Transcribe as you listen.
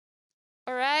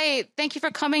All right, thank you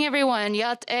for coming, everyone.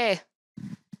 Yat e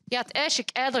shik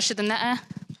edo shidana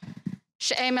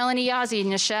she Melanie Yazi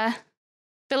nisha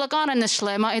Bilagana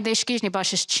nishle ma ide shkijni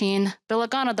bashish chin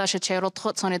Bilagana dasha chero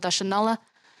totsoni dasha nala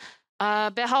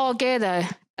behao geda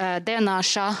dena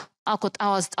sha akut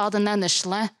awaz adana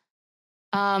nishle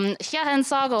Hiahen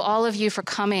Sago, all of you for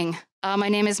coming. My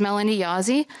name is Melanie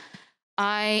Yazi.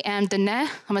 I am Dene.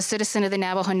 I'm a citizen of the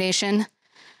Navajo Nation.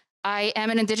 I am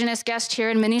an Indigenous guest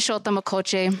here in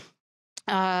Minneapolis.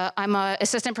 I'm an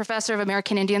assistant professor of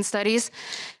American Indian Studies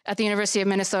at the University of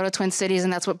Minnesota, Twin Cities,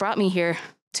 and that's what brought me here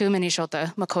to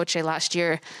Minneapolis last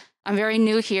year. I'm very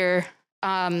new here,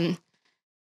 but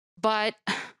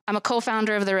I'm a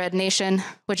co-founder of the Red Nation,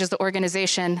 which is the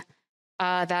organization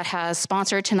that has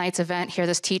sponsored tonight's event here,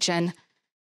 this teach-in.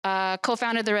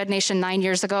 Co-founded the Red Nation 9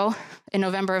 years ago in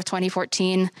November of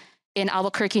 2014 in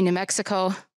Albuquerque, New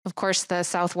Mexico. Of course, the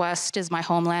Southwest is my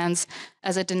homelands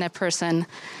as a Dene person.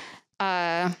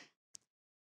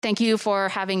 Thank you for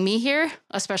having me here,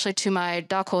 especially to my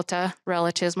Dakota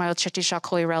relatives, my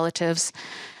Oceti-Sakowin relatives.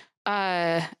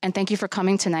 And thank you for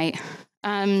coming tonight.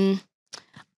 Why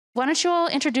don't you all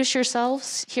introduce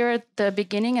yourselves here at the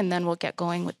beginning, and then we'll get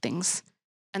going with things.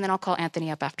 And then I'll call Anthony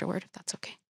up afterward, if that's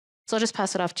okay. So I'll just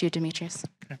pass it off to you, Demetrius.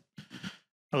 Okay.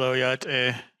 Hello, Yat.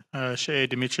 She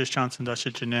Demetrius Johnson,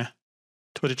 Dasha Jene.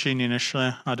 Twitterchini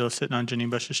Nishle, Ado Sitnan Jenny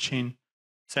Bushchin.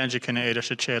 Sanjikina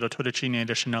Edasha Chedo, Twitterchini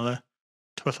Edashanella.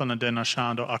 Twithana Dena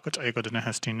Shando Akut Ego Dena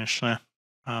Hestin Nishle.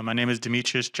 My name is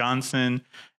Demetrius Johnson.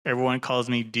 Everyone calls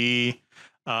me D.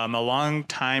 I'm a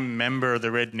long-time member of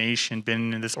the Red Nation,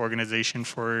 been in this organization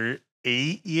for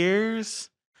 8 years.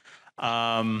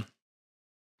 But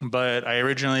I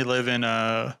originally live in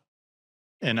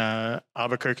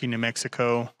Albuquerque, New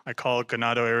Mexico. I call it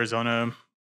Ganado, Arizona.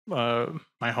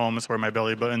 My home is where my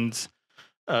belly button's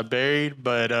buried.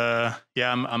 But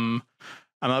yeah, I'm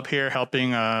up here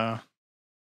helping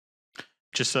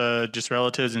just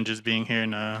relatives and just being here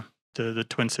in the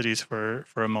Twin Cities for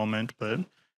a moment. But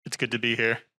it's good to be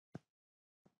here.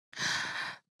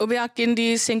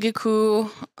 Obiakindi Sengiku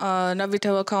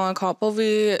Navitawa Kawan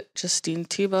Kapovi Justine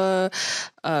Tiba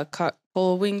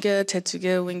Winge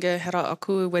Tetsuge Winge Hera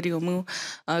Aku Wediomu.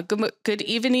 Good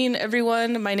evening,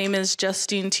 everyone. My name is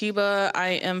Justine Tiba.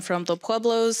 I am from the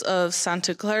pueblos of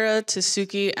Santa Clara,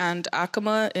 Tesuque, and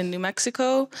Acoma in New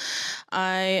Mexico.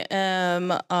 I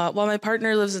am, well, my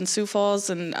partner lives in Sioux Falls,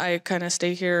 and I kind of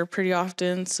stay here pretty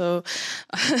often. So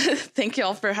thank you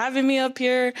all for having me up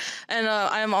here. And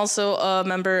I am also a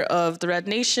member of the Red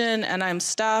Nation, and I'm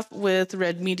staff with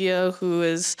Red Media, who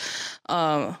is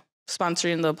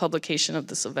sponsoring the publication of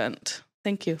this event.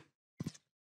 Thank you.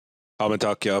 My name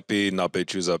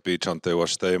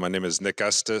is Nick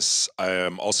Estes. I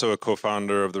am also a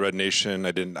co-founder of the Red Nation.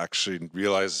 I didn't actually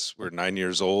realize we're 9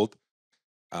 years old,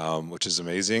 which is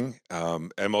amazing.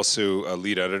 I'm also a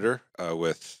lead editor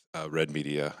with Red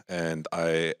Media, and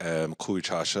I am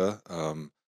Kuichasha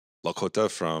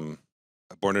Lakota,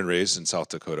 born and raised in South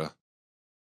Dakota.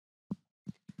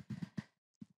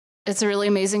 It's really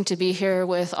amazing to be here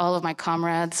with all of my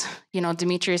comrades. You know,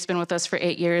 Demetrius has been with us for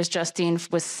 8 years, Justine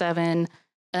was 7,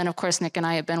 and of course, Nick and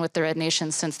I have been with the Red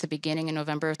Nation since the beginning in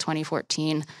November of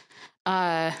 2014.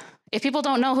 If people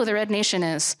don't know who the Red Nation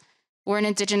is, we're a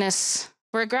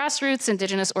grassroots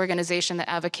Indigenous organization that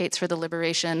advocates for the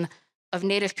liberation of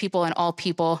Native people and all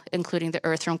people, including the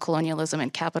earth from colonialism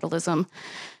and capitalism,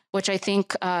 which I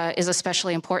think is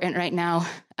especially important right now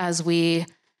as we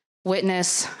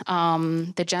witness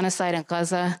the genocide in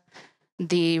Gaza,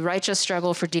 the righteous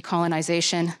struggle for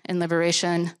decolonization and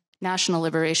liberation, national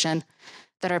liberation,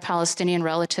 that our Palestinian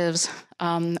relatives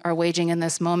are waging in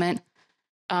this moment.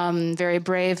 Very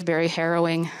brave, very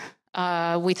harrowing.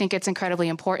 We think it's incredibly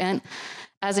important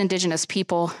as Indigenous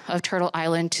people of Turtle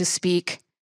Island to speak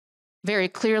very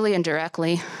clearly and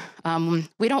directly.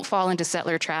 We don't fall into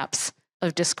settler traps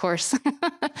of discourse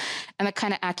and the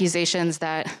kind of accusations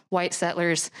that white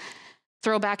settlers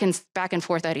throw back and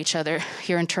forth at each other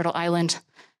here in Turtle Island.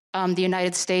 The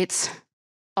United States,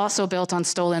 also built on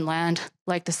stolen land,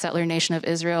 like the settler nation of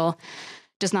Israel,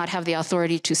 does not have the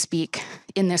authority to speak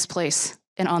in this place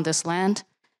and on this land.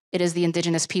 It is the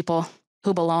Indigenous people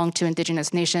who belong to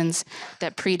Indigenous nations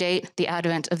that predate the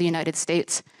advent of the United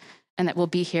States and that will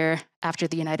be here after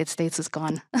the United States is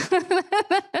gone.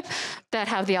 That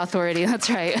have the authority, that's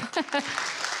right.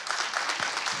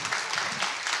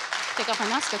 Take off my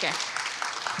mask, okay.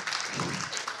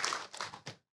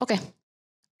 Okay,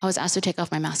 I was asked to take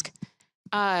off my mask.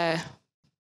 And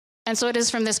so it is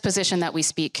from this position that we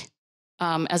speak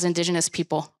as Indigenous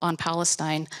people on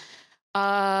Palestine.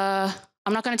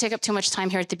 I'm not going to take up too much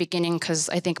time here at the beginning because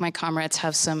I think my comrades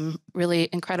have some really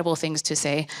incredible things to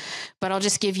say. But I'll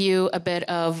just give you a bit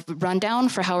of rundown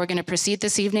for how we're going to proceed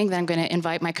this evening. Then I'm going to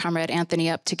invite my comrade Anthony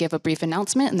up to give a brief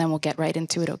announcement, and then we'll get right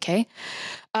into it, okay?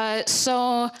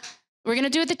 So we're going to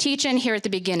do the teach-in here at the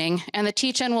beginning. And the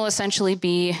teach-in will essentially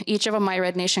be each of my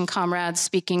Red Nation comrades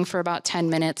speaking for about 10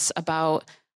 minutes about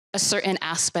a certain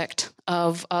aspect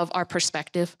of our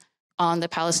perspective on the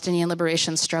Palestinian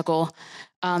liberation struggle.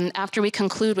 After we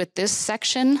conclude with this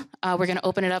section, we're going to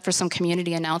open it up for some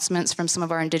community announcements from some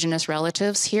of our Indigenous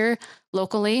relatives here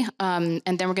locally. And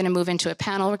then we're going to move into a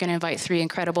panel. We're going to invite 3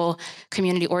 incredible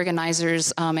community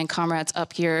organizers and comrades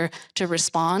up here to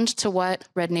respond to what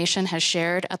Red Nation has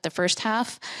shared at the first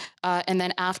half. And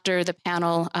then after the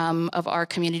panel of our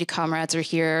community comrades are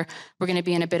here, we're going to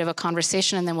be in a bit of a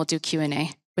conversation, and then we'll do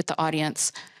Q&A with the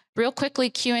audience. Real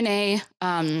quickly, Q&A.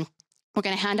 We're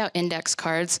going to hand out index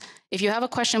cards. If you have a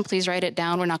question, please write it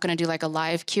down. We're not going to do like a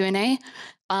live Q&A.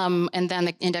 And then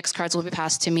the index cards will be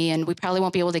passed to me, and we probably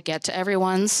won't be able to get to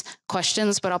everyone's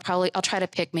questions, but I'll try to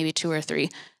pick maybe 2 or 3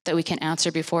 that we can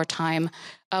answer before time.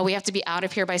 We have to be out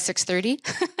of here by 6:30.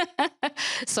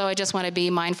 So I just want to be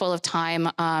mindful of time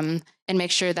and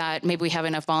make sure that maybe we have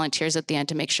enough volunteers at the end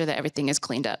to make sure that everything is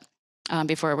cleaned up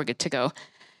before we're good to go.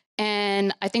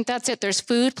 And I think that's it. There's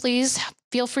food, please.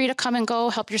 Feel free to come and go.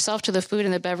 Help yourself to the food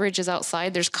and the beverages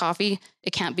outside. There's coffee.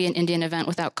 It can't be an Indian event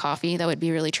without coffee. That would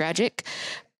be really tragic.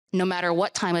 No matter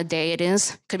what time of day it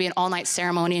is. Could be an all-night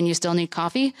ceremony and you still need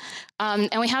coffee.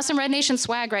 And we have some Red Nation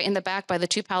swag right in the back by the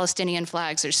 2 Palestinian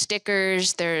flags. There's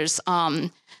stickers. There's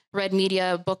Red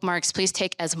Media bookmarks. Please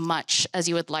take as much as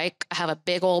you would like. I have a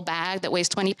big old bag that weighs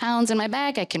 20 pounds in my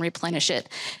bag. I can replenish it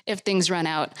if things run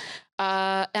out.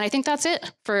 And I think that's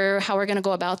it for how we're going to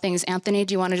go about things. Anthony,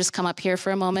 do you want to just come up here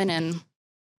for a moment and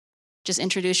just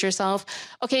introduce yourself?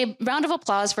 Okay, round of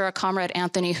applause for our comrade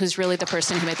Anthony, who's really the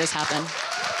person who made this happen.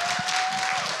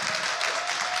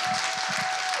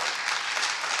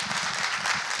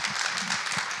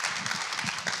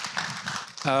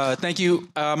 Thank you.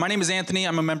 My name is Anthony.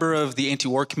 I'm a member of the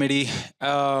Anti-War Committee.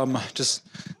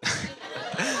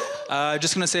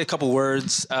 Just going to say a couple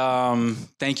words.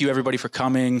 Thank you, everybody, for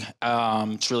coming.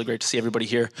 It's really great to see everybody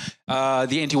here.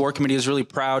 The Anti-War Committee is really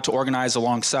proud to organize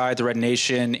alongside the Red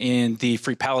Nation in the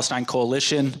Free Palestine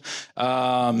Coalition.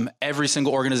 Every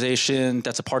single organization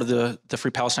that's a part of the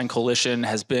Free Palestine Coalition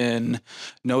has been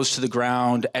nose to the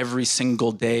ground every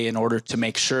single day in order to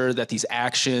make sure that these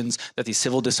actions, that these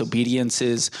civil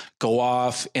disobediences go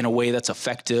off in a way that's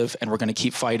effective, and we're going to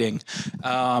keep fighting.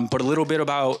 But a little bit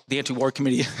about the Anti-War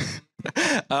Committee.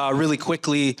 Really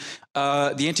quickly,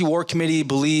 the Anti-War Committee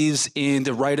believes in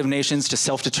the right of nations to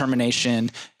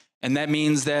self-determination, and that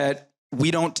means that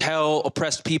we don't tell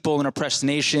oppressed people and oppressed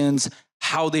nations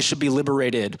how they should be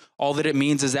liberated. All that it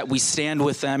means is that we stand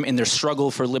with them in their struggle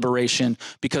for liberation,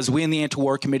 because we in the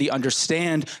Anti-War Committee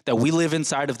understand that we live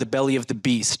inside of the belly of the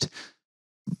beast.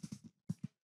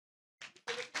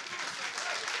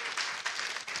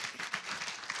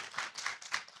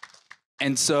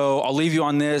 And so I'll leave you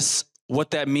on this.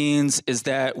 What that means is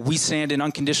that we stand in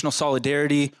unconditional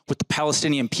solidarity with the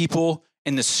Palestinian people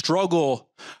in the struggle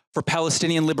for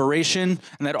Palestinian liberation.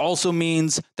 And that also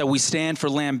means that we stand for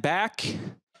land back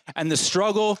and the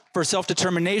struggle for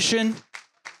self-determination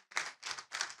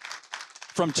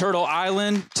from Turtle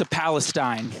Island to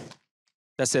Palestine.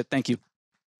 That's it. Thank you.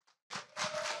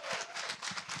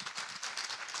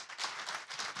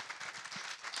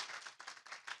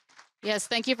 Yes,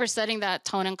 thank you for setting that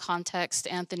tone and context,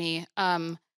 Anthony.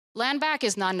 Land back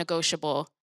is non-negotiable.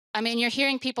 I mean, you're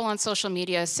hearing people on social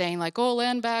media saying like, oh,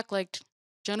 land back, like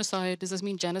genocide. Does this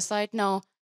mean genocide? No,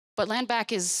 but land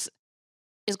back is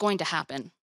going to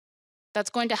happen. That's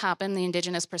going to happen, the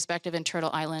Indigenous perspective in Turtle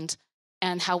Island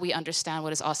and how we understand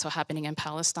what is also happening in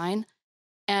Palestine.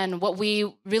 And what we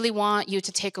really want you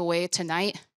to take away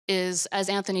tonight is, as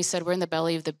Anthony said, we're in the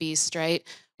belly of the beast, right?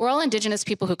 We're all Indigenous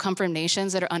people who come from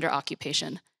nations that are under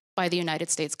occupation by the United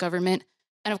States government.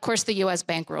 And of course, the US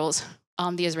bankrolls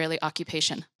the Israeli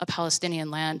occupation of Palestinian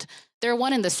land. They're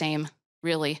one and the same,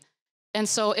 really. And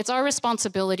so it's our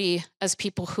responsibility as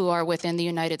people who are within the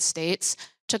United States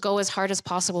to go as hard as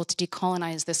possible to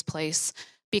decolonize this place,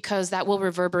 because that will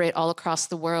reverberate all across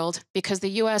the world, because the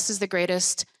US is the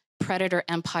greatest predator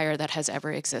empire that has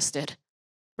ever existed,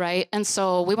 right? And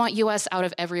so we want US out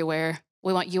of everywhere.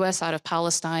 We want US out of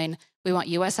Palestine. We want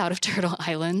US out of Turtle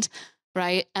Island,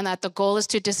 right? And that the goal is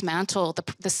to dismantle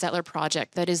the settler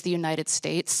project that is the United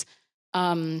States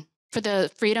for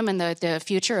the freedom and the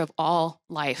future of all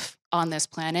life on this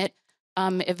planet.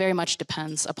 It very much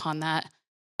depends upon that.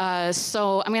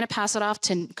 So I'm going to pass it off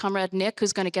to Comrade Nick,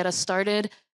 who's going to get us started,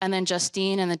 and then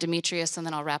Justine, and then Demetrius, and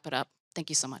then I'll wrap it up. Thank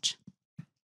you so much.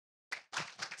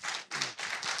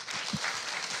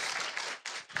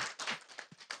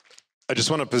 I just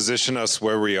want to position us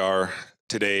where we are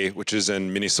today, which is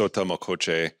in Minnesota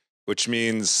Mokoche, which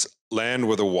means land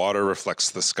where the water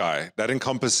reflects the sky. That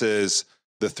encompasses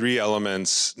the three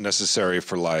elements necessary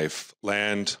for life: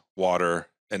 land, water,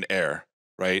 and air,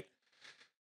 right?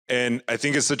 And I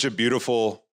think it's such a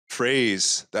beautiful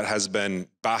phrase that has been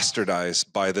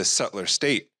bastardized by the settler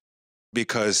state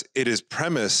because it is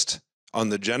premised on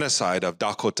the genocide of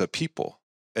Dakota people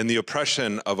and the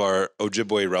oppression of our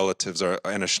Ojibwe relatives, our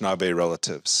Anishinaabe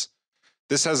relatives.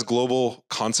 This has global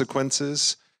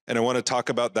consequences, and I want to talk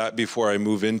about that before I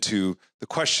move into the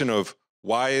question of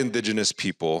why Indigenous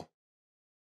people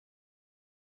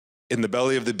in the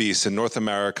belly of the beast in North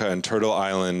America and Turtle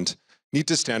Island need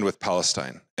to stand with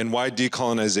Palestine, and why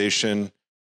decolonization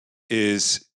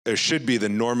is or should be the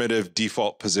normative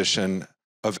default position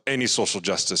of any social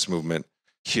justice movement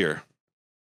here.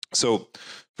 So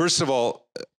first of all,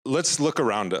 let's look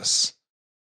around us.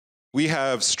 We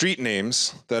have street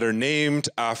names that are named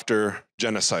after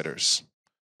genociders.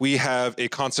 We have a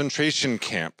concentration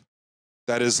camp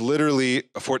that is literally,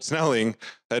 Fort Snelling,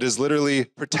 that is literally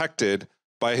protected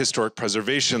by historic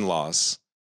preservation laws.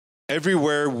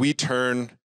 Everywhere we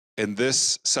turn in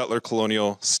this settler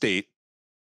colonial state,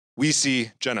 we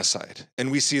see genocide,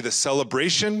 and we see the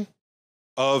celebration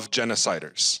of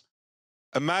genociders.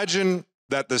 Imagine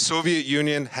that the Soviet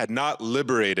Union had not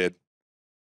liberated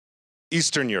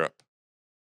Eastern Europe.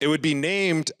 It would be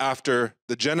named after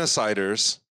the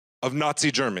genociders of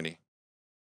Nazi Germany.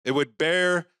 It would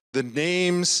bear the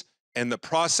names and the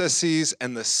processes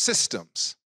and the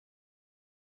systems.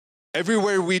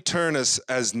 Everywhere we turn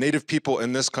as Native people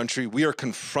in this country, we are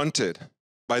confronted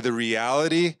by the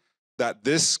reality that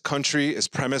this country is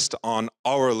premised on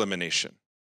our elimination,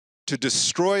 to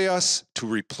destroy us, to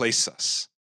replace us.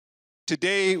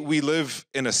 Today, we live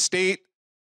in a state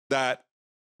that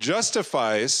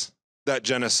justifies that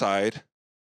genocide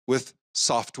with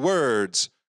soft words,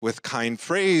 with kind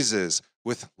phrases,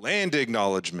 with land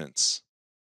acknowledgements,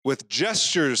 with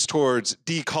gestures towards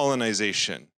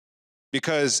decolonization,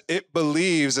 because it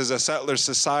believes as a settler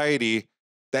society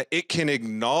that it can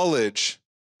acknowledge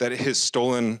that it has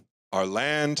stolen our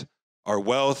land, our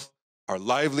wealth, our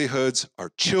livelihoods, our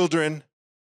children,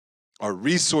 our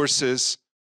resources,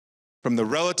 from the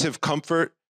relative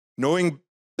comfort, knowing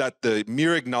that the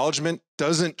mere acknowledgement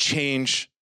doesn't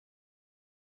change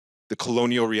the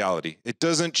colonial reality. It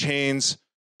doesn't change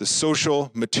the social,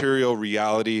 material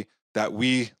reality that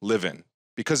we live in,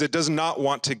 because it does not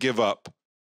want to give up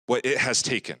what it has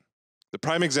taken. The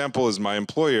prime example is my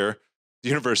employer, the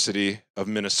University of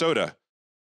Minnesota,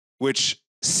 which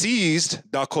seized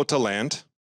Dakota land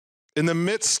in the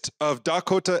midst of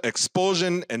Dakota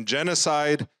expulsion and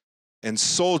genocide and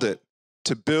sold it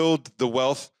to build the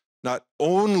wealth not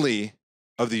only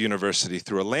of the university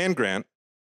through a land grant,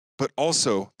 but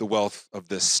also the wealth of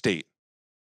this state.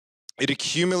 It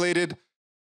accumulated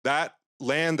that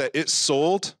land that it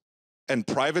sold and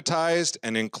privatized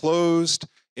and enclosed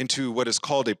into what is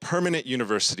called a permanent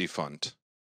university fund.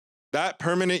 That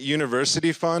permanent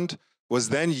university fund was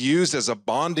then used as a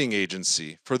bonding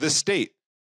agency for the state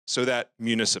so that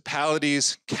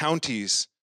municipalities, counties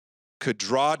could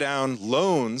draw down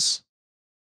loans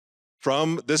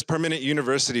from this permanent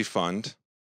university fund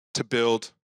to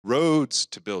build roads,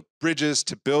 to build bridges,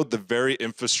 to build the very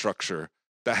infrastructure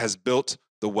that has built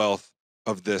the wealth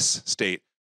of this state.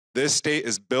 This state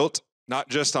is built not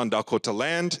just on Dakota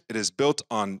land, it is built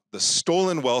on the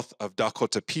stolen wealth of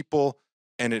Dakota people,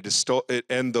 and it is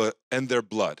and their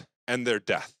blood and their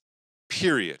death.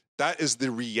 Period. That is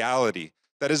the reality.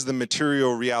 That is the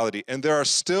material reality. And there are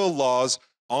still laws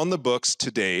on the books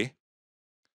today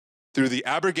through the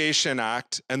Abrogation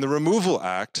Act and the Removal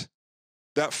Act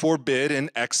that forbid and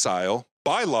exile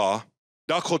by law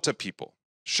Dakota people.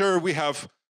 Sure, we have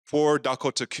 4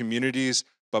 Dakota communities,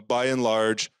 but by and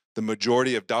large, the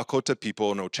majority of Dakota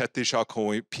people and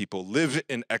Oceti people live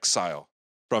in exile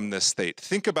from this state.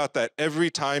 Think about that every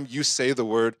time you say the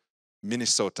word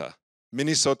Minnesota.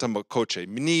 Minnesota Mokoche,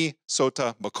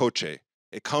 Minnesota Mokoche.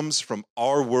 It comes from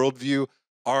our worldview,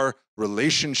 our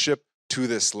relationship to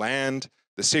this land,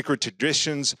 the sacred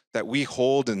traditions that we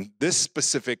hold in this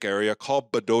specific area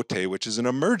called Badote, which is an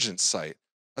emergent site,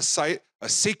 a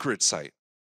sacred site.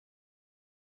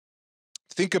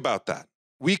 Think about that.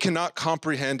 We cannot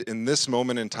comprehend in this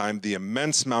moment in time the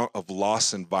immense amount of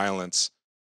loss and violence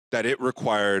that it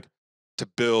required to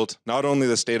build not only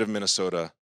the state of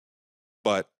Minnesota,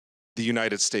 but the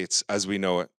United States as we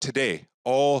know it today.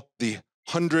 All the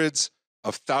hundreds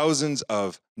of thousands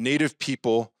of Native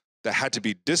people that had to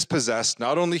be dispossessed,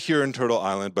 not only here in Turtle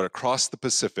Island, but across the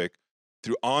Pacific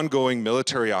through ongoing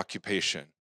military occupation,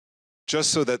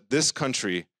 just so that this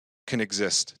country can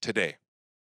exist today.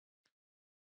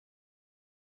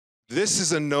 This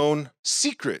is a known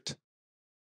secret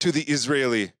to the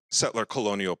Israeli settler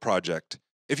colonial project.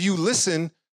 If you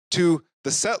listen to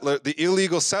the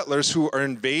illegal settlers who are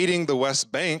invading the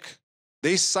West Bank,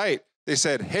 they said,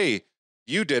 hey,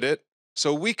 you did it,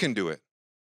 so we can do it.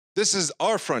 This is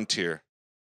our frontier.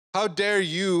 How dare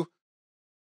you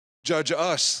judge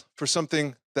us for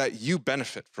something that you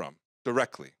benefit from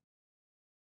directly?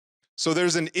 So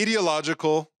there's an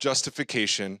ideological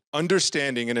justification,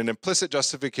 understanding, and an implicit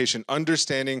justification,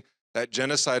 understanding that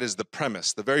genocide is the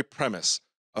premise, the very premise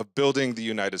of building the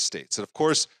United States. And of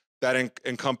course, that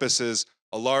encompasses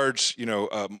a large,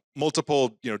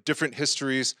 multiple, different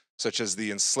histories, such as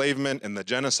the enslavement and the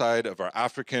genocide of our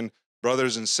African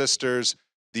brothers and sisters,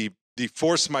 the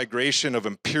forced migration of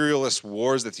imperialist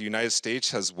wars that the United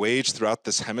States has waged throughout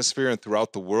this hemisphere and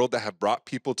throughout the world that have brought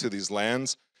people to these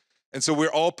lands. And so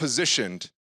we're all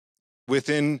positioned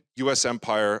within US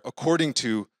empire according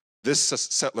to this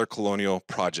settler colonial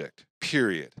project,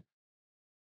 period.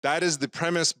 That is the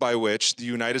premise by which the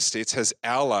United States has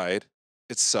allied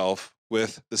itself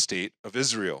with the state of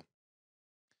Israel.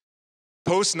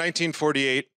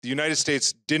 Post-1948, the United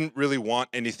States didn't really want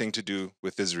anything to do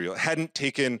with Israel. It hadn't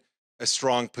taken a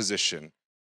strong position.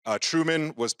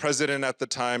 Truman was president at the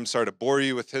time. Sorry to bore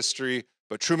you with history,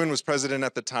 but Truman was president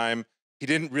at the time. He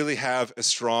didn't really have a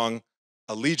strong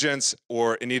allegiance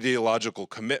or an ideological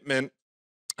commitment.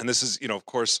 And this is, of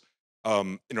course,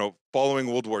 following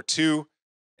World War II.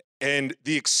 And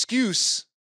the excuse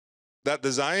that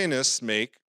the Zionists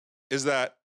make is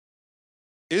that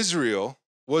Israel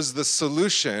was the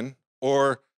solution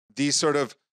or the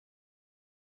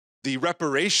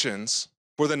reparations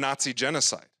for the Nazi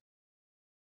genocide,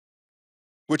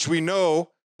 which we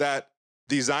know that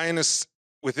the Zionists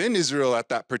within Israel at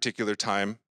that particular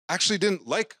time actually didn't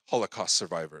like Holocaust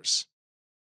survivors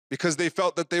because they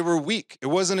felt that they were weak. It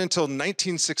wasn't until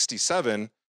 1967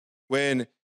 when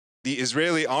the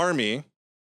Israeli army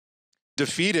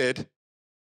defeated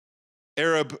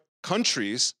Arab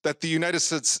countries that the United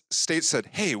States said,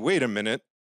 hey, wait a minute,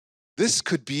 this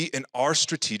could be in our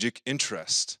strategic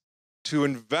interest to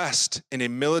invest in a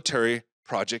military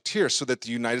project here so that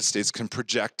the United States can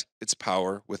project its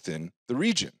power within the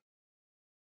region.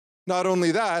 Not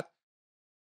only that,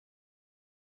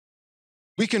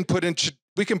 we can put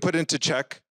into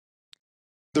check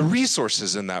the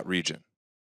resources in that region.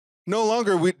 No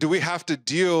longer do we have to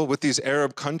deal with these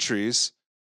Arab countries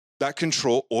that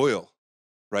control oil,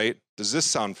 right? Does this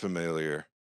sound familiar?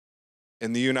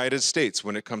 In the United States,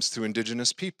 when it comes to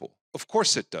indigenous people? Of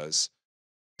course it does.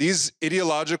 These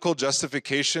ideological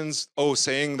justifications,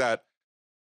 saying that,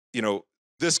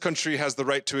 this country has the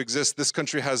right to exist, this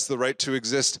country has the right to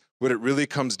exist, what it really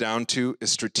comes down to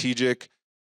is strategic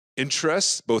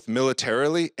interests, both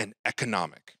militarily and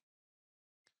economic.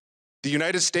 The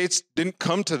United States didn't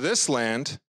come to this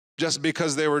land just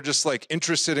because they were just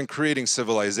interested in creating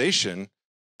civilization.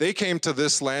 They came to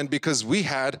this land because we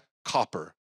had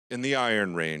copper in the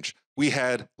Iron Range. We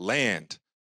had land.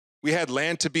 We had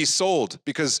land to be sold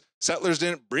because settlers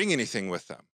didn't bring anything with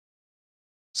them.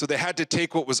 So they had to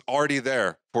take what was already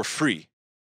there for free.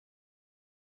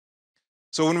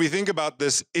 So when we think about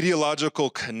this ideological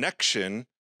connection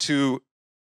to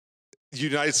the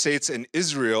United States and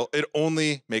Israel, it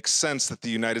only makes sense that the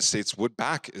United States would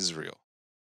back Israel.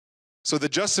 So the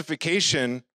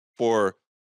justification for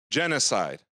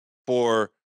genocide,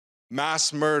 for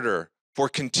mass murder, for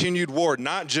continued war,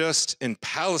 not just in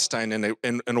Palestine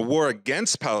and a war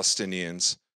against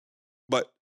Palestinians,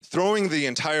 but throwing the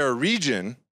entire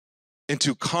region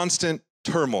into constant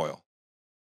turmoil.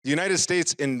 The United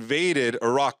States invaded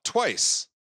Iraq twice.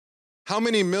 How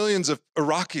many millions of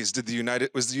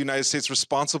Iraqis was the United States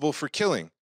responsible for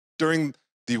killing during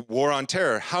the war on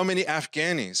terror? How many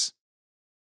Afghanis?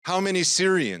 How many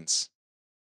Syrians?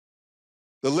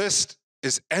 The list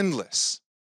is endless.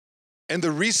 And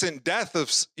the recent death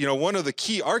of, one of the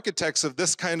key architects of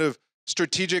this kind of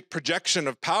strategic projection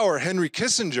of power, Henry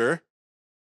Kissinger,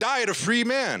 died a free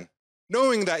man,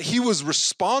 knowing that he was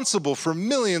responsible for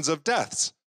millions of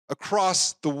deaths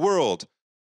across the world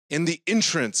in the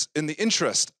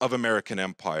interest of American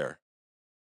empire.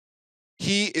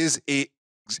 He is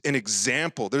an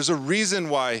example. There's a reason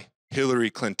why Hillary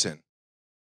Clinton,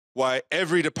 why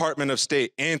every Department of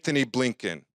State, Anthony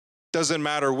Blinken, doesn't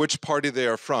matter which party they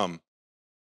are from,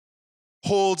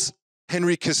 holds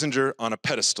Henry Kissinger on a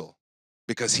pedestal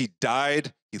because he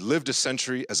died, he lived a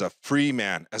century as a free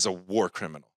man, as a war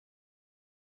criminal.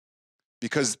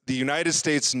 Because the United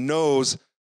States knows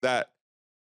that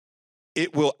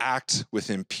it will act with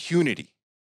impunity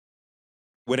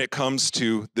when it comes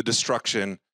to the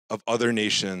destruction of other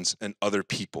nations and other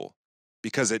people,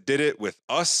 because it did it with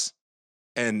us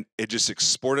and it just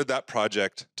exported that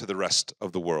project to the rest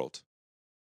of the world.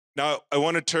 Now, I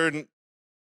want to turn,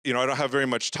 I don't have very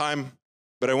much time,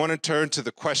 but I want to turn to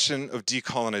the question of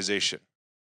decolonization.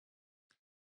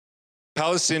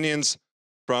 Palestinians,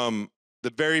 from the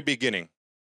very beginning,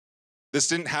 this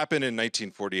didn't happen in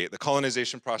 1948. The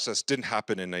colonization process didn't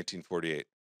happen in 1948. It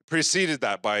preceded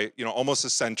that by almost a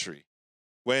century.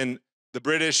 When the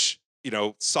British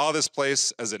saw this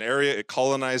place as an area, it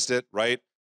colonized it, right?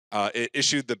 It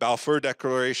issued the Balfour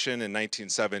Declaration in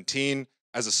 1917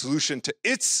 as a solution to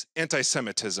its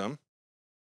anti-Semitism,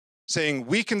 saying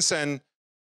we can send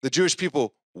the Jewish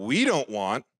people we don't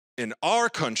want in our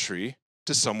country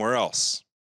to somewhere else.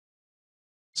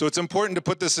 So it's important to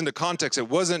put this into context. It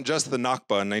wasn't just the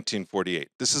Nakba in 1948.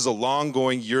 This is a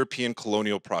long-going European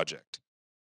colonial project.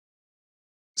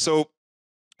 So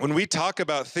when we talk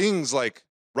about things like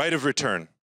right of return,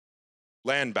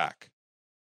 land back,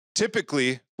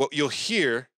 typically what you'll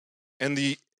hear in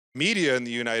the media in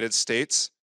the United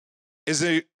States is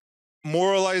a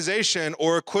moralization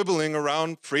or a quibbling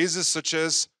around phrases such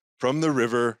as from the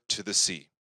river to the sea.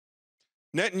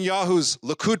 Netanyahu's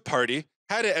Likud party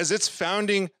had it as its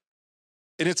founding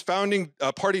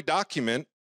party document,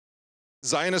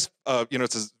 Zionist,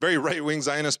 it's a very right-wing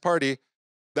Zionist party,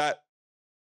 that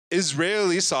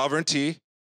Israeli sovereignty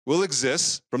will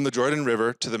exist from the Jordan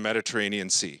River to the Mediterranean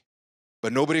Sea.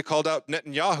 But nobody called out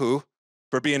Netanyahu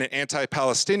for being an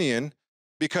anti-Palestinian,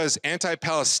 because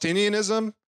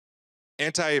anti-Palestinianism,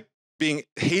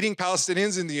 hating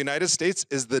Palestinians in the United States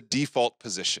is the default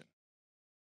position.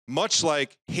 Much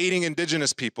like hating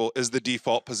indigenous people is the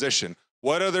default position.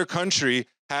 What other country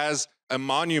has a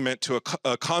monument to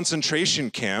a concentration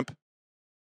camp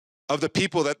of the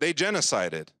people that they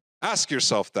genocided? Ask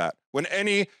yourself that. When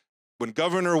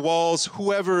Governor Walz,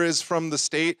 whoever is from the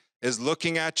state, is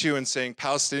looking at you and saying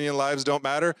Palestinian lives don't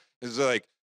matter, it's like,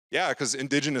 yeah, because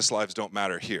indigenous lives don't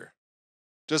matter here.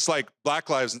 Just like black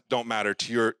lives don't matter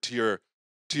to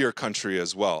your country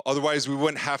as well. Otherwise, we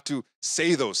wouldn't have to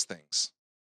say those things.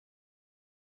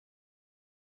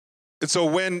 And so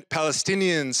when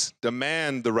Palestinians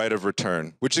demand the right of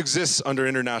return, which exists under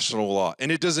international law,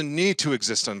 and it doesn't need to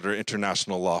exist under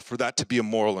international law for that to be a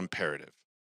moral imperative,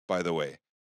 by the way.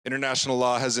 International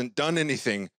law hasn't done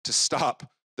anything to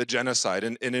stop the genocide,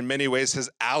 and in many ways has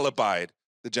alibied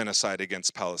the genocide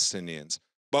against Palestinians.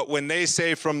 But when they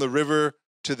say from the river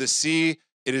to the sea,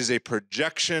 it is a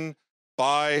projection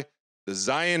by the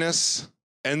Zionists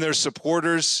and their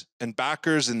supporters and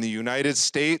backers in the United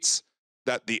States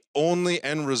that the only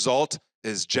end result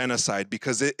is genocide,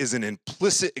 because it is an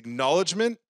implicit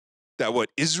acknowledgement that what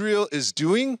Israel is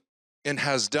doing and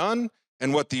has done,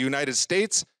 and what the United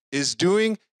States is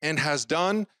doing and has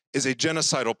done, is a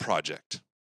genocidal project.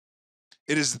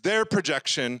 It is their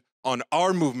projection on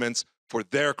our movements for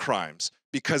their crimes,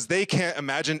 because they can't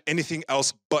imagine anything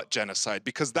else but genocide,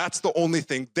 because that's the only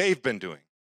thing they've been doing.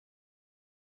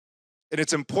 And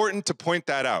it's important to point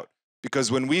that out,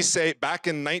 because when we say back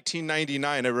in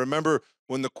 1999, I remember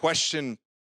when the question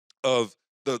of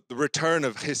the return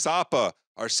of Hisapa,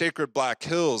 our sacred Black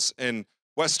Hills in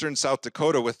western South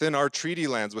Dakota, within our treaty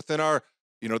lands, within our,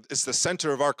 it's the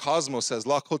center of our cosmos as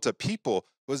Lakota people,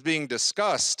 was being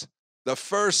discussed. The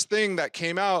first thing that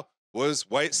came out was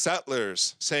white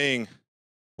settlers saying,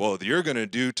 well, you're going to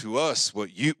do to us what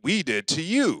we did to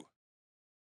you.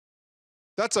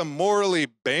 That's a morally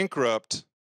bankrupt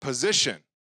position,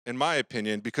 in my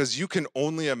opinion, because you can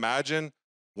only imagine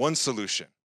one solution,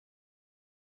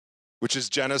 which is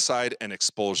genocide and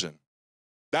expulsion.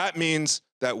 That means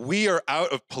that we are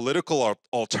out of political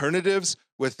alternatives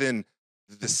within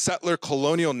the settler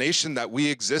colonial nation that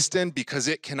we exist in, because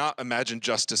it cannot imagine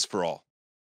justice for all.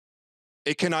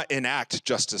 It cannot enact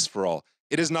justice for all.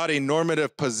 It is not a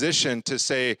normative position to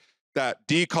say that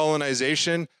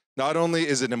decolonization not only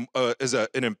is an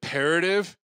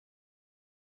imperative,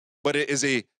 but it is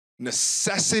a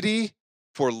necessity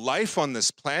for life on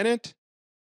this planet.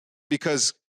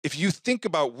 Because if you think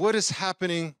about what is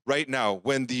happening right now,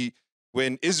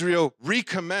 when Israel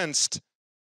recommenced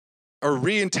or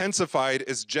re-intensified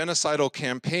its genocidal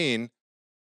campaign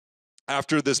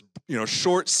after this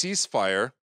short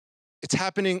ceasefire, it's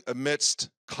happening amidst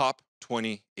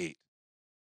COP28,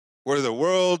 where the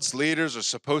world's leaders are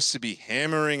supposed to be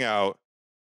hammering out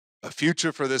a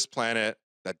future for this planet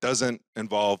that doesn't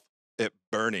involve it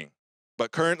burning.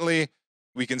 But currently,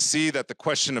 we can see that the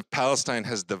question of Palestine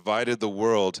has divided the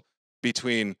world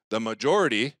between the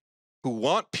majority who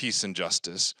want peace and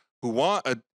justice, who want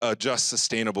a just,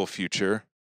 sustainable future,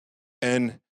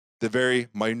 and the very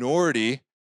minority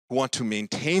who want to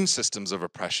maintain systems of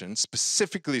oppression,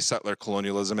 specifically settler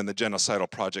colonialism and the genocidal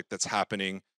project that's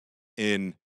happening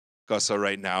in Gaza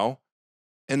right now.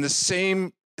 In the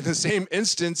same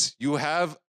instance, you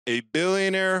have a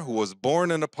billionaire who was born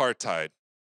in apartheid,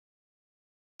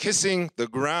 kissing the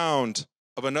ground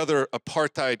of another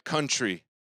apartheid country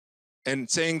and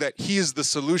saying that he is the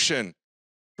solution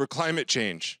for climate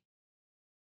change,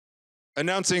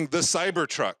 announcing the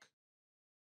Cybertruck,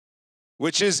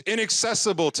 which is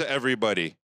inaccessible to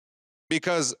everybody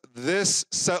because this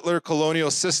settler colonial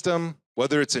system,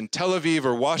 whether it's in Tel Aviv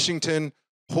or Washington,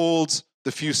 holds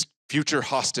the future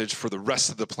hostage for the rest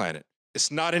of the planet.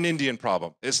 It's not an Indian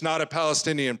problem. It's not a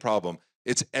Palestinian problem.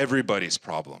 It's everybody's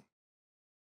problem.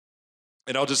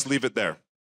 And I'll just leave it there.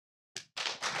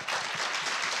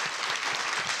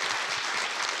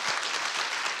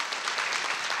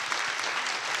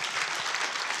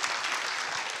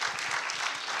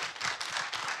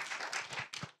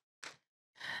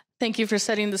 Thank you for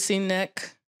setting the scene,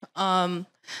 Nick.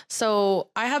 So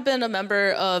I have been a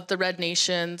member of the Red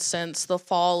Nation since the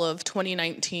fall of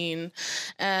 2019.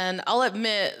 And I'll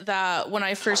admit that when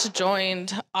I first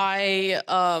joined,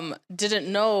 I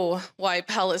didn't know why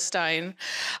Palestine.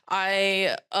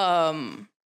 I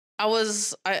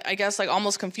was, I guess, like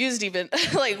almost confused even,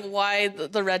 like why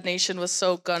the Red Nation was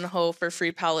so gung-ho for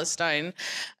Free Palestine.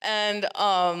 And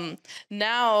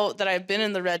now that I've been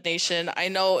in the Red Nation, I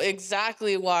know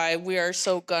exactly why we are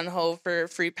so gung-ho for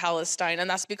Free Palestine. And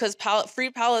that's because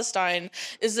Free Palestine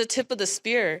is the tip of the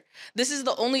spear. This is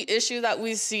the only issue that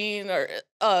we've seen or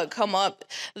come up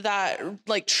that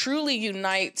like truly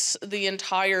unites the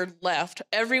entire left.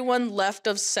 Everyone left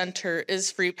of center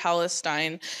is Free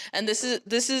Palestine. And this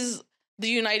is the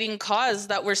uniting cause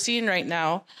that we're seeing right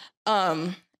now.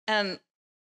 And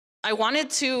I wanted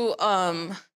to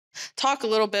talk a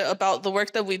little bit about the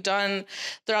work that we've done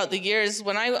throughout the years.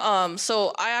 When I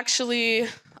actually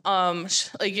a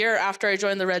year after I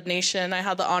joined the Red Nation, I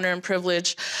had the honor and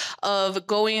privilege of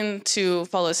going to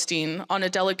Palestine on a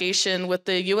delegation with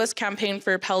the U.S. Campaign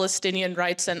for Palestinian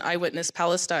Rights and Eyewitness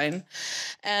Palestine.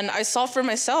 And I saw for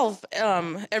myself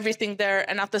everything there.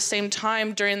 And at the same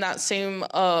time, during that same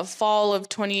fall of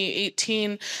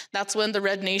 2018, that's when the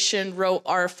Red Nation wrote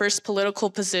our first political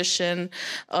position,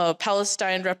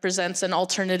 Palestine represents an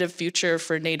alternative future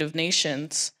for Native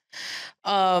nations.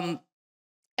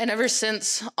 And ever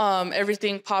since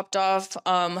everything popped off,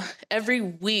 every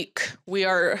week we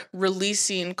are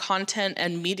releasing content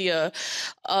and media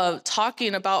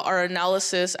talking about our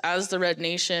analysis as the Red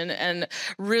Nation and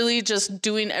really just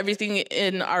doing everything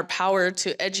in our power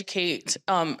to educate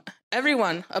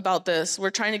everyone about this. We're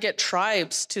trying to get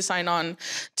tribes to sign on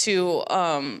to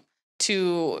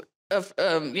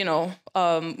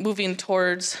moving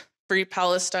towards Free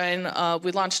Palestine.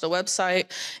 We launched a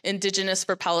website,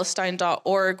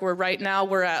 indigenousforpalestine.org, where right now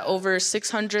we're at over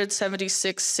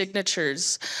 676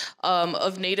 signatures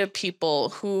of Native people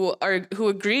who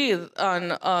agree on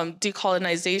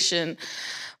decolonization.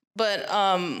 But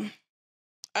I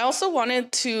also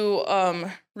wanted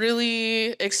to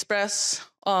really express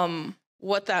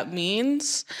what that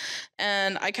means.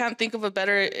 And I can't think of a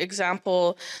better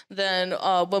example than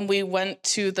when we went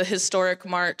to the historic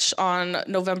march on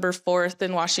November 4th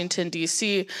in Washington,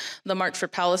 D.C., the March for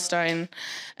Palestine.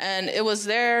 And it was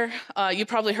there, you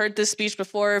probably heard this speech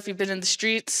before if you've been in the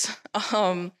streets,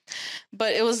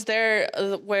 but it was there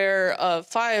where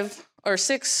 5 or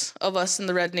 6 of us in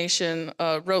the Red Nation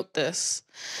wrote this.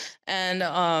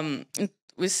 And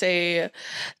we say,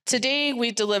 today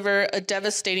we deliver a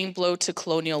devastating blow to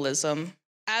colonialism.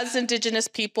 As Indigenous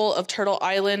people of Turtle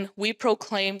Island, we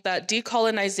proclaim that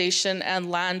decolonization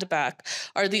and land back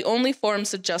are the only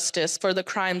forms of justice for the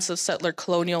crimes of settler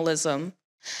colonialism.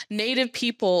 Native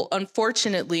people,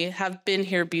 unfortunately, have been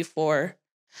here before.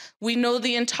 We know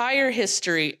the entire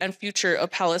history and future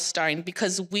of Palestine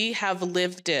because we have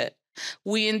lived it.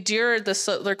 We endured the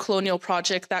settler colonial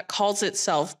project that calls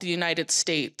itself the United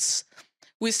States.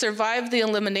 We survived the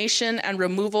elimination and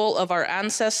removal of our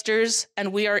ancestors,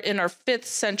 and we are in our 5th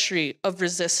century of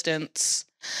resistance.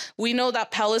 We know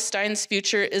that Palestine's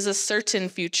future is a certain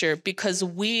future because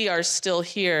we are still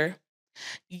here.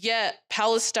 Yet,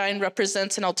 Palestine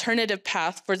represents an alternative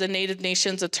path for the Native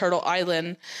nations of Turtle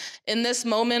Island. In this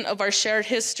moment of our shared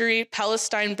history,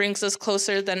 Palestine brings us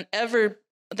closer than ever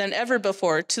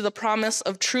before to the promise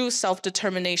of true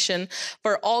self-determination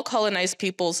for all colonized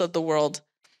peoples of the world.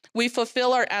 We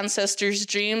fulfill our ancestors'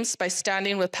 dreams by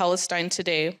standing with Palestine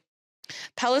today.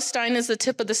 Palestine is the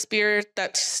tip of the spear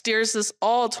that steers us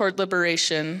all toward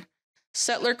liberation.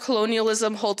 Settler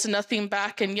colonialism holds nothing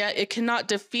back, and yet it cannot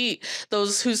defeat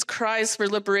those whose cries for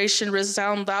liberation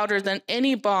resound louder than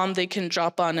any bomb they can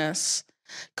drop on us.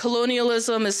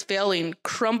 Colonialism is failing,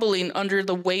 crumbling under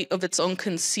the weight of its own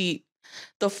conceit.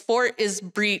 The fort is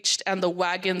breached and the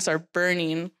wagons are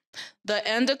burning. The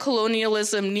end of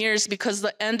colonialism nears because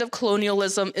the end of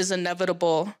colonialism is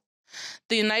inevitable.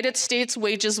 The United States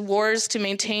wages wars to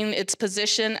maintain its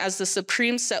position as the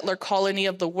supreme settler colony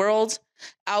of the world.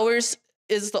 Ours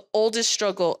is the oldest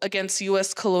struggle against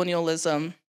U.S.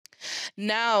 colonialism.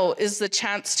 Now is the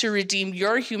chance to redeem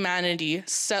your humanity,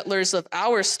 settlers of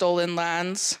our stolen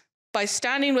lands, by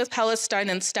standing with Palestine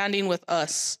and standing with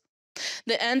us.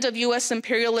 The end of U.S.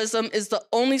 imperialism is the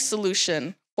only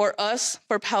solution for us,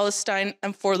 for Palestine,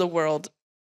 and for the world.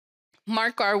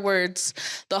 Mark our words.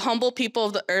 The humble people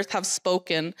of the earth have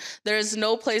spoken. There is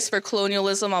no place for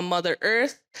colonialism on Mother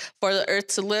Earth. For the earth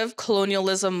to live,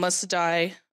 colonialism must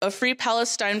die. A free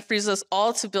Palestine frees us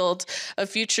all to build a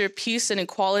future of peace and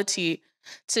equality.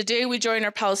 Today, we join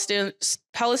our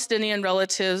Palestinian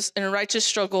relatives in a righteous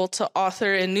struggle to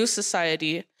author a new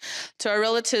society. To our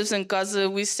relatives in Gaza,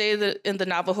 we say that in the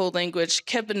Navajo language,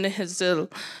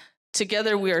 Kebnehizil,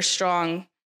 together we are strong.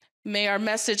 May our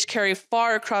message carry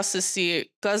far across the sea.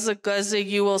 Gaza, Gaza,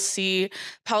 you will see.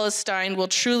 Palestine will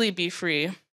truly be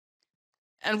free.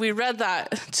 And we read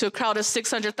that to a crowd of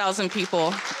 600,000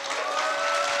 people.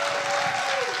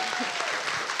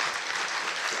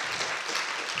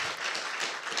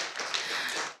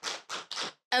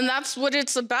 And that's what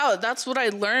it's about. That's what I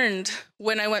learned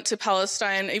when I went to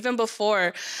Palestine, even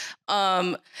before.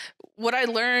 What I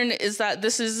learned is that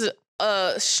this is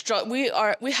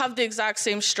we have the exact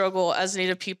same struggle as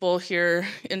Native people here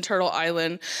in Turtle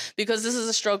Island, because this is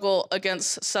a struggle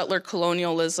against settler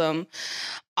colonialism.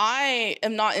 I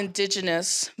am not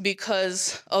Indigenous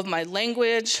because of my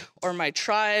language or my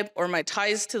tribe or my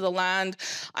ties to the land.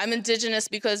 I'm Indigenous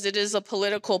because it is a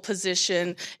political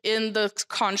position in the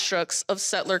constructs of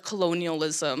settler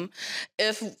colonialism.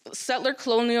 If settler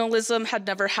colonialism had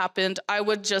never happened, I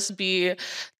would just be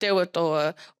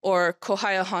Tewatoa or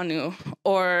Kohaiahanu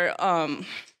or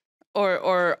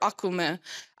Akume.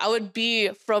 I would be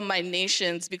from my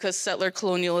nations because settler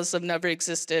colonialism never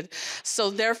existed.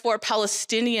 So therefore,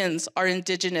 Palestinians are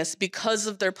Indigenous because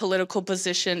of their political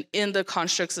position in the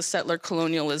constructs of settler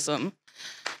colonialism.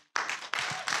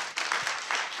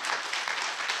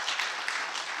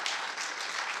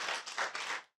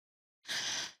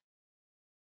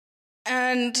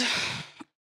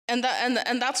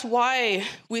 And that's why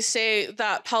we say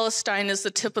that Palestine is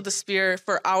the tip of the spear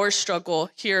for our struggle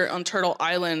here on Turtle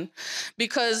Island,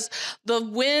 because the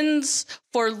wins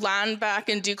for land back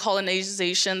and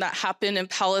decolonization that happen in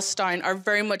Palestine are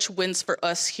very much wins for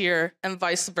us here, and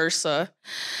vice versa.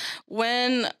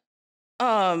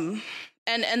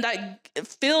 And that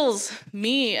fills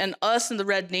me and us in the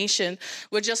Red Nation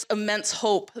with just immense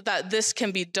hope that this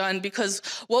can be done, because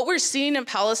what we're seeing in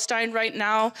Palestine right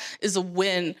now is a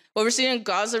win. What we're seeing in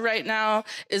Gaza right now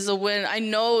is a win. I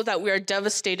know that we are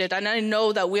devastated, and I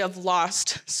know that we have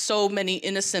lost so many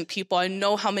innocent people. I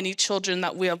know how many children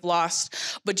that we have lost.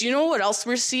 But do you know what else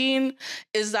we're seeing?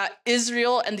 Is that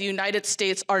Israel and the United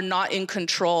States are not in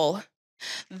control.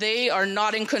 They are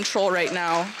not in control right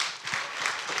now.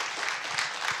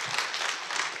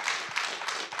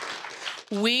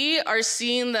 We are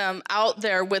seeing them out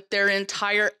there with their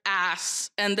entire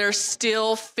ass, and they're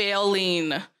still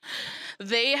failing.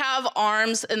 They have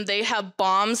arms and they have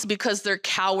bombs because they're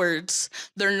cowards.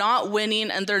 They're not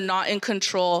winning and they're not in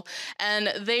control. And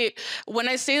when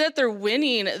I say that they're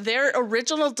winning, their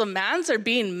original demands are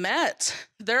being met.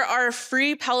 There are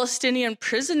free Palestinian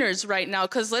prisoners right now,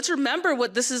 because let's remember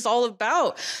what this is all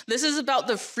about. This is about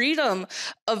the freedom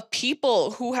of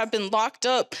people who have been locked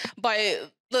up by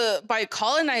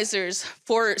colonizers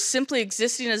for simply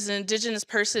existing as an Indigenous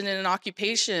person in an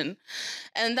occupation.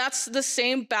 And that's the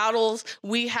same battles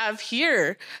we have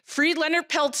here. Free Leonard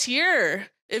Peltier,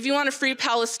 if you want to free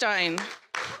Palestine.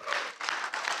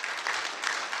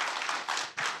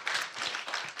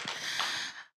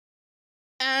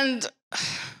 And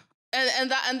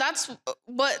that's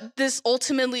what this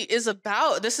ultimately is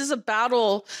about. This is a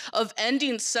battle of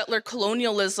ending settler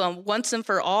colonialism once and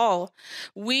for all.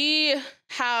 We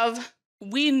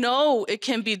know it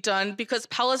can be done because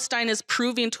Palestine is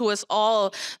proving to us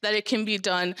all that it can be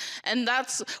done. And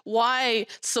that's why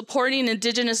supporting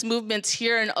Indigenous movements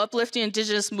here and uplifting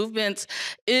Indigenous movements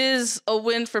is a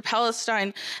win for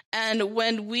Palestine. And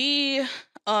when we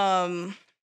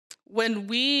when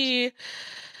we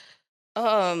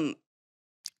when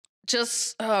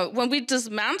we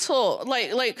dismantle, and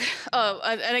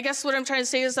I guess what I'm trying to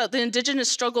say is that the Indigenous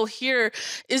struggle here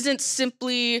isn't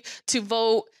simply to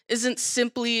vote, isn't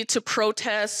simply to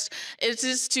protest. It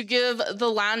is to give the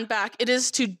land back. It is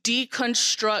to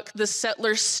deconstruct the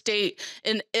settler state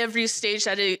in every stage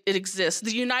that it exists.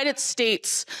 The United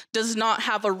States does not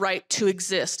have a right to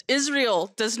exist.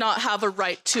 Israel does not have a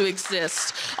right to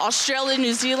exist. Australia,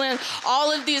 New Zealand,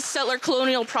 all of these settler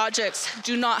colonial projects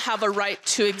do not have a right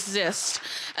to exist.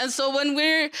 And so when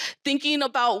we're thinking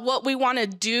about what we want to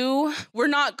do, we're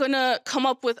not going to come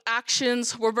up with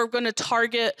actions where we're going to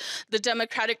target the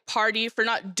Democratic Party for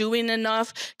not doing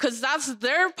enough, because that's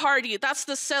their party. That's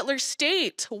the settler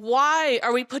state. Why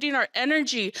are we putting our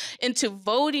energy into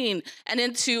voting and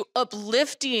into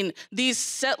uplifting these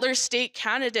settler state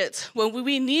candidates when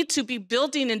we need to be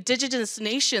building Indigenous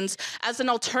nations as an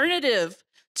alternative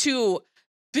to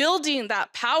building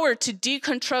that power to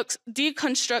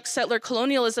deconstruct settler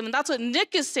colonialism? And that's what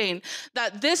Nick is saying,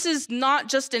 that this is not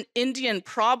just an Indian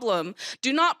problem.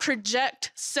 Do not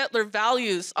project settler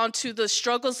values onto the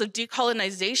struggles of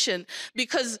decolonization,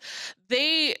 because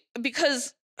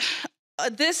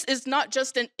this is not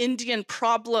just an Indian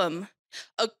problem.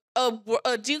 A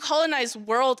decolonized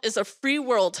world is a free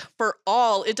world for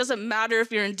all. It doesn't matter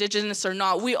if you're Indigenous or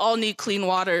not. We all need clean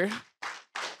water.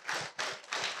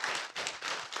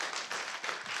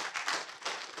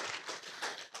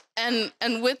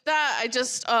 And with that, I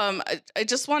just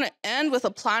want to end with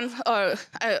a plan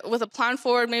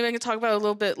forward. Maybe I can talk about it a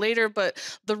little bit later. But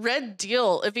the Red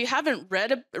Deal, if you haven't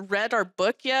read our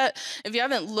book yet, if you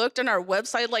haven't looked on our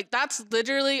website, like, that's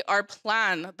literally our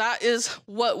plan. That is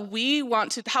what we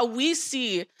want to, how we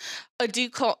see a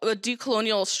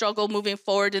decolonial struggle moving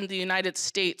forward in the United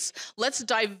States. Let's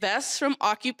divest from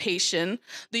occupation.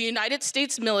 The United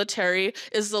States military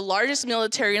is the largest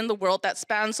military in the world that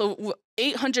spans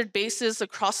 800 bases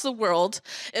across the world.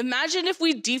 Imagine if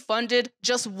we defunded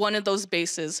just one of those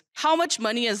bases. How much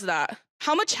money is that?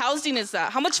 How much housing is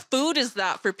that? How much food is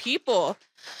that for people?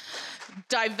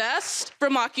 Divest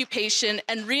from occupation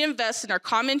and reinvest in our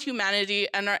common humanity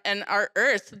and our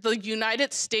earth. The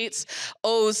United States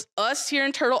owes us here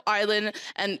in Turtle Island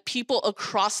and people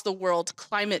across the world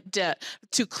climate debt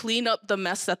to clean up the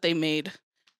mess that they made.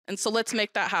 And so let's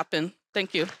make that happen.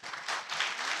 Thank you.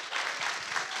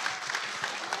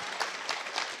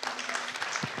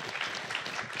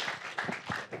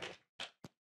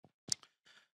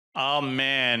 Oh,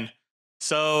 man.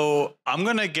 So I'm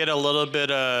going to get a little bit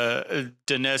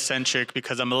Diné-centric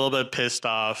because I'm a little bit pissed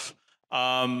off.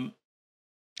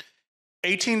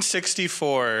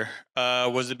 1864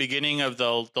 was the beginning of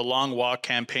the Long Walk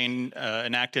campaign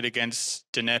enacted against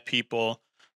Diné people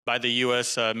by the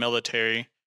U.S. Military.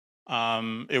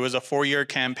 It was a 4-year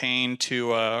campaign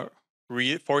to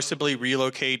forcibly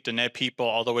relocate Diné people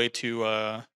all the way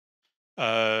to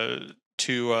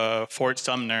Fort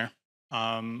Sumner.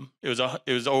 It was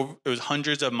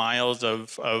hundreds of miles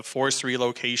of forced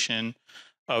relocation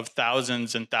of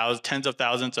thousands and tens of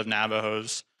thousands of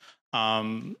Navajos.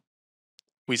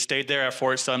 We stayed there at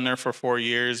Fort Sumner for 4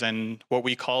 years, and what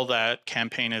we call that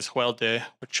campaign is Huelde,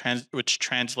 which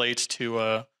translates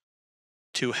to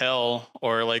hell,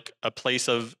 or like a place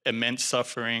of immense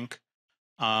suffering.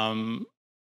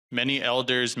 Many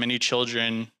elders, many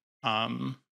children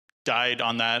died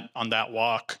on that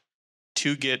walk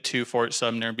to get to Fort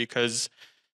Sumner, because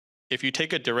if you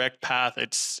take a direct path,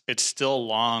 it's still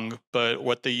long. But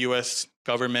what the U.S.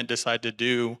 government decided to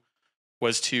do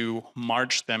was to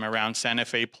march them around Santa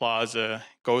Fe Plaza,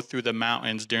 go through the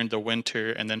mountains during the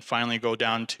winter, and then finally go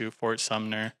down to Fort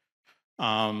Sumner.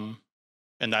 And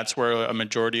that's where a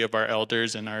majority of our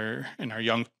elders and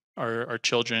our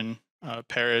children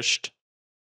perished.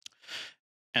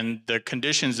 And the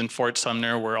conditions in Fort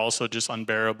Sumner were also just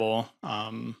unbearable.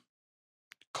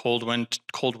 Cold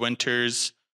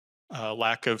winters,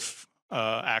 lack of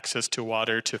access to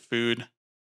water, to food,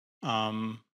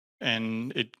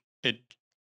 and it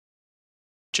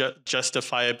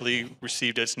justifiably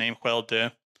received its name,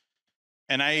 Huelde.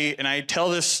 And I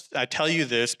tell you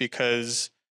this because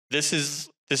this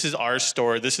is our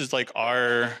story. This is like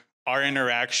our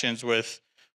interactions with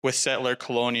settler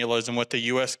colonialism, with the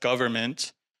U.S.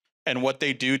 government, and what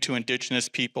they do to Indigenous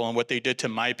people and what they did to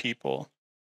my people.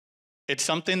 It's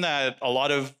something that a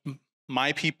lot of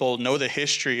my people know the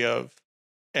history of.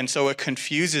 And so it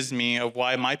confuses me of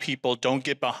why my people don't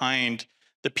get behind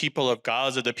the people of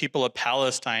Gaza, the people of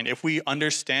Palestine. If we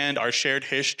understand our shared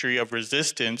history of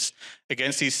resistance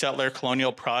against these settler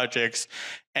colonial projects,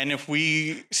 and if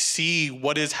we see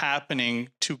what is happening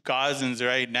to Gazans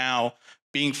right now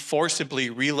being forcibly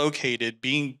relocated,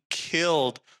 being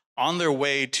killed on their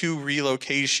way to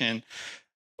relocation.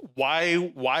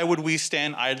 Why would we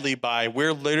stand idly by?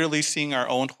 We're literally seeing our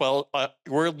own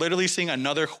we're literally seeing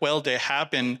another Huelde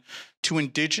happen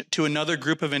to another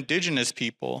group of indigenous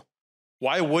people.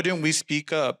 Why wouldn't we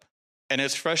speak up? And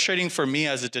it's frustrating for me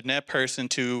as a Diné person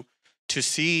to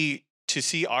see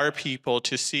our people,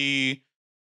 to see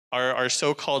our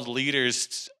so-called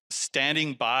leaders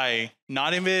standing by,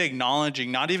 not even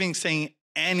acknowledging, not even saying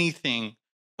anything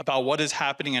about what is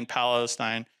happening in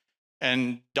Palestine.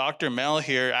 And Dr. Mel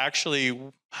here, actually,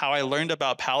 how I learned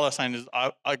about Palestine is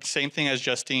same thing as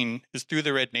Justine, is through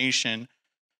the Red Nation.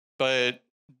 But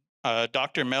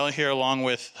Dr. Mel here, along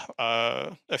with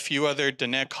a few other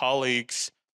Diné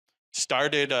colleagues,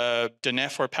 started Diné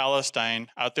for Palestine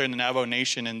out there in the Navajo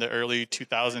Nation in the early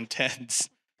 2010s,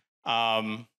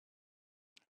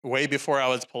 way before I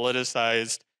was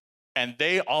politicized. And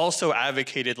they also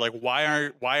advocated, like,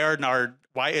 why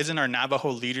isn't our Navajo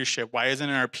leadership, why isn't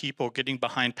our people getting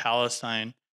behind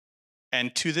Palestine?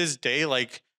 And to this day,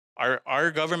 like,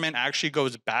 our government actually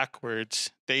goes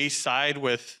backwards. They side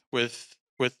with the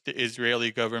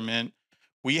Israeli government.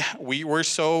 We were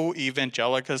so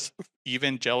evangelical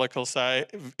side,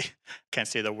 can't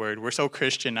say the word. We're so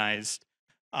Christianized,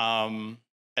 and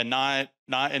not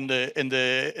in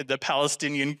the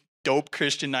Palestinian dope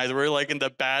Christianized. We're like in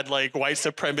the bad, like, white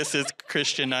supremacist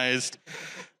Christianized.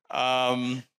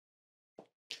 And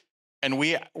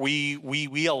we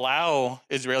allow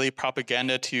Israeli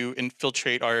propaganda to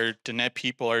infiltrate our Diné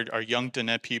people, our young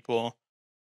Diné people.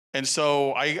 And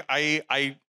so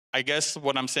I guess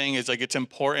what I'm saying is, like, it's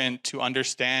important to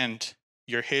understand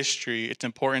your history. It's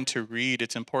important to read.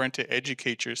 It's important to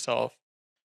educate yourself,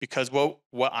 because what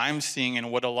I'm seeing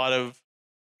and what a lot of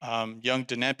young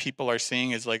Diné people are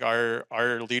seeing is, like, our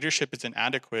leadership is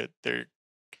inadequate. What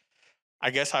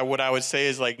I would say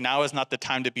is, like, now is not the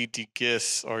time to be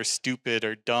de-gis or stupid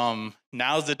or dumb.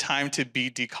 Now's the time to be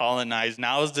decolonized.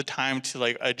 Now is the time to,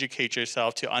 like, educate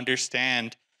yourself, to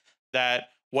understand that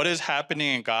what is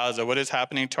happening in Gaza, what is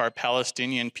happening to our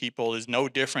Palestinian people is no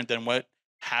different than what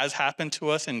has happened to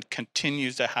us and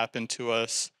continues to happen to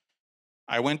us.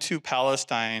 I went to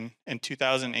Palestine in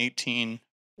 2018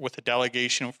 with a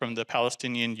delegation from the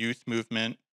Palestinian youth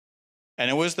movement. And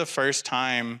it was the first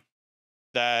time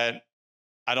that,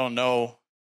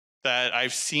 that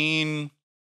I've seen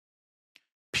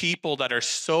people that are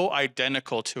so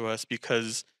identical to us,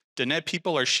 because Diné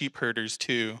people are sheep herders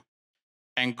too.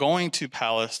 And going to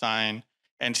Palestine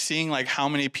and seeing, like, how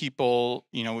many people,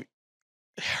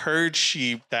 herd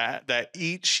sheep, that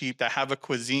eat sheep, that have a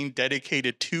cuisine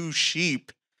dedicated to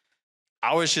sheep,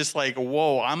 I was just like,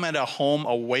 whoa, I'm at a home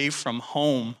away from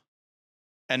home.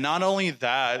 And not only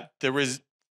that, there was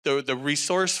the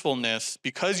resourcefulness,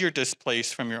 because you're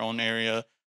displaced from your own area.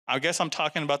 I guess I'm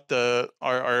talking about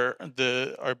our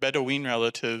Bedouin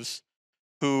relatives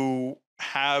who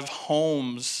have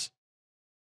homes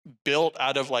built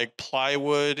out of, like,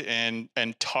 plywood and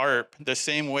tarp, the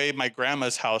same way my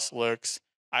grandma's house looks.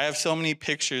 I have so many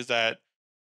pictures that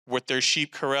with their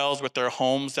sheep corrals, with their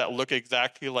homes that look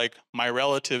exactly like my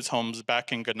relatives' homes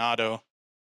back in Ganado.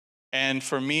 And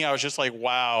for me, I was just like,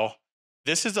 wow,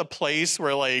 this is a place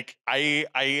where, like, I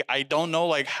don't know,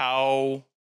 like, how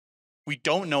we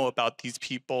don't know about these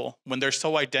people when they're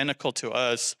so identical to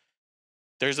us.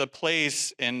 There's a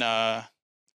place in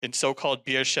so-called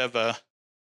Beersheba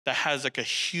that has, like, a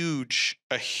huge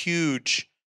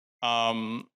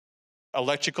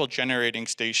electrical generating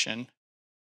station.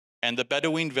 And the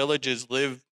Bedouin villages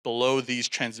live below these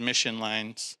transmission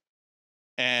lines.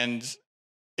 And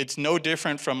it's no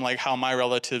different from, like, how my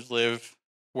relatives live,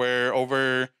 where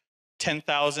over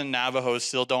 10,000 Navajos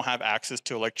still don't have access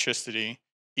to electricity,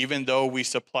 even though we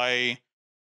supply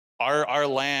our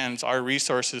lands, our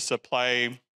resources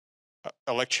supply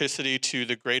electricity to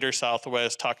the greater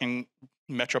Southwest, talking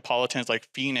metropolitans like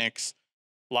Phoenix,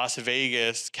 Las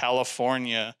Vegas,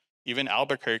 California, even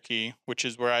Albuquerque, which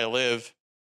is where I live.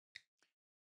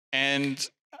 And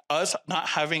us not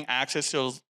having access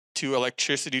to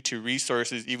electricity, to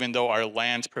resources, even though our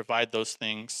lands provide those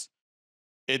things,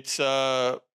 it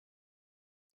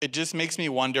just makes me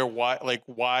wonder why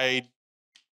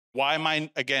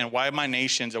my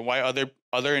nations and why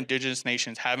other indigenous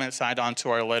nations haven't signed on to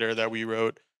our letter that we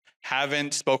wrote,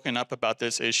 haven't spoken up about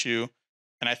this issue.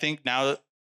 And I think now,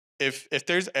 if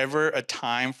there's ever a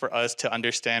time for us to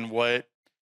understand what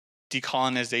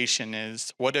decolonization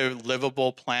is, what a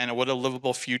livable plan, what a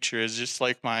livable future is, just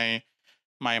like my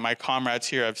comrades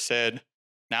here have said,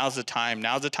 now's the time.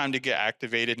 Now's the time to get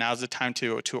activated. Now's the time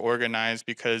to organize,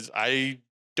 because I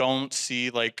don't see,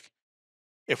 like,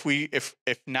 if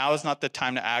now is not the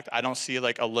time to act, I don't see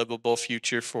like a livable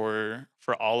future for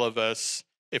all of us.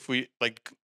 If we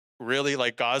like really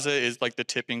like Gaza is like the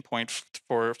tipping point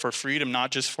for freedom,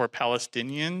 not just for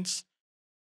Palestinians,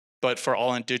 but for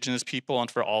all indigenous people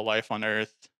and for all life on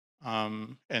earth.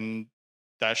 And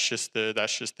that's just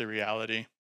the reality.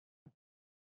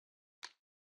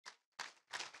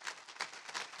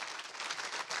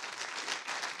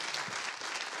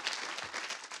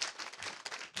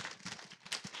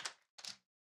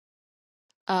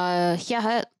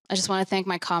 Yeah, I just want to thank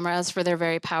my comrades for their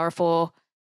very powerful,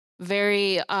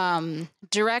 very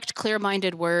direct,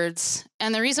 clear-minded words.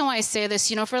 And the reason why I say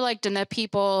this, for like Dene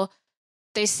people,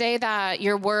 they say that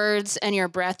your words and your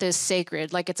breath is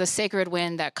sacred, like it's a sacred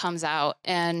wind that comes out,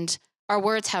 and our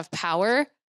words have power.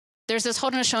 There's this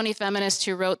Haudenosaunee feminist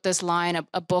who wrote this line,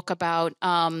 a book about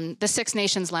the Six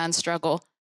Nations land struggle.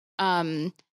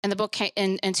 And the book came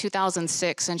in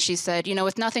 2006, and she said,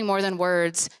 with nothing more than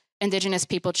words, Indigenous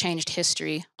people changed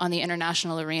history on the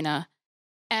international arena.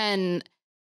 And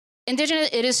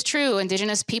it is true,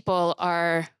 Indigenous people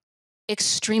are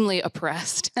extremely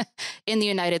oppressed in the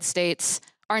United States.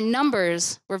 Our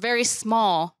numbers were very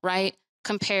small, right,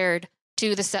 compared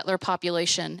to the settler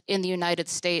population in the United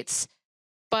States.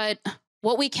 But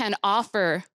what we can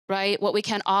offer, right, what we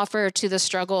can offer to the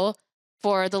struggle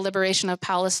for the liberation of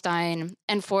Palestine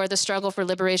and for the struggle for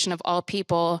liberation of all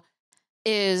people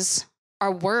is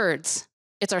our words,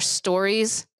 it's our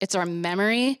stories, it's our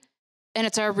memory, and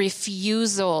it's our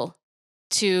refusal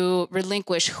to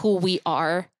relinquish who we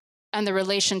are and the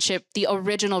relationship, the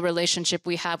original relationship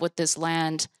we have with this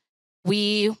land.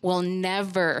 We will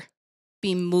never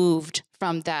be moved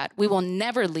from that. We will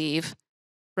never leave,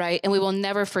 right? And we will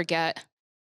never forget.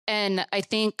 And I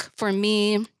think for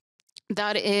me,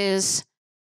 that is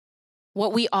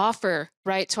what we offer,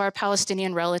 right, to our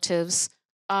Palestinian relatives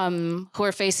who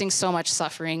are facing so much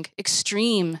suffering,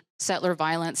 extreme settler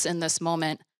violence in this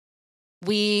moment.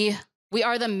 We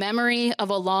are the memory of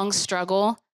a long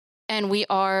struggle, and we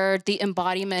are the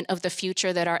embodiment of the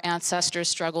future that our ancestors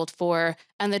struggled for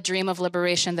and the dream of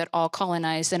liberation that all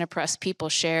colonized and oppressed people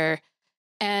share.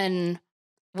 And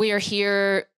we are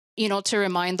here, to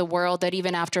remind the world that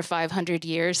even after 500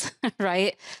 years,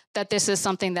 right, that this is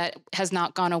something that has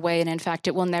not gone away. And in fact,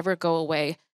 it will never go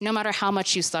away, no matter how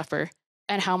much you suffer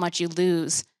and how much you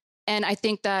lose. And I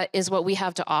think that is what we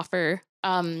have to offer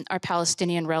our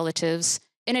Palestinian relatives,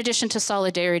 in addition to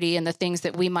solidarity and the things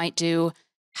that we might do,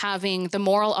 having the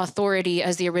moral authority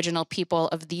as the original people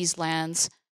of these lands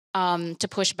to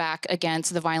push back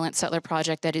against the violent settler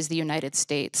project that is the United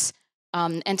States,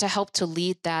 and to help to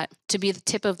lead that, to be the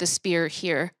tip of the spear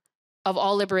here of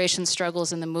all liberation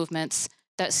struggles and the movements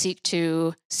that seek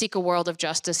a world of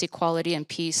justice, equality, and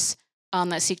peace,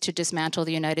 that seek to dismantle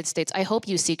the United States. I hope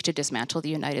you seek to dismantle the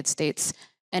United States.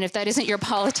 And if that isn't your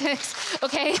politics,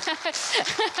 okay?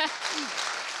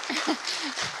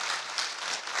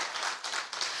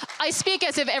 I speak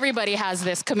as if everybody has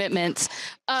this commitment.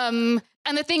 And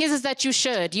the thing is that you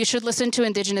should listen to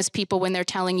Indigenous people when they're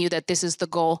telling you that this is the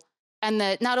goal. And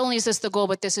that not only is this the goal,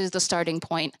 but this is the starting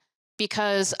point.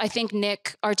 Because I think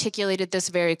Nick articulated this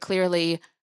very clearly.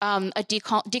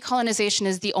 Decolonization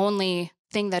is the only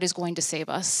thing that is going to save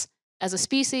us as a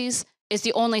species. It's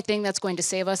the only thing that's going to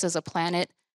save us as a planet.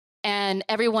 And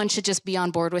everyone should just be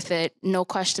on board with it, no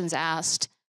questions asked.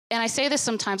 And I say this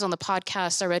sometimes on the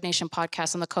podcast, our Red Nation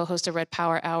podcast, I'm the co-host of Red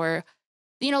Power Hour.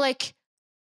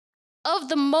 Of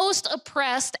the most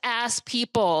oppressed ass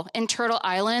people in Turtle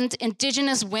Island,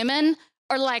 Indigenous women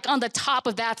are like on the top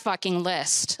of that fucking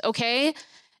list, okay?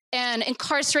 And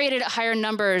incarcerated at higher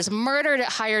numbers, murdered at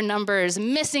higher numbers,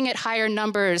 missing at higher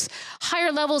numbers,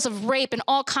 higher levels of rape and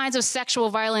all kinds of sexual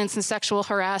violence and sexual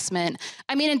harassment.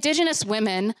 I mean, Indigenous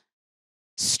women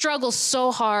struggle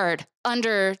so hard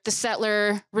under the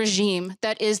settler regime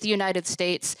that is the United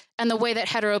States and the way that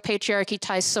heteropatriarchy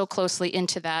ties so closely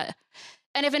into that.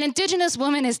 And if an Indigenous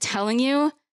woman is telling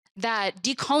you that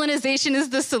decolonization is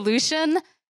the solution,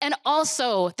 and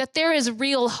also that there is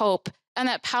real hope and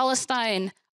that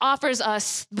Palestine offers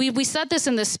us, we said this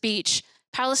in the speech,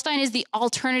 Palestine is the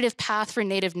alternative path for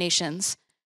Native nations.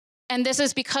 And this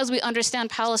is because we understand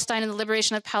Palestine and the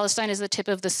liberation of Palestine is the tip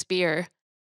of the spear,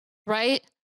 right?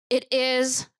 It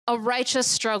is a righteous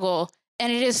struggle,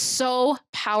 and it is so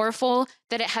powerful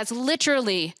that it has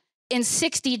literally, in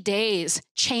 60 days,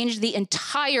 changed the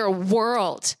entire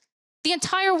world. The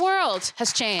entire world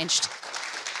has changed.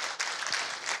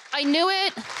 I knew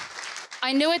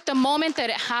it the moment that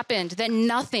it happened, that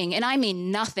nothing, and I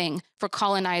mean nothing, for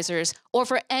colonizers or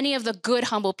for any of the good,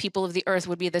 humble people of the earth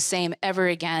would be the same ever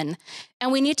again.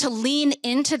 And we need to lean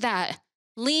into that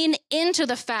Lean into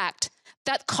the fact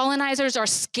that colonizers are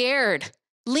scared.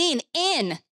 Lean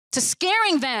in to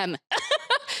scaring them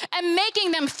and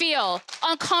making them feel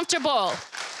uncomfortable,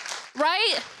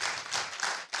 right?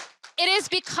 It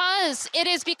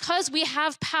is because we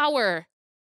have power.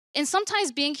 And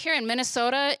sometimes being here in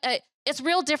Minnesota, it's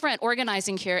real different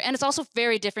organizing here. And it's also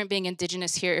very different being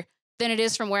Indigenous here than it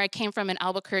is from where I came from in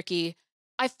Albuquerque.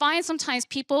 I find sometimes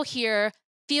people here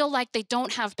feel like they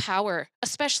don't have power,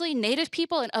 especially Native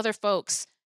people and other folks.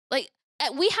 Like,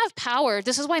 we have power.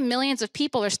 This is why millions of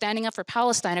people are standing up for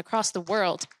Palestine across the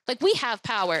world. Like, we have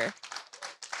power.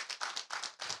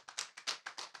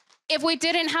 If we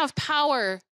didn't have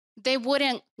power, they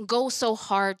wouldn't go so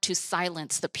hard to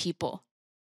silence the people.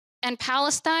 And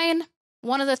Palestine,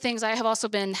 one of the things I have also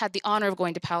had the honor of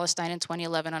going to Palestine in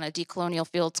 2011 on a decolonial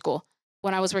field school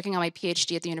when I was working on my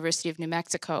PhD at the University of New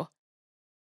Mexico.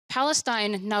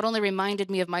 Palestine not only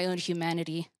reminded me of my own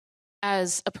humanity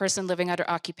as a person living under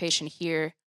occupation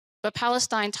here, but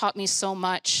Palestine taught me so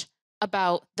much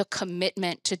about the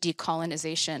commitment to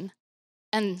decolonization.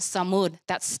 And samud,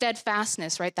 that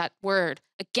steadfastness, right? That word,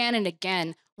 again and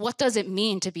again. What does it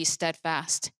mean to be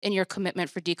steadfast in your commitment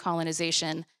for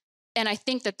decolonization? And I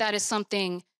think that that is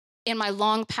something in my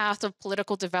long path of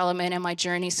political development and my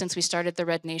journey since we started the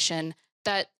Red Nation,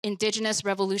 that Indigenous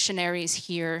revolutionaries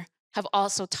here have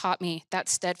also taught me that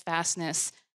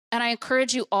steadfastness. And I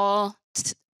encourage you all,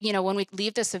 to, when we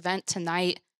leave this event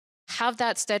tonight, have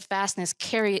that steadfastness,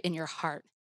 carry it in your heart.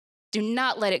 Do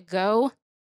not let it go,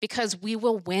 because we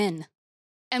will win.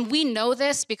 And we know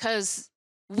this because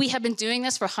we have been doing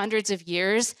this for hundreds of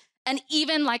years. And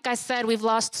even, like I said, we've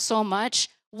lost so much.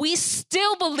 We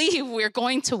still believe we're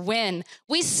going to win.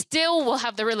 We still will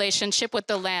have the relationship with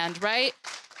the land, right?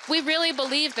 We really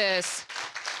believe this.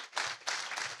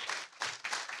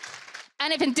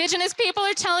 And if Indigenous people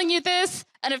are telling you this,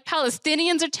 and if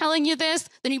Palestinians are telling you this,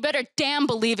 then you better damn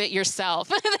believe it yourself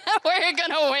that we're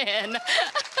gonna win.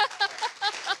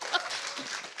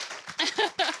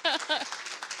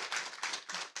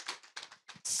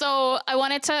 So I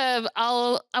wanted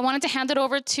to hand it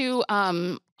over to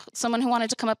someone who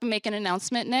wanted to come up and make an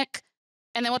announcement, Nick,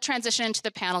 and then we'll transition into the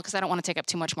panel because I don't want to take up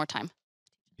too much more time.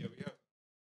 Yeah, we have.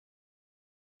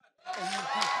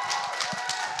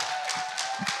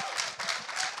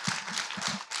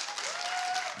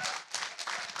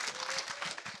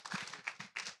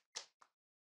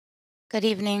 Good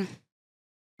evening.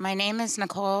 My name is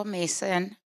Nicole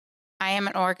Mason. I am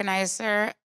an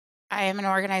organizer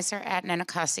at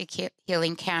Nenookassi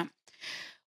Healing Camp,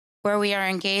 where we are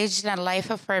engaged in a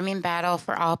life-affirming battle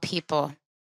for all people.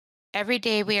 Every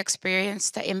day we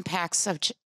experience the impacts of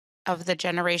the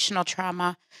generational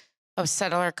trauma of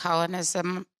settler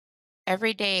colonism.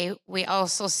 Every day we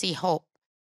also see hope.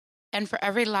 And for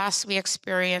every loss we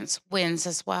experience, wins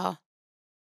as well.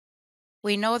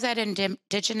 We know that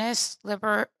Indigenous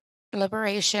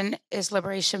liberation is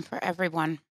liberation for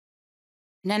everyone.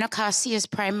 Nenookassi is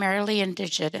primarily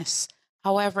Indigenous.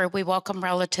 However, we welcome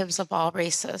relatives of all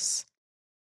races.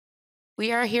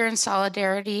 We are here in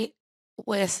solidarity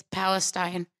with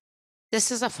Palestine.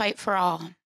 This is a fight for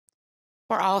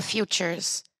all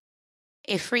futures.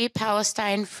 A free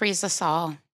Palestine frees us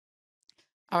all.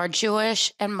 Our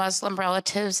Jewish and Muslim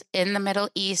relatives in the Middle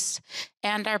East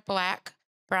and our Black,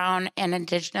 Brown, and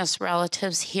Indigenous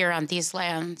relatives here on these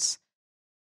lands.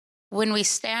 When we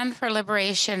stand for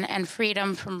liberation and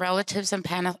freedom from relatives in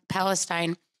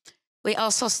Palestine, we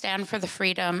also stand for the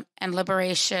freedom and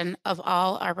liberation of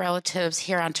all our relatives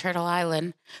here on Turtle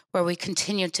Island, where we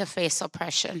continue to face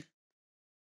oppression.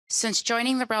 Since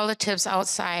joining the relatives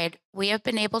outside, we have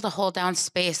been able to hold down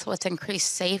space with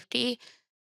increased safety.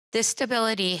 This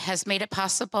stability has made it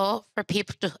possible for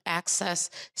people to access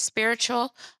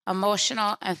spiritual,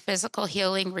 emotional, and physical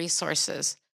healing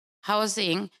resources,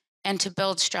 housing, and to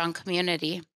build strong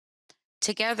community.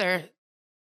 Together,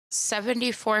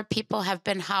 74 people have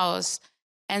been housed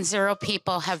and 0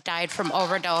 people have died from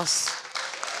overdose.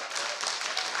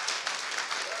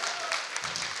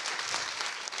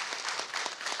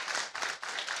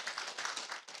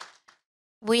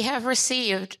 We have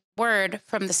received word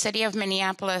from the city of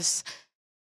Minneapolis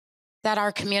that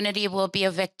our community will be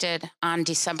evicted on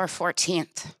December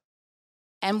 14th.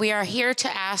 And we are here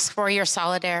to ask for your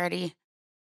solidarity.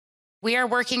 We are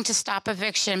working to stop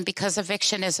eviction because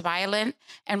eviction is violent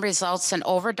and results in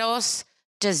overdose,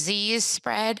 disease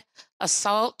spread,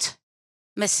 assault,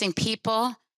 missing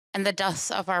people, and the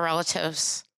deaths of our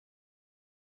relatives.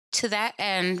 To that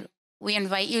end, we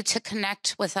invite you to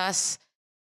connect with us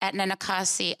at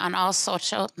Nenookassi on all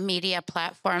social media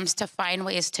platforms to find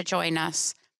ways to join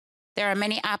us. There are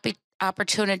many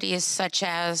opportunities such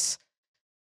as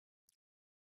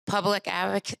public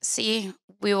advocacy.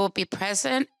 We will be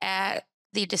present at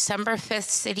the December 5th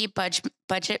city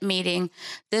budget meeting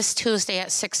this Tuesday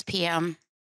at 6 p.m.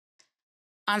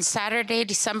 On Saturday,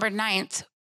 December 9th,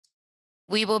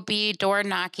 we will be door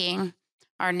knocking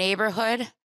our neighborhood.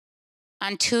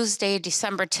 On Tuesday,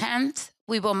 December 10th,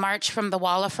 we will march from the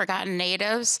Wall of Forgotten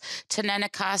Natives to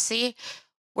Nenookassi,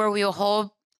 where we will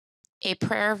hold a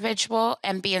prayer vigil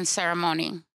and be in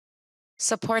ceremony.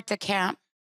 Support the camp.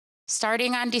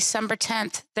 Starting on December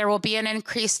 10th, there will be an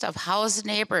increase of housed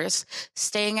neighbors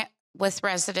staying with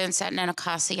residents at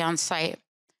Nenookassi on site.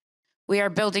 We are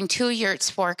building 2 yurts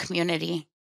for our community.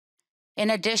 In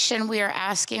addition, we are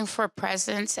asking for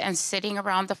presence and sitting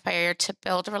around the fire to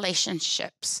build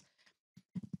relationships.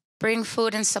 Bring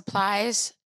food and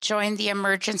supplies, join the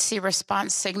emergency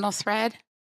response signal thread,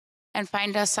 and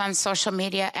find us on social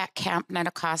media at Camp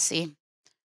Nenookassi.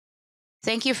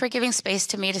 Thank you for giving space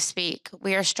to me to speak.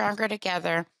 We are stronger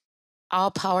together. All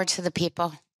power to the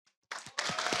people.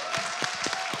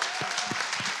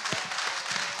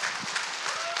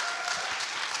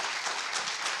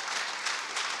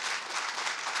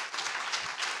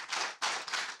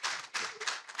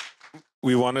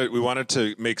 We wanted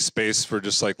to make space for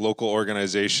just like local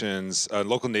organizations,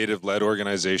 local Native-led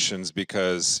organizations,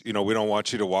 because we don't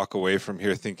want you to walk away from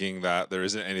here thinking that there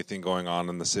isn't anything going on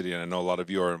in the city. And I know a lot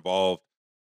of you are involved,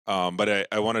 but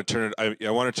I want to turn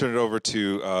it over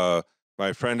to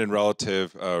my friend and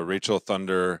relative Rachel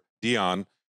Thunder Dionne,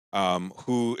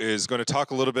 who is going to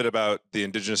talk a little bit about the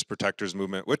Indigenous Protectors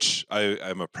Movement, which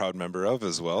I'm a proud member of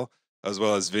as well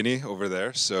as Vinny over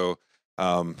there. So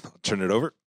I'll turn it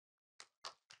over.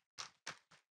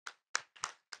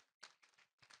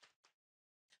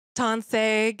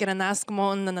 Tanse,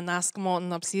 Gananaskamotin, and Nanaskamotin,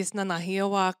 Upsis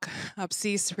Nanahiawak,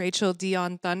 Upsis, Rachel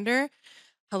Dionne-Thunder.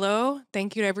 Hello,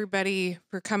 thank you to everybody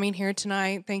for coming here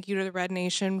tonight. Thank you to the Red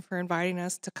Nation for inviting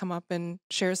us to come up and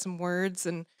share some words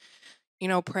and,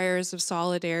 prayers of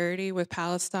solidarity with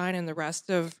Palestine and the rest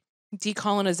of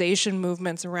decolonization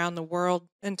movements around the world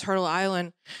and Turtle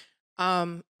Island.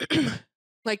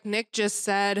 Like Nick just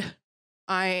said,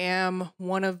 I am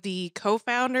one of the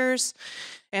co-founders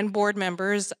and board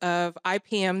members of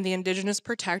IPM, the Indigenous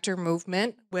Protector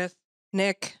Movement, with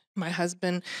Nick, my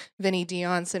husband, Vinny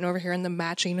Dionne, sitting over here in the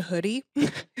matching hoodie.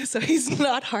 So he's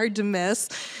not hard to miss.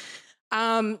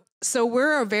 So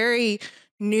we're a very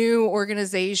new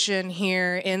organization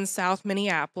here in South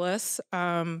Minneapolis.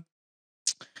 I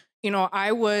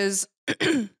was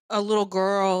a little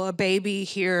girl, a baby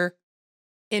here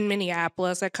in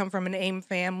Minneapolis. I come from an AIM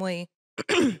family.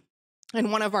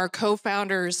 And one of our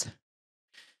co-founders,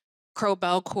 Crow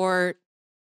Belcourt,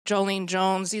 Jolene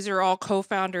Jones, these are all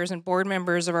co-founders and board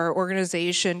members of our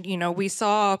organization. We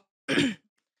saw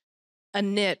a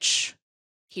niche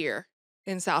here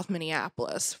in South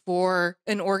Minneapolis for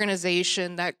an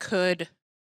organization that could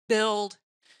build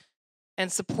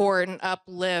and support and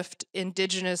uplift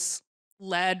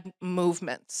Indigenous-led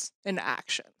movements and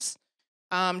actions.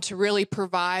 To really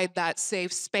provide that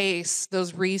safe space,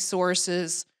 those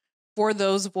resources for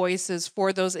those voices,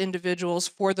 for those individuals,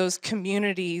 for those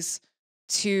communities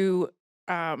to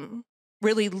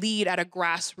really lead at a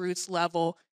grassroots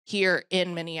level here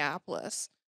in Minneapolis.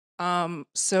 Sorry.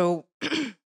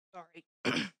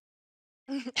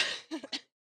 It's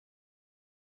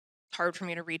hard for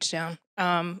me to reach down.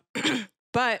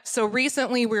 But so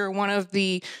recently we were one of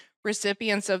the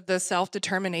recipients of the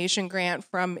self-determination grant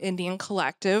from Indian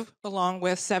Collective, along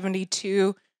with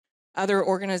 72 other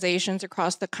organizations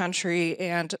across the country.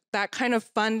 And that kind of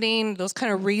funding, those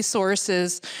kind of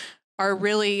resources are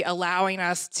really allowing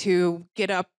us to get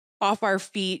up off our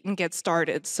feet and get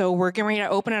started. So we're getting ready to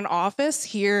open an office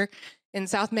here in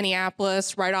South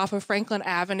Minneapolis, right off of Franklin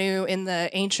Avenue in the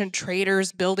Ancient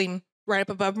Traders building right up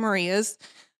above Maria's.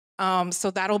 So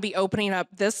that'll be opening up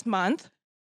this month.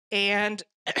 And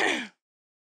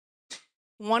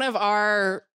one of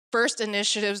our first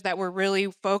initiatives that we're really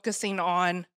focusing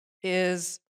on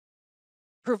is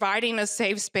providing a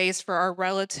safe space for our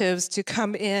relatives to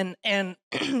come in and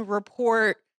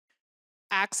report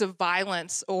acts of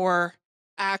violence or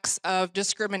acts of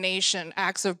discrimination,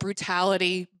 acts of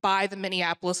brutality by the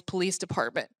Minneapolis Police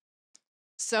Department.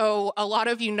 So a lot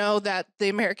of you know that the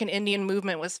American Indian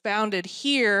movement was founded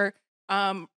here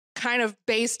kind of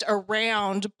based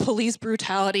around police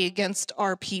brutality against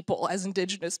our people as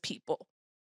Indigenous people.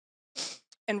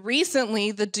 And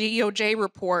recently, the DOJ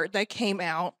report that came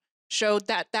out showed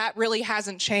that that really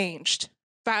hasn't changed.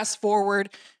 Fast forward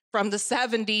from the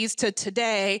 70s to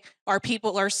today, our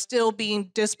people are still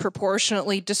being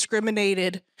disproportionately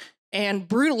discriminated and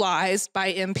brutalized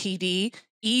by MPD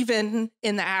even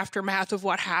in the aftermath of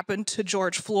what happened to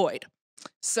George Floyd.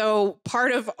 So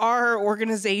part of our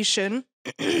organization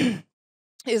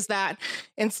is that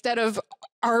instead of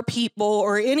our people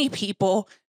or any people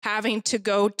having to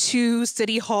go to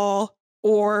City Hall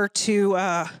or to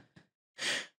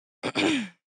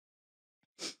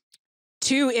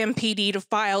MPD to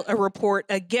file a report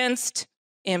against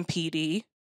MPD,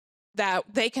 that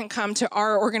they can come to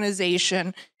our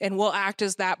organization and we'll act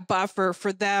as that buffer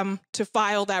for them to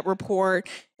file that report,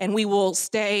 and we will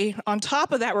stay on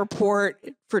top of that report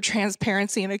for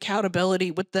transparency and accountability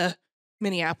with the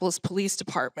Minneapolis Police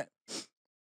Department.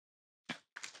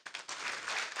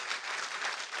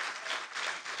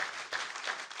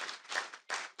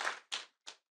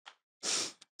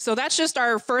 So that's just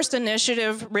our first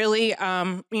initiative, really.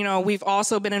 We've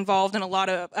also been involved in a lot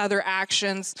of other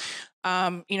actions.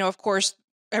 Of course,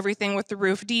 everything with the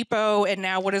Roof Depot, and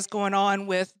now what is going on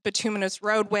with bituminous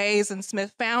roadways and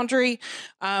Smith Foundry.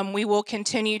 We will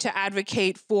continue to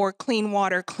advocate for clean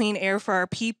water, clean air for our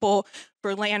people,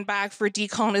 for land back, for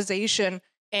decolonization.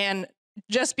 And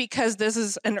just because this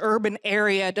is an urban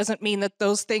area doesn't mean that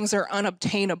those things are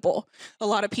unobtainable. A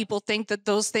lot of people think that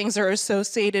those things are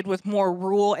associated with more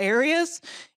rural areas.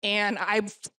 And I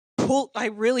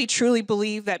really, truly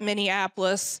believe that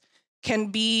Minneapolis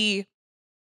can be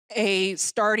a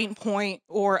starting point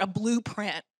or a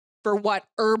blueprint for what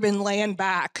urban land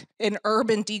back and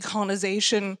urban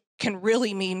decolonization can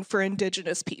really mean for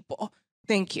Indigenous people.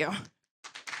 Thank you.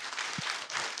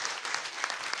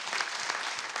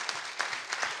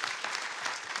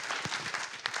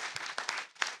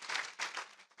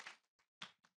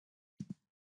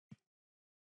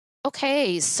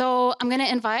 Okay, so I'm going to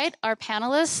invite our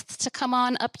panelists to come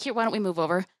on up here. Why don't we move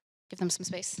over? Give them some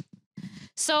space.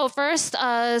 So first,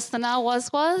 Sana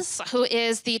Wazwaz, who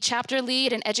is the chapter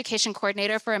lead and education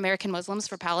coordinator for American Muslims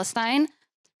for Palestine.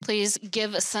 Please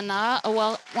give Sana a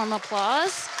warm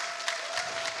applause.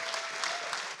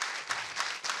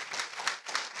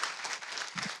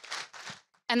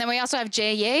 And then we also have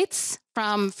Jae Yates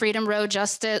from Freedom Road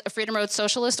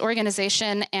Socialist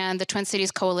Organization and the Twin Cities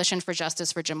Coalition for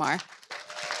Justice for Jamar.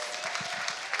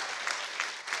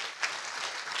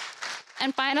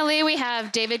 And finally, we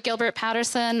have David Gilbert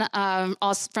Pederson,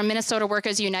 also from Minnesota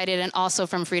Workers United and also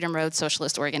from Freedom Road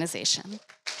Socialist Organization.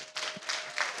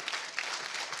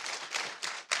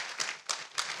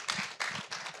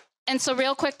 And so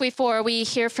real quick before we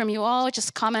hear from you all,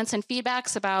 just comments and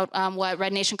feedbacks about what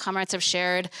Red Nation comrades have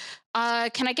shared.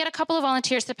 Can I get a couple of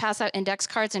volunteers to pass out index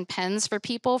cards and pens for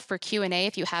people for Q&A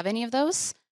if you have any of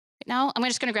those? Right now, I'm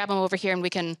just going to grab them over here and we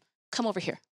can come over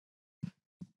here.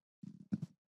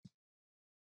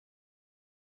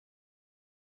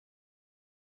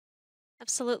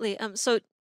 Absolutely. So is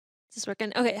this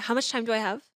working? Okay, how much time do I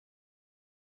have?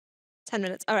 10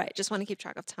 minutes. All right, just want to keep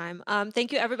track of time.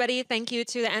 Thank you, everybody. Thank you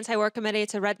to the Anti-War Committee,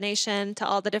 to Red Nation, to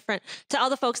all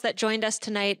the folks that joined us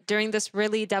tonight during this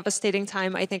really devastating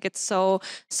time. I think it's so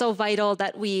vital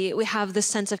that we have this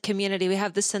sense of community, we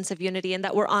have this sense of unity, and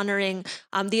that we're honoring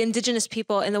the Indigenous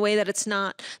people in the way that that's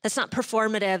not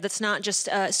performative, that's not just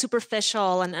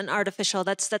superficial and artificial.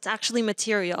 That's actually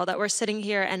material. That we're sitting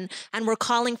here and we're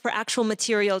calling for actual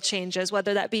material changes,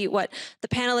 whether that be what the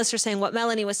panelists are saying, what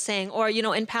Melanie was saying, or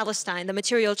in Palestine. The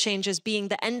material changes being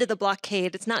the end of the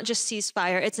blockade. It's not just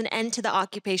ceasefire, it's an end to the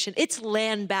occupation. It's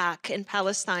land back in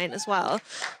Palestine as well.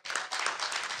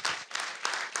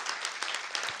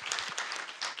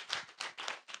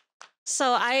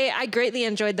 So I greatly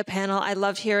enjoyed the panel. I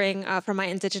loved hearing from my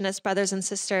Indigenous brothers and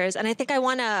sisters. And I think I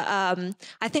want to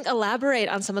elaborate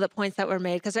on some of the points that were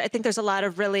made, because I think there's a lot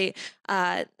of really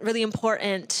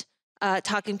important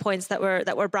talking points that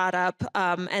were brought up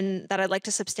and that I'd like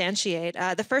to substantiate.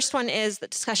 The first one is the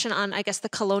discussion on, I guess, the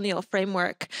colonial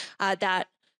framework that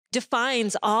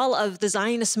defines all of the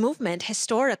Zionist movement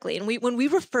historically. And when we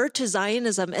refer to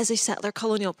Zionism as a settler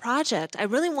colonial project, I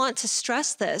really want to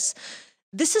stress this.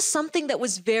 This is something that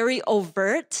was very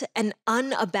overt and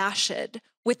unabashed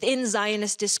within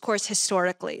Zionist discourse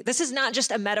historically. This is not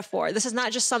just a metaphor. This is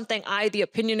not just something the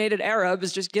opinionated Arab,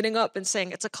 is just getting up and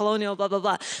saying it's a colonial blah, blah,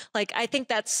 blah. Like, I think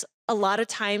that's a lot of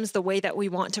times the way that we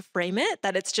want to frame it,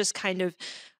 that it's just kind of,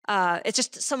 it's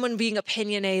just someone being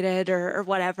opinionated or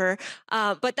whatever.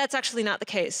 But that's actually not the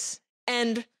case.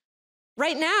 And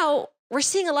right now, we're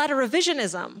seeing a lot of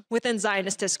revisionism within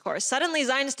Zionist discourse. Suddenly,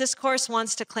 Zionist discourse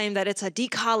wants to claim that it's a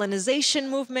decolonization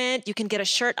movement. You can get a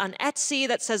shirt on Etsy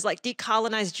that says, like,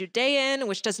 decolonized Judean,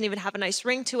 which doesn't even have a nice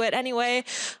ring to it anyway.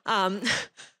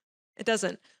 It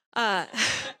doesn't. And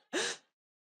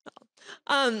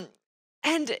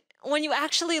when you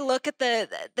actually look at the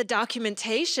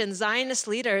documentation, Zionist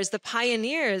leaders, the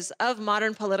pioneers of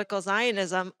modern political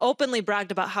Zionism, openly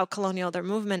bragged about how colonial their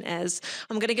movement is.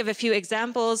 I'm going to give a few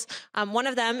examples. One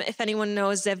of them, if anyone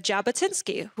knows, Zev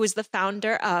Jabotinsky, who is the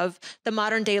founder of the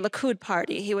modern-day Likud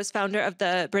party. He was founder of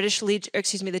the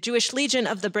the Jewish Legion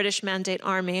of the British Mandate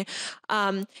Army,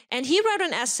 and he wrote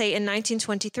an essay in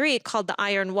 1923 called "The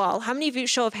Iron Wall." How many of you,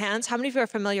 show of hands, how many of you are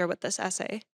familiar with this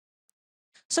essay?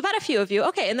 So about a few of you,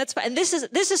 okay, and that's fine. And this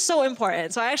is so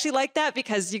important. So I actually like that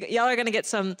because y'all are going to get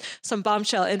some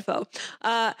bombshell info.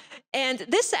 And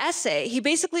this essay, he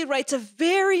basically writes a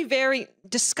very, very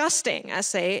disgusting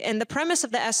essay. And the premise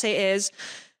of the essay is,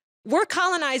 we're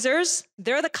colonizers,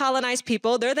 they're the colonized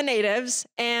people, they're the natives,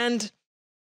 and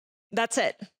that's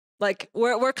it. Like,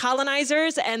 we're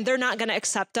colonizers and they're not going to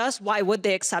accept us. Why would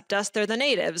they accept us? They're the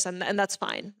natives, and that's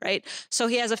fine, right? So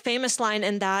he has a famous line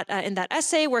in that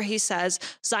essay where he says,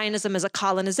 Zionism is a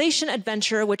colonization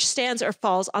adventure which stands or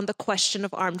falls on the question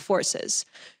of armed forces.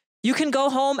 You can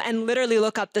go home and literally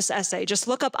look up this essay. Just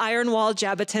look up Iron Wall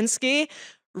Jabotinsky,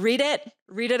 read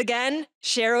it again,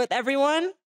 share it with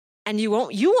everyone, and you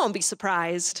won't be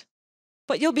surprised,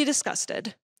 but you'll be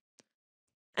disgusted.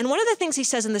 And one of the things he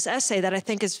says in this essay that I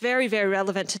think is very, very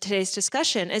relevant to today's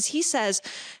discussion is he says,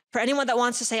 for anyone that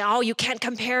wants to say, oh, you can't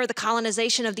compare the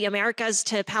colonization of the Americas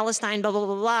to Palestine, blah, blah,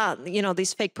 blah, blah, you know,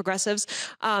 these fake progressives.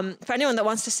 For anyone that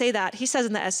wants to say that, he says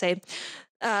in the essay,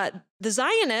 the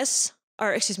Zionists,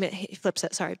 or excuse me, he flips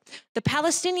it, sorry. The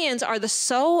Palestinians are the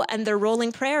Sioux and their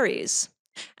rolling prairies.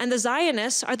 And the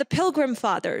Zionists are the Pilgrim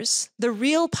Fathers, the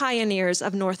real pioneers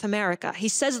of North America. He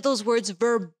says those words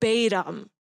verbatim.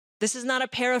 This is not a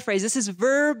paraphrase. This is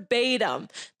verbatim.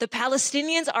 The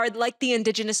Palestinians are like the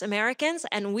Indigenous Americans,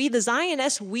 and we, the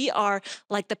Zionists, we are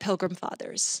like the Pilgrim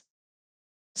Fathers.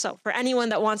 So for anyone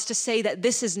that wants to say that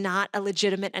this is not a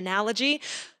legitimate analogy,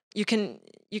 you can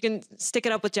stick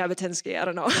it up with Jabotinsky. I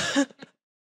don't know.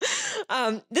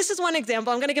 This is one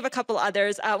example. I'm going to give a couple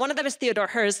others. One of them is Theodore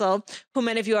Herzl, who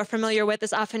many of you are familiar with,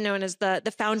 is often known as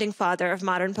the founding father of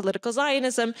modern political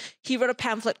Zionism. He wrote a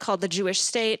pamphlet called The Jewish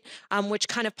State, which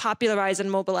kind of popularized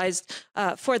and mobilized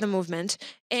for the movement.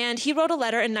 And he wrote a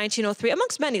letter in 1903,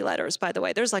 amongst many letters, by the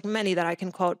way. There's like many that I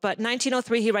can quote. But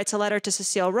 1903, he writes a letter to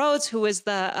Cecile Rhodes, who is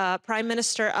the prime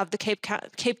minister of the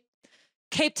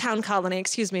Cape Town colony,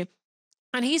 excuse me.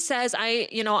 And he says,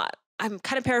 I'm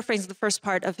kind of paraphrasing the first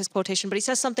part of his quotation, but he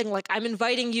says something like, I'm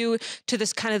inviting you to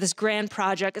this grand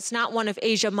project. It's not one of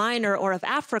Asia Minor or of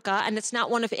Africa, and it's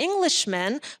not one of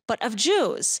Englishmen, but of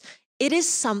Jews. It is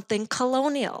something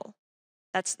colonial.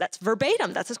 That's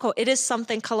verbatim. That's his quote. It is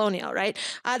something colonial, right?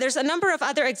 There's a number of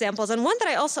other examples, and one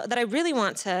that I really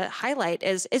want to highlight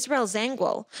is Israel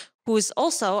Zangwill, who's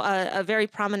also a very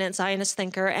prominent Zionist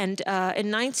thinker. And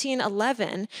in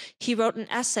 1911, he wrote an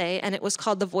essay, and it was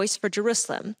called The Voice for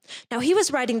Jerusalem. Now, he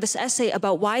was writing this essay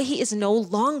about why he is no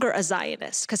longer a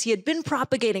Zionist, because he had been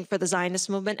propagating for the Zionist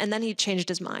movement, and then he changed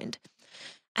his mind.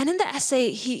 And in the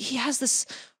essay, he has this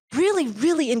really,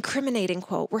 really incriminating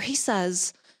quote where he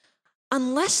says,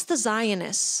 unless the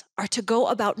Zionists are to go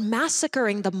about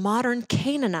massacring the modern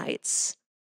Canaanites,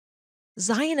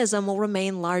 Zionism will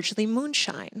remain largely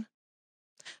moonshine.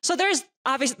 So there's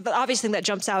the obvious thing that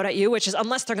jumps out at you, which is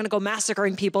unless they're going to go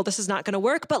massacring people, this is not going to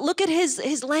work. But look at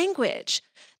his language.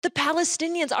 The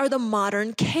Palestinians are the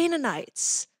modern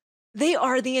Canaanites. They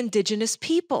are the indigenous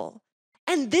people.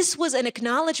 And this was an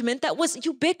acknowledgement that was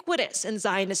ubiquitous in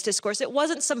Zionist discourse. It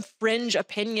wasn't some fringe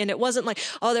opinion. It wasn't like,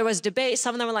 oh, there was debate.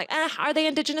 Some of them were like, are they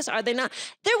indigenous? Are they not?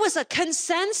 There was a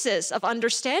consensus of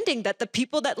understanding that the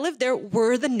people that lived there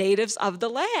were the natives of the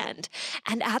land.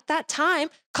 And at that time,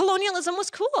 colonialism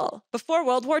was cool. Before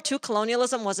World War II,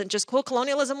 colonialism wasn't just cool.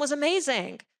 Colonialism was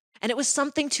amazing. And it was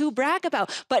something to brag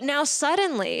about. But now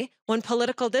suddenly, when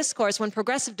political discourse, when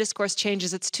progressive discourse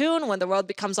changes its tune, when the world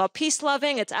becomes all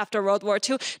peace-loving, it's after World War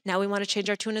II, now we want to change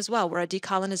our tune as well. We're a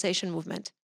decolonization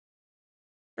movement.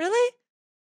 Really?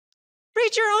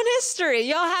 Read your own history.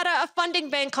 Y'all had a funding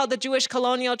bank called the Jewish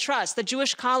Colonial Trust, the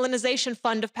Jewish Colonization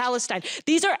Fund of Palestine.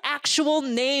 These are actual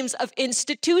names of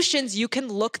institutions. You can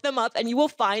look them up and you will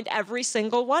find every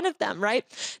single one of them, right?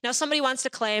 Now, somebody wants to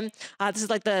claim, this is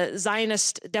like the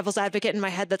Zionist devil's advocate in my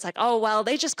head that's like, oh, well,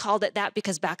 they just called it that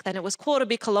because back then it was cool to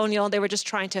be colonial. They were just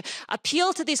trying to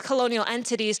appeal to these colonial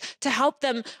entities to help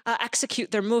them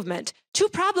execute their movement. Two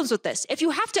problems with this. If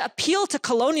you have to appeal to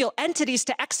colonial entities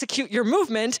to execute your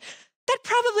movement, that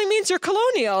probably means you're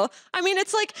colonial.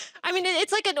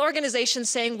 It's like an organization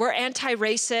saying we're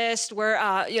anti-racist, we're,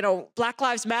 Black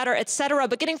Lives Matter, et cetera,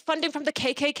 but getting funding from the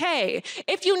KKK.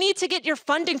 If you need to get your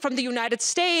funding from the United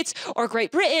States or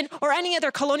Great Britain or any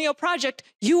other colonial project,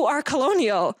 you are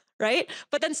colonial, right?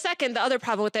 But then second, the other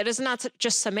problem with that is not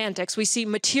just semantics. We see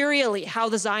materially how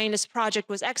the Zionist project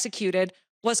was executed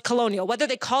was colonial. Whether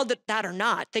they called it that or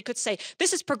not, they could say,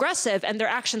 this is progressive, and their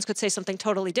actions could say something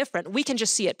totally different. We can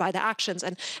just see it by the actions.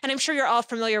 And I'm sure you're all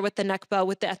familiar with the Nakba,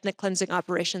 with the ethnic cleansing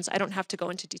operations. I don't have to go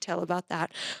into detail about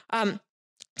that.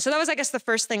 So that was, I guess, the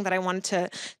first thing that I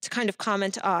wanted to kind of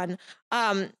comment on.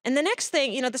 And the next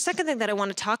thing, the second thing that I want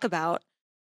to talk about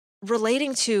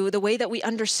relating to the way that we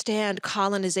understand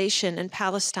colonization in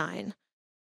Palestine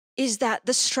is that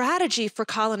the strategy for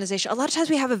colonization, a lot of times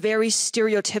we have a very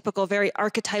stereotypical, very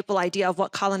archetypal idea of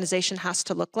what colonization has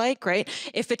to look like, right?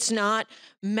 If it's not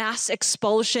mass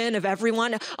expulsion of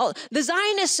everyone, the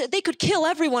Zionists, they could kill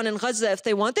everyone in Gaza if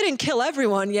they want. They didn't kill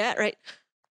everyone yet, right?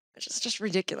 It's just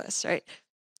ridiculous, right?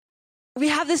 We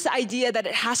have this idea that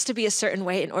it has to be a certain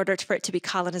way in order for it to be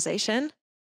colonization,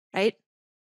 right?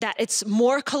 That it's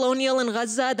more colonial in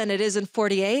Gaza than it is in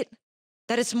 48.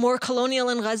 That it's more colonial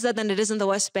in Gaza than it is in the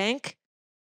West Bank.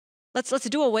 Let's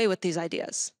do away with these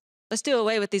ideas. Let's do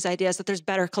away with these ideas that there's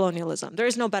better colonialism. There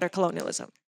is no better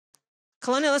colonialism.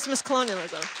 Colonialism is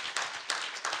colonialism.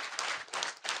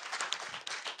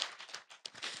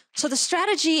 So the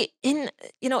strategy in,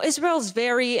 Israel's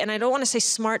very, and I don't want to say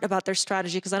smart about their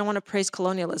strategy because I don't want to praise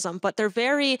colonialism, but they're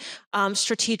very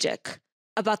strategic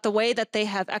about the way that they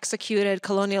have executed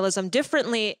colonialism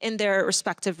differently in their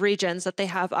respective regions that they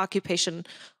have occupation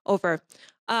over.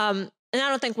 And I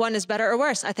don't think one is better or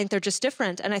worse. I think they're just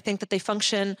different. And I think that they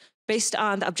function based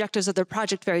on the objectives of their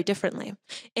project very differently.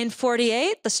 In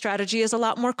 48, the strategy is a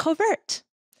lot more covert.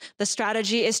 The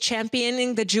strategy is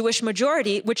championing the Jewish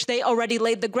majority, which they already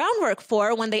laid the groundwork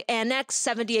for when they annexed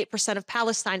 78% of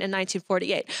Palestine in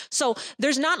 1948. So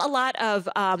there's not a lot of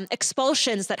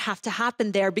expulsions that have to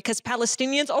happen there because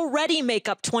Palestinians already make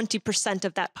up 20%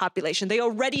 of that population. They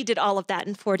already did all of that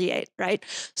in 48, right?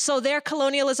 So their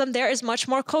colonialism there is much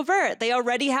more covert. They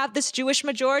already have this Jewish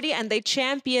majority and they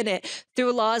champion it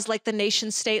through laws like the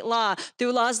nation state law,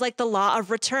 through laws like the law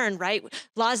of return, right?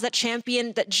 Laws that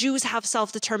champion that Jews have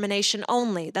self-determination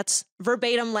only. That's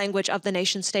verbatim language of the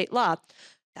nation state law.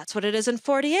 That's what it is in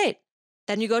 48.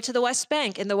 Then you go to the West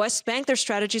Bank. In the West Bank, their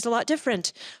strategy is a lot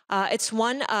different. It's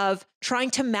one of trying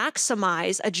to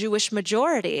maximize a Jewish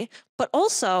majority, but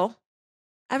also,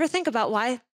 ever think about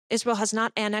why Israel has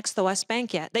not annexed the West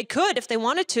Bank yet? They could if they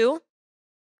wanted to,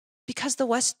 because the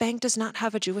West Bank does not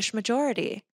have a Jewish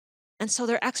majority. And so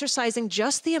they're exercising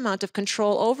just the amount of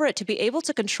control over it to be able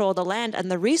to control the land and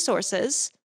the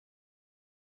resources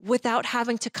without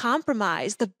having to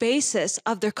compromise the basis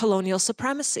of their colonial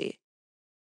supremacy.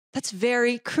 That's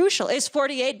very crucial. Is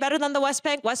 48 better than the West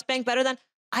Bank? West Bank better than?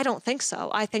 I don't think so.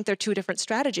 I think they're two different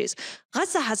strategies.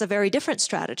 Gaza has a very different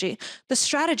strategy. The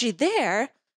strategy there,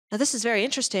 now this is very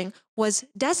interesting, was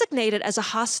designated as a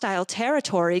hostile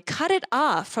territory, cut it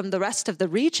off from the rest of the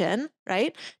region,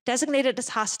 right? Designated as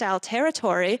hostile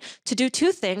territory to do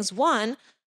two things. One,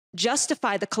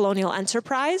 justify the colonial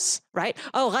enterprise, right?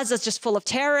 Oh, Gaza's just full of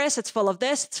terrorists, it's full of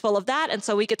this, it's full of that, and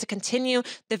so we get to continue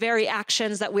the very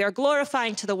actions that we are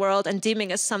glorifying to the world and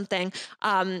deeming as something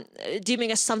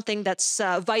that's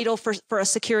vital for a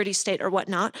security state or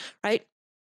whatnot, right?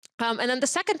 And then the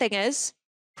second thing is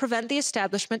prevent the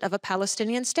establishment of a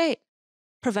Palestinian state,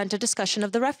 prevent a discussion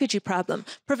of the refugee problem,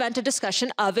 prevent a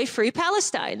discussion of a free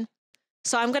Palestine.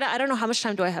 So I don't know how much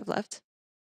time do I have left?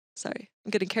 Sorry,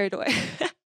 I'm getting carried away.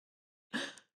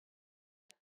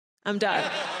 I'm done.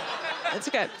 It's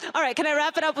okay. All right, can I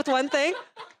wrap it up with one thing?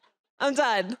 I'm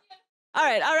done. All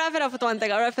right, I'll wrap it up with one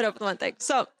thing.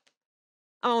 So,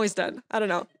 I'm always done. I don't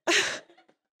know.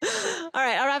 All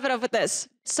right, I'll wrap it up with this.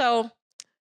 So,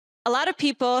 a lot of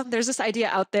people, there's this idea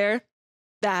out there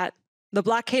that the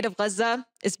blockade of Gaza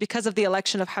is because of the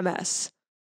election of Hamas.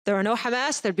 There were no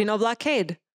Hamas, there'd be no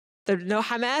blockade. There'd be no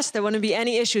Hamas, there wouldn't be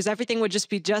any issues. Everything would just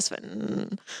be just,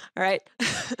 all right?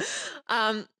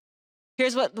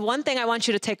 Here's the one thing I want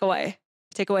you to take away.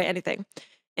 Take away anything.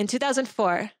 In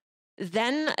 2004,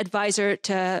 then advisor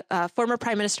to former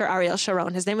Prime Minister Ariel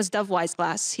Sharon, his name was Dov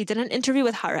Wazwaz, he did an interview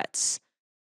with Haaretz.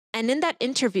 And in that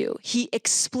interview, he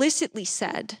explicitly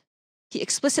said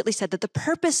that the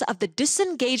purpose of the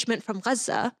disengagement from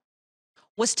Gaza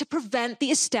was to prevent the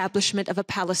establishment of a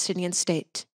Palestinian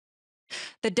state.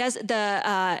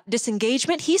 The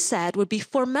disengagement, he said, would be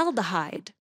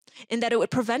formaldehyde, in that it would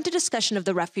prevent a discussion of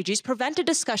the refugees, prevent a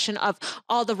discussion of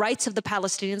all the rights of the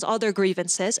Palestinians, all their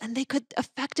grievances, and they could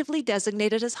effectively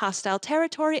designate it as hostile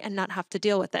territory and not have to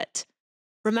deal with it.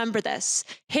 Remember this.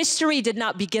 History did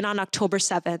not begin on October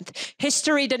 7th.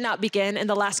 History did not begin in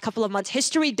the last couple of months.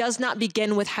 History does not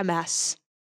begin with Hamas.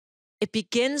 It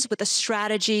begins with a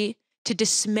strategy to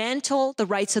dismantle the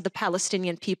rights of the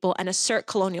Palestinian people and assert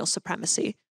colonial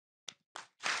supremacy.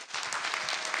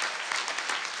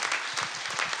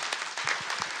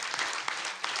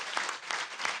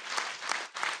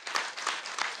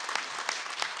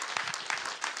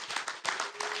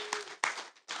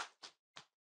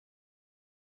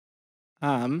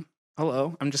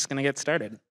 Hello, I'm just gonna get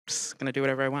started. Just gonna do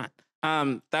whatever I want.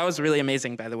 That was really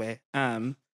amazing, by the way.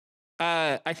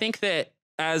 I think that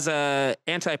as a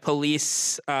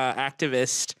anti-police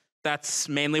activist, that's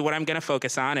mainly what I'm gonna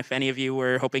focus on. If any of you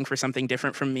were hoping for something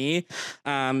different from me,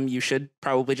 you should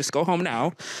probably just go home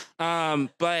now.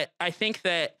 But I think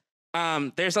that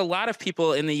there's a lot of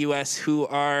people in the US who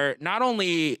are not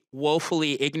only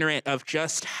woefully ignorant of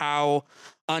just how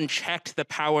unchecked the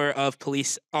power of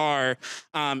police are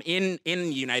in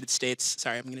the United States.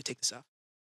 Sorry, I'm going to take this off.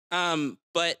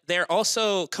 But they're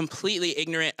also completely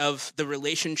ignorant of the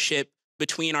relationship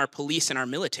between our police and our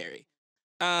military,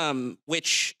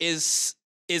 which is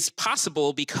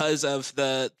possible because of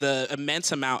the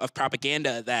immense amount of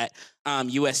propaganda that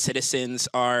U.S. citizens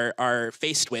are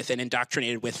faced with and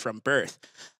indoctrinated with from birth.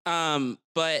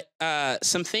 But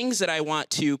some things that I want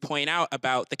to point out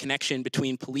about the connection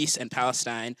between police and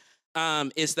Palestine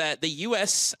is that the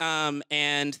U.S.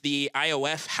 And the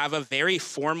IOF have a very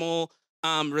formal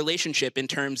relationship in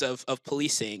terms of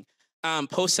policing.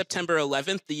 Post-September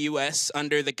 11th, the U.S.,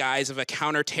 under the guise of a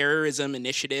counterterrorism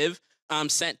initiative,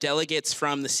 sent delegates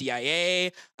from the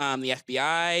CIA, the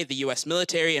FBI, the U.S.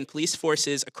 military, and police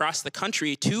forces across the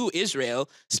country to Israel,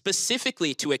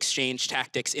 specifically to exchange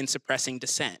tactics in suppressing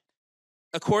dissent.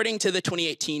 According to the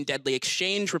 2018 Deadly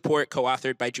Exchange report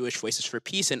co-authored by Jewish Voices for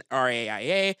Peace and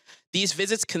RAIA, these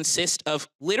visits consist of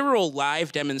literal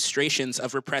live demonstrations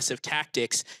of repressive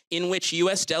tactics in which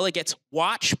U.S. delegates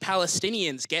watch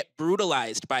Palestinians get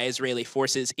brutalized by Israeli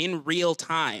forces in real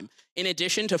time, in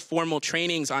addition to formal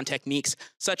trainings on techniques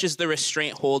such as the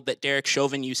restraint hold that Derek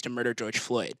Chauvin used to murder George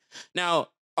Floyd. Now,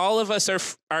 all of us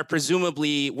are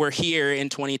presumably were here in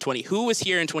 2020. Who was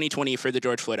here in 2020 for the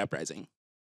George Floyd uprising?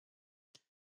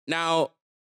 Now,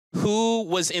 who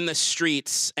was in the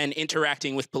streets and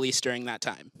interacting with police during that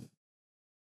time?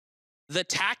 The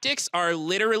tactics are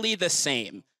literally the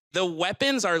same. The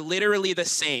weapons are literally the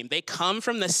same. They come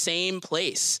from the same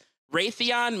place.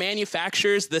 Raytheon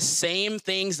manufactures the same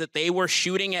things that they were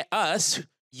shooting at us,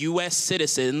 US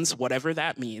citizens, whatever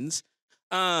that means,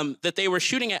 that they were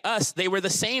shooting at us. They were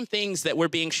the same things that were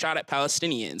being shot at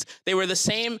Palestinians. They were the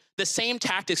same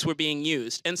tactics were being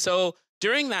used. And so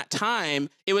during that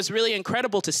time, it was really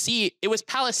incredible to see it was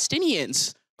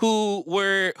Palestinians who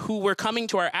were coming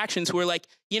to our actions, who were like,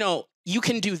 you know, you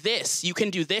can do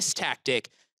this tactic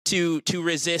to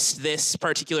resist this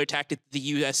particular tactic the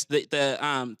U.S. that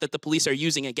the police are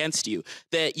using against you.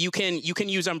 That you can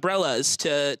use umbrellas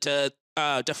to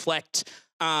deflect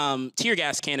tear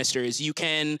gas canisters. You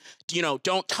can,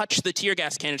 don't touch the tear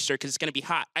gas canister because it's going to be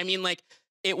hot. I mean, like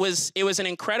it was an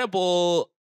incredible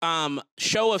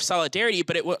show of solidarity,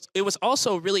 but it was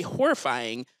also really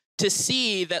horrifying to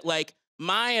see that like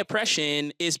my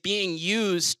oppression is being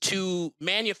used to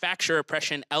manufacture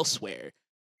oppression elsewhere.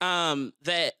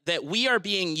 That we are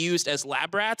being used as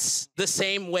lab rats the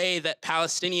same way that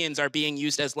Palestinians are being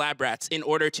used as lab rats in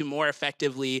order to more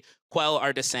effectively quell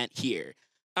our dissent here.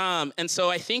 And so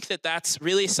I think that that's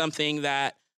really something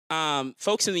that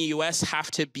folks in the U.S. have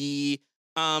to be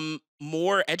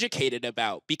more educated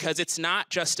about, because it's not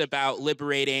just about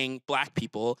liberating Black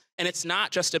people, and it's not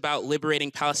just about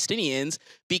liberating Palestinians,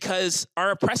 because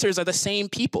our oppressors are the same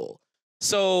people.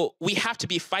 So we have to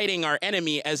be fighting our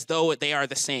enemy as though they are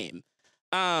the same.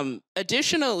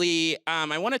 Additionally,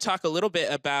 I want to talk a little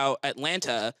bit about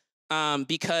Atlanta,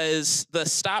 because the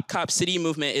Stop Cop City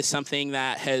movement is something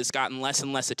that has gotten less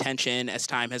and less attention as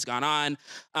time has gone on.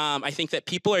 I think that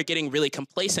people are getting really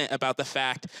complacent about the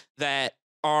fact that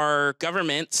our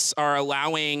governments are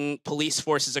allowing police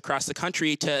forces across the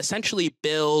country to essentially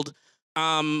build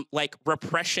like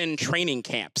repression training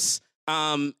camps.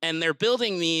 And they're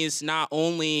building these not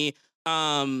only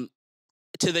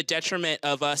to the detriment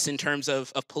of us in terms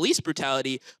of police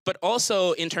brutality, but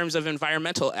also in terms of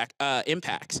environmental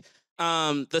impacts.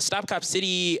 The Stop Cop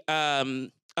City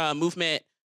movement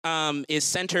is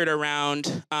centered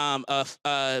around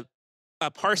a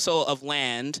parcel of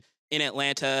land in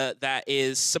Atlanta that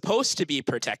is supposed to be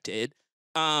protected,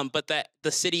 but that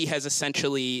the city has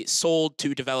essentially sold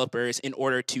to developers in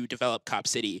order to develop Cop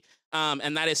City.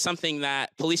 And that is something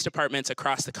that police departments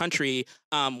across the country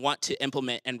want to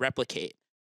implement and replicate.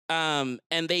 And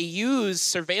they use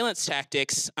surveillance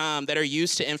tactics that are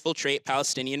used to infiltrate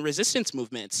Palestinian resistance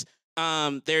movements.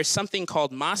 There's something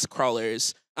called mosque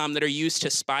crawlers that are used to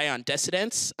spy on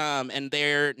dissidents, and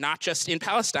they're not just in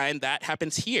Palestine, that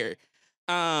happens here.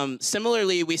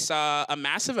 Similarly, we saw a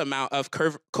massive amount of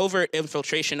covert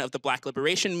infiltration of the Black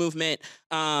Liberation Movement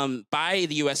by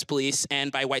the US police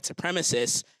and by white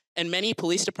supremacists. And many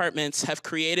police departments have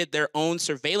created their own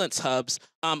surveillance hubs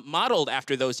modeled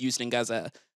after those used in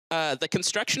Gaza. The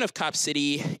construction of Cop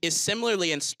City is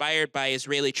similarly inspired by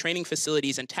Israeli training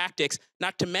facilities and tactics,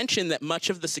 not to mention that much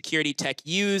of the security tech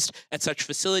used at such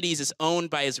facilities is owned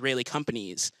by Israeli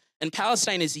companies. And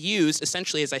Palestine is used,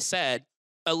 essentially, as I said,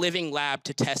 a living lab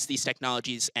to test these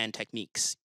technologies and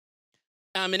techniques.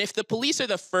 And if the police are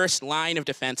the first line of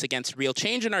defense against real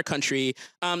change in our country,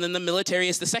 then the military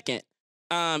is the second.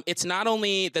 It's not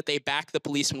only that they back the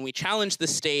police when we challenge the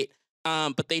state,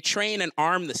 but they train and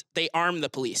arm the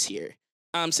police here.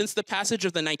 Since the passage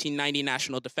of the 1990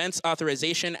 National Defense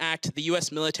Authorization Act, the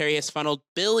U.S. military has funneled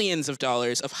billions of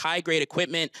dollars of high-grade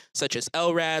equipment, such as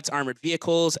LRADs, armored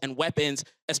vehicles, and weapons,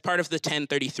 as part of the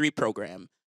 1033 program.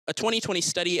 A 2020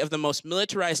 study of the most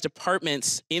militarized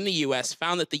departments in the U.S.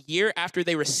 found that the year after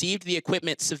they received the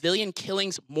equipment, civilian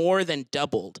killings more than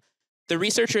doubled. The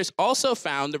researchers also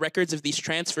found the records of these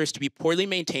transfers to be poorly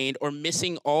maintained or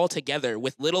missing altogether,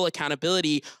 with little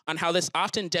accountability on how this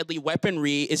often deadly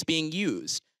weaponry is being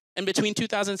used. And between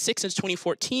 2006 and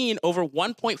 2014, over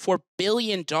 $1.4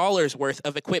 billion worth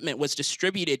of equipment was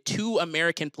distributed to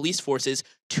American police forces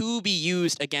to be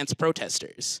used against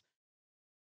protesters.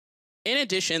 In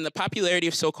addition, the popularity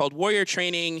of so-called warrior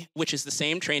training, which is the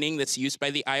same training that's used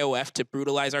by the IOF to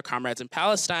brutalize our comrades in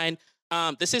Palestine,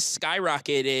 this has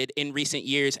skyrocketed in recent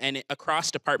years and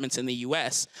across departments in the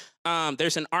US.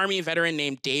 There's an Army veteran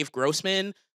named Dave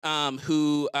Grossman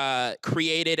who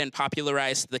created and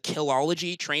popularized the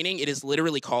killology training. It is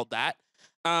literally called that.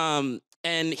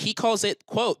 And he calls it,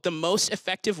 quote, "The most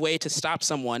effective way to stop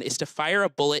someone is to fire a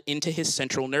bullet into his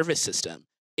central nervous system.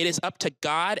 It is up to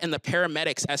God and the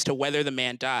paramedics as to whether the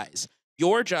man dies.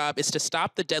 Your job is to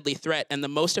stop the deadly threat, and the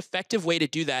most effective way to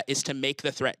do that is to make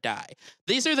the threat die."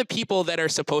 These are the people that are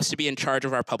supposed to be in charge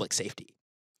of our public safety.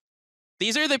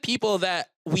 These are the people that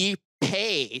we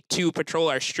pay to patrol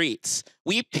our streets.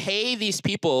 We pay these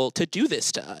people to do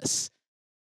this to us.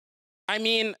 I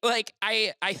mean, like,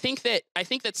 I think that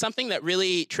something that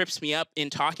really trips me up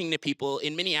in talking to people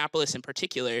in Minneapolis in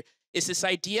particular is this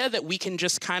idea that we can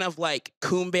just kind of like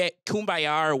kumbaya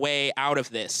our way out of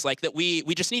this. Like that we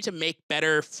just need to make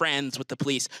better friends with the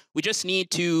police. We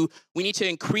need to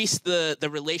increase the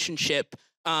relationship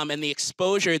and the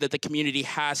exposure that the community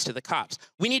has to the cops.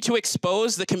 We need to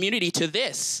expose the community to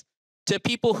this, to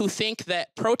people who think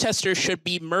that protesters should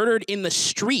be murdered in the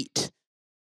street.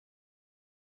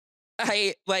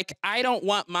 I don't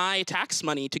want my tax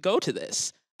money to go to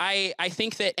this. I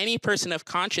think that any person of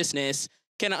consciousness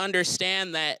can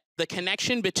understand that the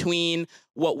connection between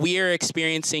what we are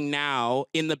experiencing now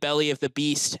in the belly of the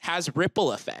beast has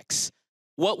ripple effects.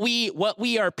 What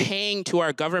we are paying to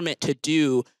our government to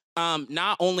do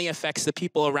not only affects the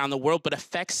people around the world, but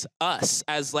affects us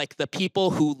as like the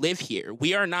people who live here.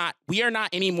 We are not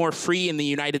any more free in the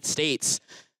United States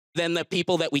than the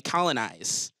people that we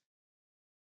colonize.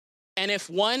 And if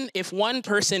one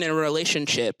person in a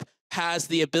relationship has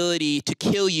the ability to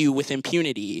kill you with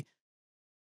impunity,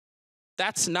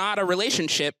 that's not a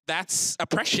relationship, that's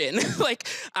oppression. Like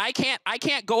I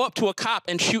can't go up to a cop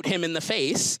and shoot him in the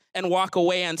face and walk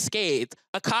away unscathed.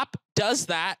 A cop does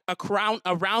that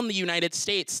around the United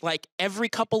States like every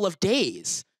couple of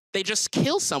days. They just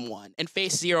kill someone and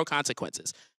face zero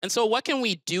consequences. And so what can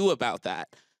we do about that?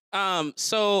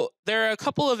 So there are a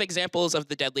couple of examples of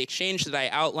the deadly exchange that I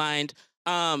outlined,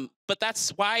 but that's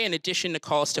why, in addition to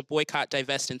calls to boycott,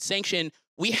 divest, and sanction,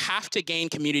 we have to gain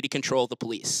community control of the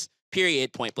police.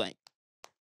 Period, point blank.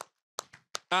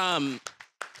 I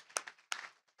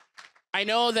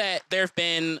know that there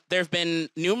have been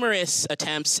numerous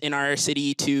attempts in our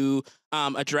city to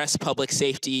address public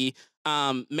safety.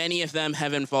 Many of them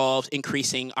have involved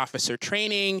increasing officer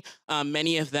training.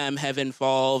 Many of them have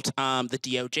involved the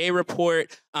DOJ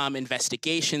report,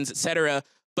 investigations, etc.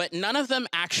 But none of them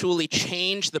actually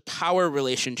change the power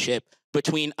relationship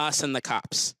between us and the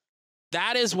cops.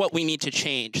 That is what we need to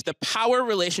change. The power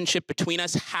relationship between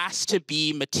us has to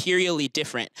be materially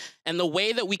different. And the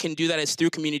way that we can do that is through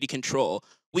community control.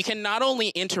 We can not only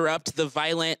interrupt the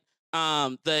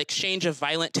exchange of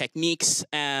violent techniques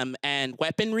and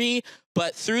weaponry,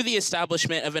 but through the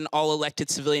establishment of an all-elected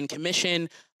civilian commission,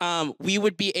 we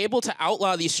would be able to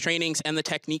outlaw these trainings and the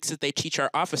techniques that they teach our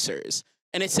officers.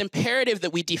 And it's imperative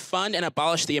that we defund and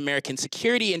abolish the American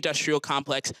security industrial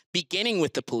complex, beginning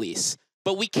with the police.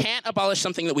 But we can't abolish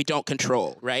something that we don't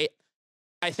control, right?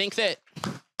 I think that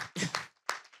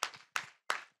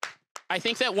I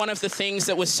think that one of the things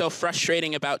that was so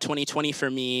frustrating about 2020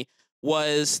 for me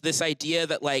was this idea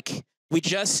that like we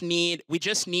need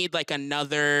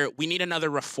another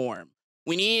reform.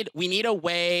 We need a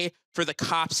way for the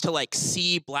cops to like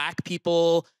see Black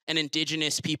people and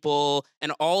Indigenous people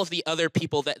and all of the other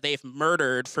people that they've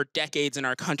murdered for decades in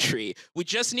our country. We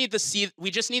just need them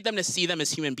to see them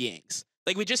as human beings.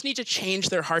 Like we just need to change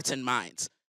their hearts and minds.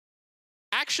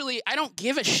 Actually, I don't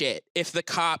give a shit if the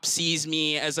cop sees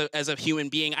me as a human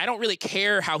being. I don't really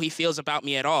care how he feels about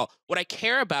me at all. What I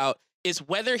care about is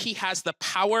whether he has the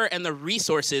power and the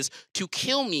resources to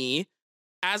kill me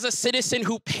as a citizen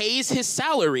who pays his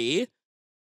salary,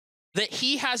 that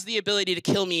he has the ability to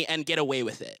kill me and get away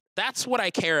with it. That's what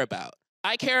I care about.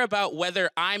 I care about whether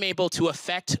I'm able to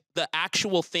affect the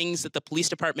actual things that the police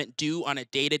department do on a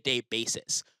day-to-day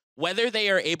basis. Whether they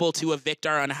are able to evict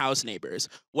our unhoused neighbors,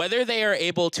 whether they are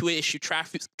able to issue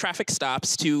traffic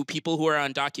stops to people who are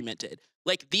undocumented.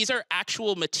 Like, these are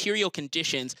actual material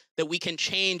conditions that we can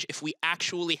change if we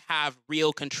actually have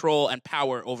real control and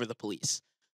power over the police.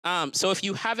 So if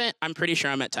you haven't, I'm pretty sure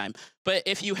I'm at time, but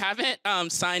if you haven't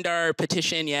signed our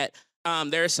petition yet,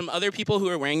 there are some other people who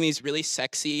are wearing these really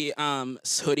sexy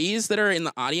hoodies that are in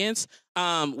the audience.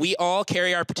 We all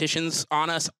carry our petitions on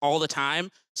us all the time.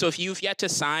 So if you've yet to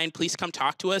sign, please come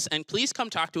talk to us, and please come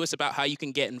talk to us about how you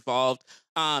can get involved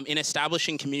in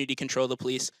establishing community control of the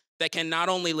police that can not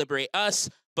only liberate us,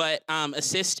 but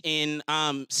assist in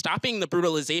stopping the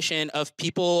brutalization of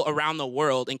people around the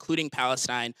world, including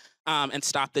Palestine, and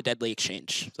stop the deadly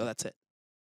exchange. So that's it.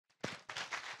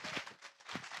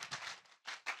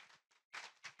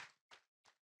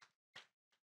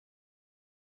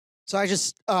 So I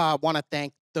just want to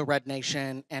thank the Red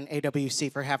Nation and AWC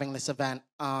for having this event.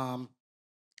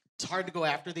 It's hard to go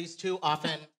after these two.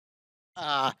 Often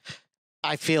I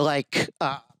feel like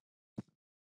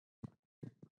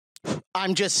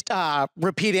I'm just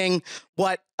repeating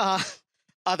what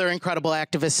other incredible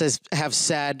activists have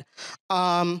said.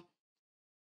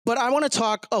 But I want to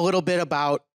talk a little bit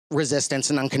about resistance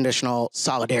and unconditional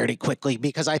solidarity quickly,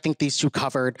 because I think these two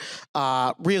covered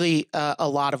really a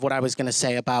lot of what I was going to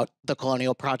say about the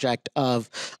colonial project of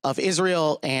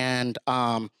Israel and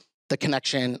the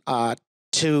connection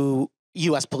to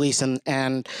U.S. police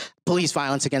and police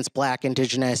violence against Black,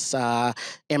 Indigenous,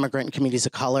 immigrant, and communities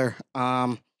of color.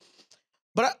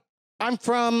 But I'm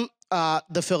from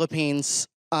the Philippines,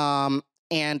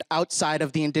 and outside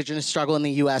of the indigenous struggle in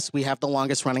the U.S., we have the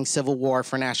longest running civil war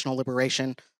for national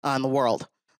liberation in the world.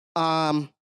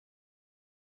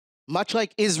 Much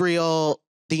like Israel,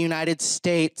 the United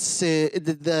States,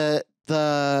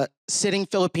 the sitting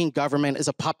Philippine government is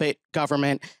a puppet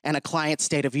government and a client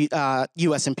state of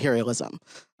U.S. imperialism.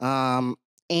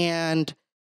 And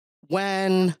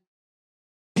when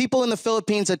people in the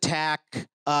Philippines attack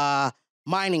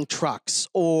mining trucks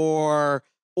or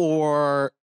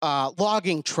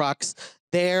logging trucks,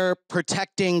 they're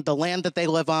protecting the land that they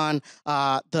live on,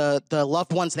 the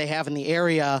loved ones they have in the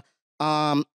area,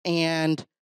 and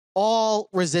all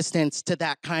resistance to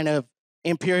that kind of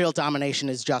imperial domination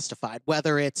is justified,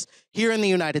 whether it's here in the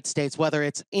United States, whether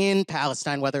it's in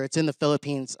Palestine, whether it's in the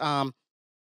Philippines.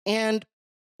 And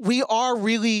we are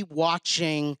really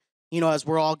watching, as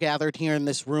we're all gathered here in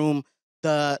this room,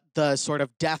 the sort of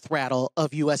death rattle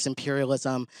of U.S.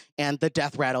 imperialism and the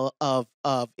death rattle of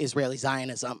Israeli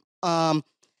Zionism.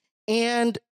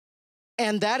 And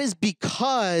that is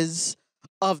because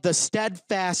of the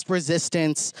steadfast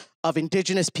resistance of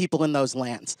indigenous people in those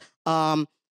lands. And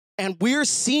we're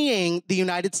seeing the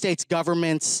United States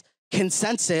government's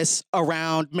consensus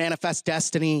around manifest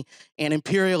destiny and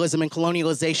imperialism and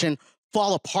colonialization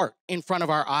fall apart in front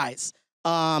of our eyes.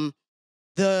 I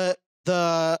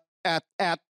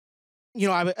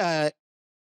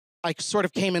sort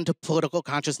of came into political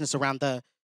consciousness around the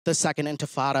Second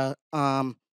Intifada,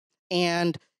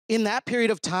 and in that period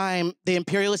of time, the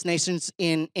imperialist nations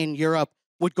in Europe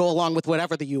would go along with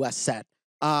whatever the U.S. said,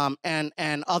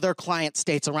 and other client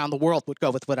states around the world would go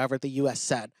with whatever the U.S.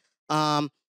 said.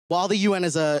 While the UN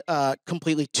is a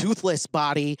completely toothless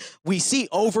body, we see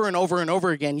over and over and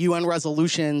over again UN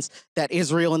resolutions that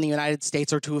Israel and the United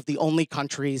States are two of the only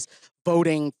countries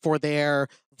voting for their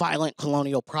violent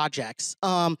colonial projects.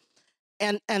 And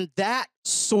that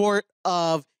sort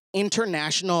of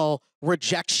international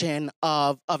rejection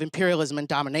of imperialism and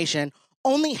domination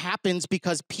only happens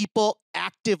because people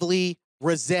actively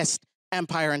resist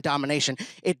empire and domination.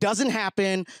 It doesn't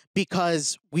happen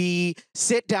because we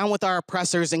sit down with our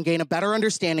oppressors and gain a better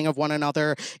understanding of one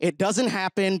another. It doesn't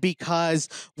happen because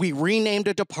we renamed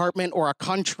a department or a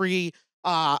country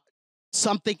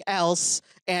something else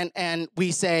and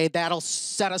we say that'll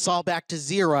set us all back to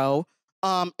zero.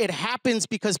 It happens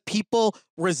because people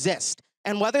resist.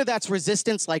 And whether that's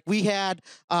resistance like we had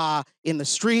in the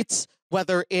streets,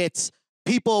 whether it's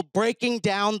people breaking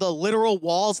down the literal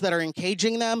walls that are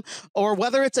encaging them, or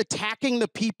whether it's attacking the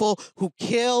people who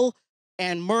kill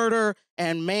and murder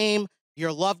and maim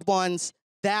your loved ones,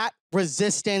 that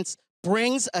resistance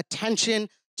brings attention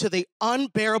to the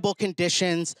unbearable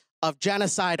conditions of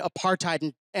genocide,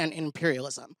 apartheid, and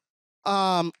imperialism.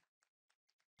 And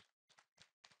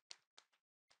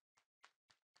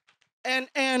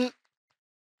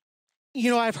you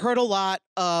know, I've heard a lot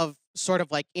of sort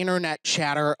of like internet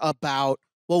chatter about,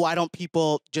 well, why don't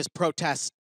people just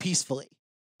protest peacefully?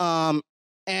 And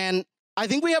I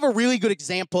think we have a really good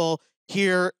example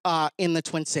here in the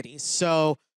Twin Cities.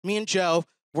 So me and Joe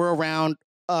were around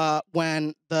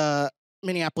when the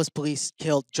Minneapolis police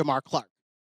killed Jamar Clark.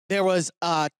 There was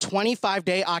a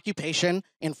 25-day occupation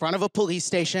in front of a police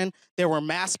station. There were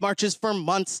mass marches for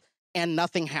months, and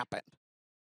nothing happened.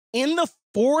 In the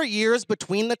 4 years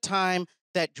between the time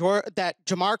that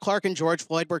Jamar Clark and George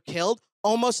Floyd were killed,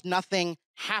 almost nothing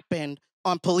happened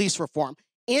on police reform.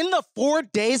 In the 4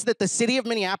 days that the city of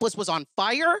Minneapolis was on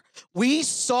fire, we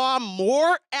saw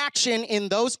more action in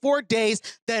those 4 days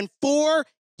than 4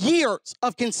 years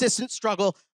of consistent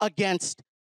struggle against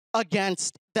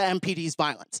the MPD's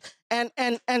violence. And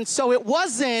so it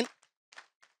wasn't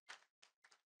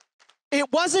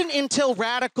until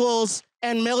radicals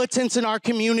and militants in our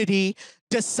community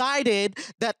decided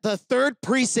that the 3rd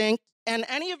precinct, and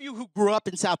any of you who grew up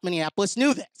in South Minneapolis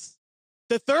knew this,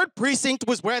 the 3rd precinct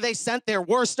was where they sent their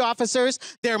worst officers,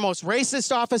 their most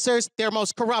racist officers, their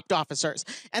most corrupt officers.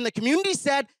 And the community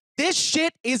said, this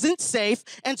shit isn't safe,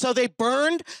 and so they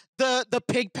burned the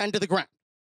pig pen to the ground.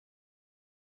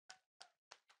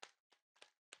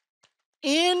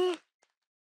 In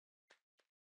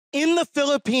the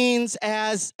Philippines,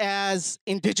 as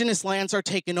indigenous lands are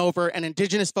taken over and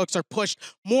indigenous folks are pushed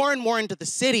more and more into the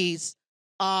cities,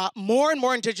 more and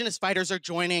more indigenous fighters are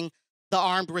joining the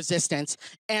armed resistance.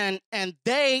 And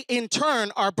they, in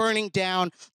turn, are burning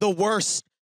down the worst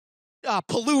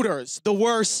polluters, the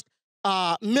worst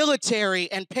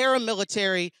military and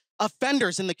paramilitary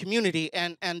offenders in the community.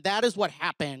 And that is what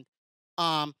happened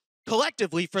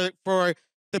collectively for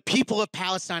the people of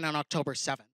Palestine on October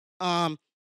 7th.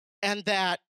 And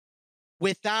that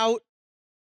without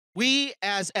we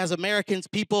as Americans,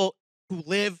 people who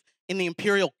live in the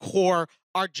imperial core,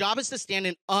 our job is to stand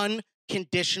in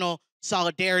unconditional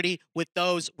solidarity with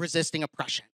those resisting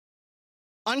oppression.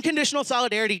 Unconditional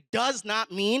solidarity does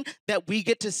not mean that we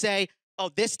get to say, oh,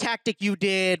 this tactic you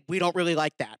did, we don't really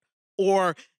like that.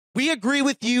 Or we agree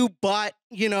with you, but,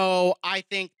 you know, I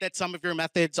think that some of your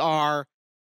methods are,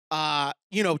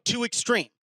 too extreme.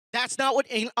 That's not what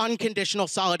unconditional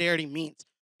solidarity means.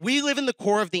 We live in the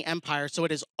core of the empire, so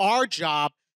it is our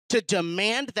job to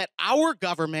demand that our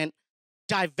government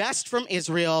divest from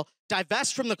Israel,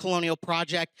 divest from the colonial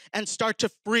project, and start to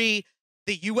free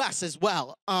the U.S. as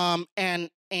well. And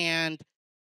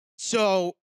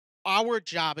so our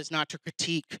job is not to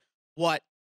critique what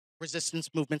resistance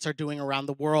movements are doing around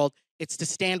the world. It's to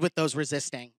stand with those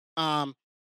resisting. And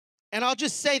I'll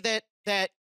just say that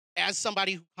as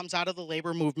somebody who comes out of the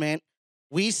labor movement,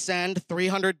 we send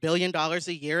 $300 billion a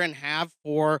year and have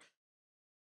for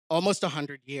almost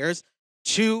 100 years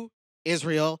to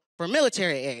Israel for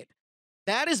military aid.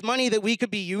 That is money that we could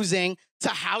be using to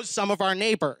house some of our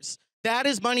neighbors. That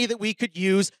is money that we could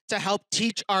use to help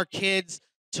teach our kids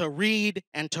to read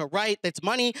and to write. That's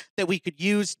money that we could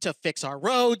use to fix our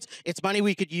roads. It's money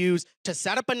we could use to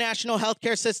set up a national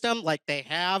healthcare system like they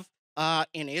have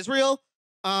in Israel.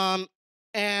 So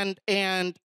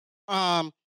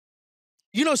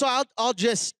I'll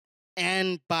just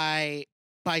end by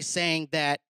saying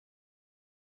that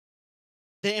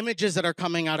the images that are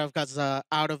coming out of Gaza,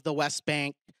 out of the West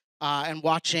Bank, and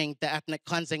watching the ethnic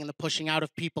cleansing and the pushing out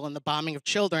of people and the bombing of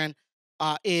children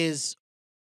is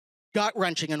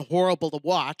gut-wrenching and horrible to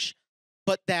watch,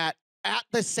 but that at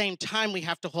the same time we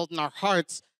have to hold in our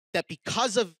hearts that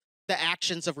because of the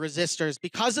actions of resistors,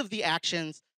 because of the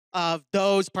actions of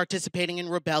those participating in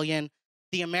rebellion,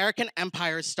 the American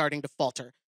empire is starting to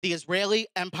falter. The Israeli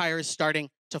empire is starting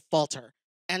to falter.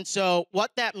 And so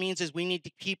what that means is we need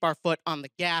to keep our foot on the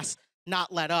gas,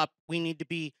 not let up. We need to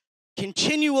be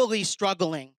continually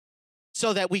struggling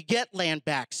so that we get land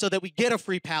back, so that we get a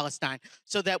free Palestine,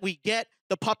 so that we get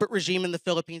the puppet regime in the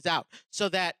Philippines out, so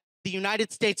that the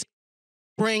United States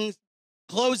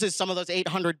closes some of those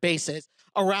 800 bases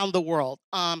around the world,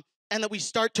 and that we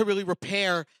start to really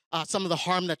repair some of the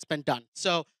harm that's been done.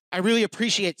 So I really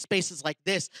appreciate spaces like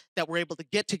this that we're able to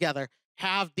get together,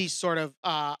 have these sort of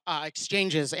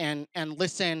exchanges and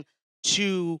listen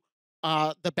to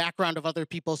the background of other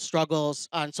people's struggles.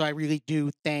 And so I really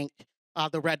do thank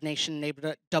the Red Nation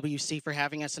and WC for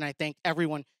having us. And I thank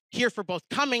everyone here for both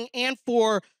coming and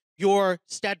for your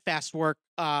steadfast work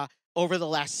over the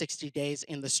last 60 days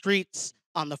in the streets,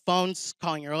 on the phones,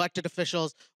 calling your elected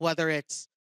officials, whether it's,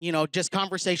 just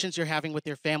conversations you're having with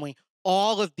your family.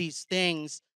 All of these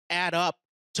things add up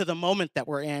to the moment that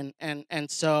we're in.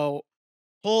 And so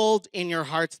hold in your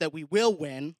hearts that we will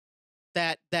win,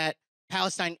 that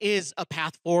Palestine is a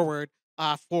path forward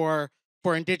for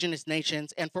Indigenous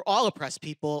nations and for all oppressed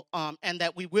people, and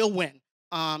that we will win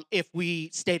if we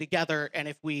stay together and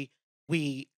if we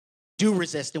do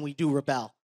resist and we do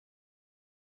rebel.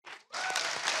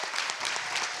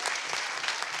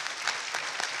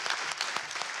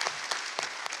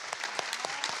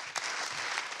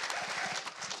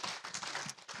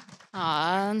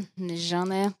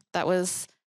 Nijane, that was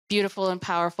beautiful and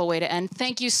powerful way to end.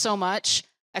 Thank you so much.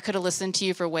 I could have listened to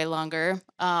you for way longer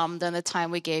than the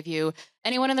time we gave you.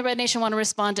 Anyone in the Red Nation want to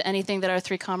respond to anything that our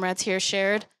three comrades here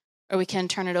shared? Or we can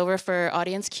turn it over for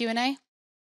audience Q&A.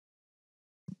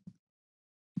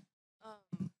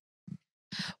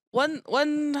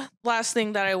 One last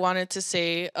thing that I wanted to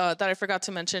say that I forgot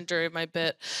to mention during my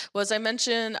bit was I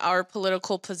mentioned our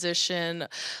political position.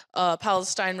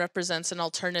 Palestine represents an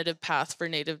alternative path for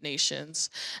Native nations.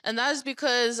 And that is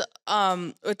because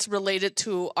it's related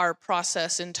to our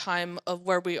process in time of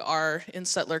where we are in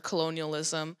settler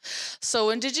colonialism. So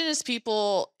Indigenous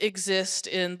people exist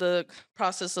in the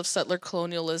process of settler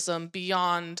colonialism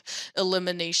beyond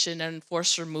elimination and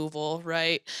forced removal,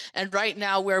 right? And right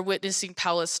now we're witnessing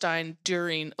Palestine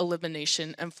during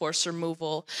elimination and forced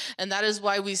removal. And that is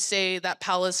why we say that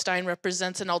Palestine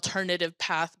represents an alternative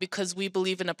path, because we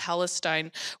believe in a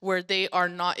Palestine where they are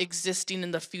not existing in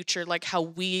the future like how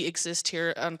we exist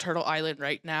here on Turtle Island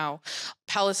right now.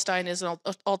 Palestine is an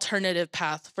alternative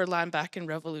path for land back and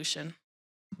revolution.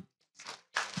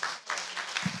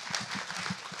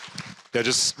 Yeah,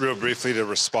 just real briefly to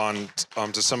respond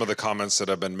to some of the comments that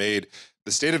have been made.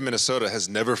 The state of Minnesota has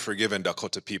never forgiven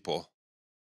Dakota people.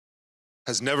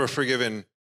 Has never forgiven,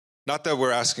 not that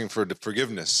we're asking for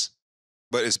forgiveness,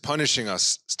 but is punishing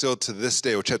us still to this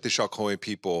day, Ocetishakhoe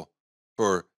people,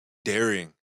 for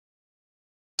daring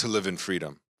to live in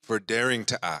freedom, for daring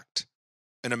to act.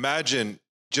 And imagine,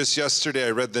 just yesterday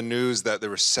I read the news that there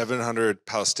were 700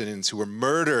 Palestinians who were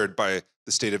murdered by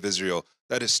the state of Israel.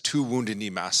 That is 2 Wounded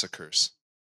Knee massacres.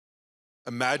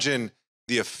 Imagine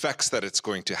the effects that it's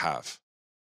going to have.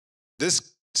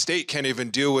 This state can't even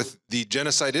deal with the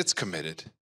genocide it's committed.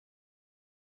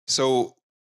 So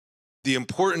the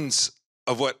importance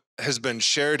of what has been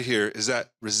shared here is that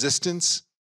resistance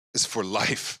is for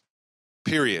life,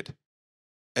 period.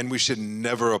 And we should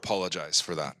never apologize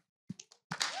for that.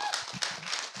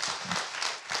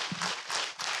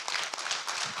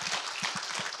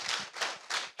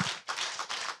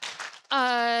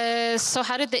 So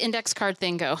how did the index card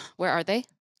thing go? Where are they?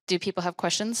 Do people have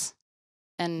questions?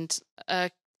 And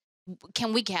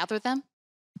can we gather them?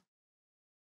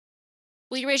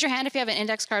 Will you raise your hand if you have an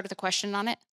index card with a question on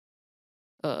it?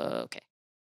 Okay.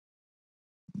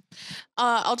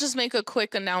 I'll just make a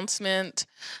quick announcement.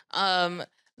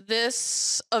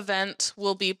 This event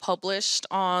will be published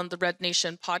on the Red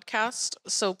Nation podcast,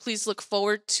 so please look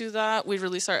forward to that. We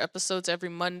release our episodes every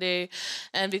Monday,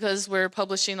 and because we're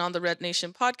publishing on the Red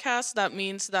Nation podcast, that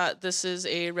means that this is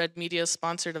a Red Media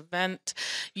sponsored event.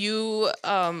 You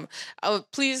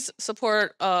please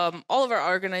support all of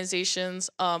our organizations,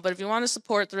 but if you want to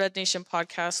support the Red Nation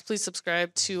podcast, please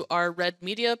subscribe to our Red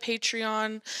Media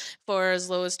Patreon. For as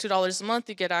low as $2 a month,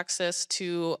 you get access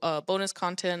to bonus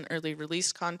content, early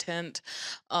release content,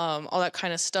 all that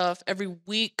kind of stuff. Every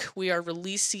week we are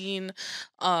releasing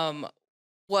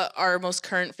what our most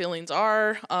current feelings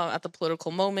are at the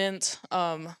political moment.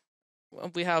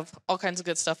 We have all kinds of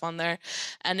good stuff on there.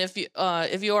 And if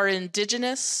you are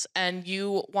Indigenous and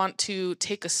you want to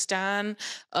take a stand,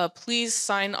 please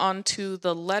sign on to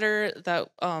the letter that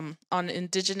on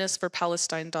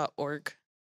indigenousforpalestine.org.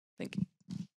 Thank you.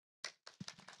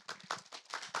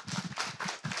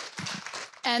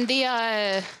 And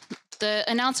the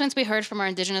announcements we heard from our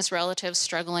Indigenous relatives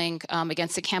struggling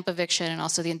against the camp eviction and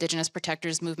also the Indigenous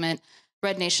Protectors Movement,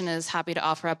 Red Nation is happy to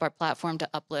offer up our platform to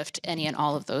uplift any and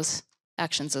all of those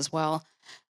actions as well.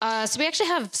 So we actually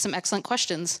have some excellent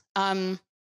questions. I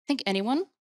think anyone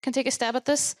can take a stab at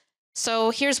this. So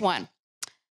here's one.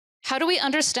 How do we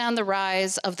understand the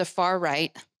rise of the far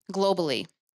right globally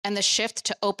and the shift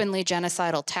to openly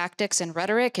genocidal tactics and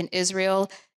rhetoric in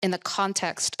Israel in the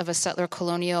context of a settler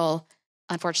colonial,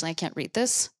 unfortunately I can't read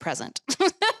this, present,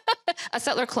 a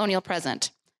settler colonial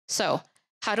present? So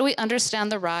How do we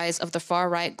understand the rise of the far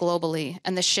right globally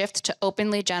and the shift to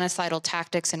openly genocidal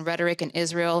tactics and rhetoric in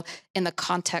Israel in the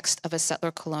context of a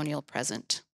settler colonial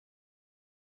present?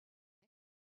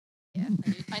 Yeah,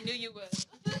 I knew you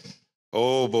would.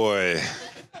 Oh boy.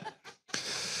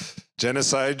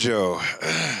 Genocide Joe.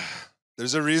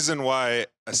 There's a reason why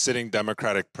a sitting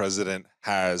Democratic president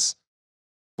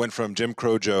went from Jim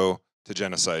Crow Joe to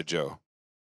Genocide Joe.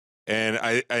 And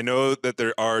I know that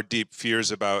there are deep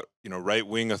fears about,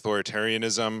 right-wing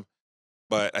authoritarianism,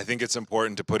 but I think it's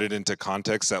important to put it into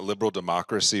context that liberal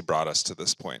democracy brought us to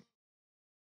this point.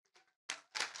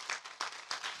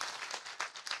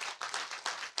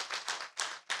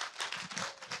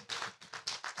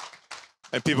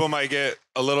 And people might get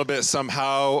a little bit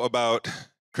somehow about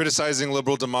criticizing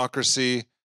liberal democracy,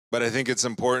 but I think it's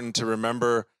important to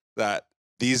remember that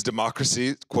these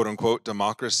democracies, quote unquote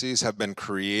democracies, have been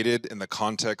created in the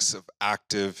context of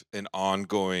active and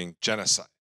ongoing genocide.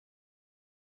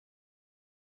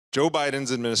 Joe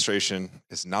Biden's administration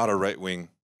is not a right-wing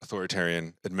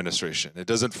authoritarian administration. It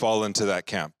doesn't fall into that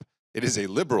camp. It is a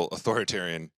liberal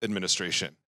authoritarian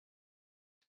administration.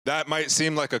 That might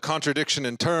seem like a contradiction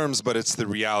in terms, but it's the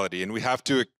reality. And we have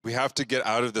to get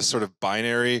out of this sort of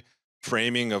binary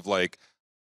framing of like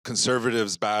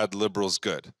conservatives bad, liberals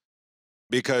good.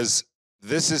 Because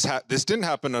this didn't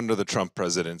happen under the Trump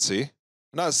presidency. I'm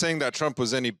not saying that Trump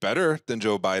was any better than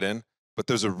Joe Biden, but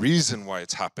there's a reason why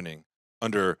it's happening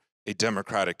under a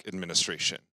Democratic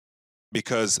administration.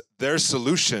 Because their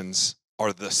solutions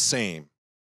are the same.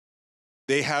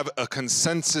 They have a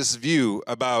consensus view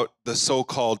about the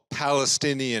so-called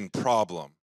Palestinian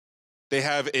problem. They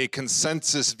have a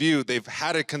consensus view, they've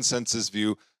had a consensus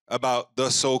view about the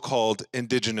so-called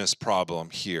indigenous problem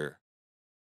here.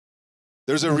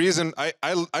 There's a reason,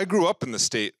 I grew up in the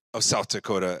state of South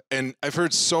Dakota, and I've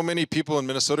heard so many people in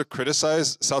Minnesota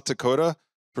criticize South Dakota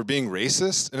for being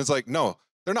racist, and it's like, no,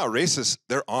 they're not racist,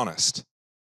 they're honest.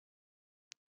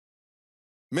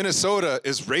 Minnesota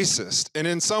is racist, and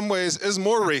in some ways is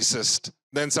more racist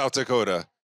than South Dakota.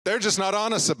 They're just not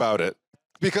honest about it,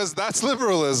 because that's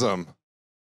liberalism.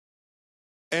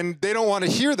 And they don't want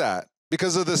to hear that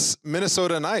because of this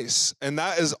Minnesota nice. And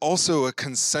that is also a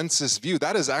consensus view.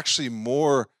 That is actually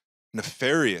more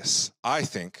nefarious, I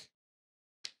think,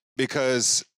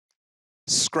 because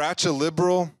scratch a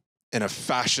liberal and a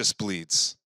fascist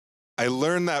bleeds. I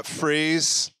learned that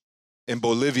phrase in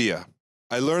Bolivia.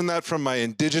 I learned that from my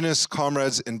indigenous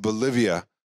comrades in Bolivia.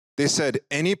 They said,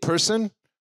 any person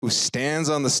who stands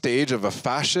on the stage of a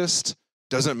fascist,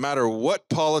 doesn't matter what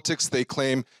politics they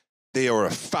claim, they are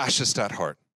a fascist at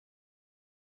heart.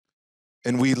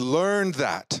 And we learned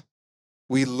that.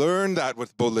 We learned that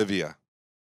with Bolivia.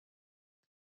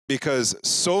 Because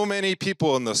so many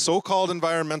people in the so-called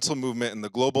environmental movement in the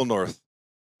global north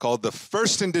called the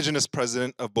first indigenous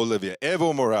president of Bolivia,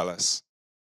 Evo Morales,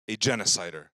 a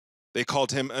genocider. They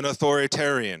called him an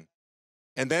authoritarian.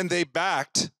 And then they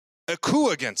backed a coup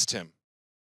against him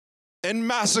and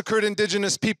massacred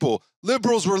indigenous people.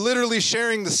 Liberals were literally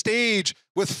sharing the stage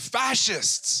with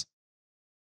fascists.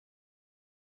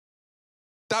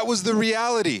 That was the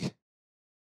reality.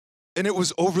 And it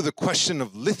was over the question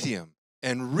of lithium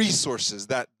and resources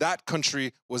that that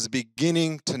country was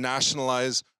beginning to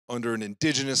nationalize under an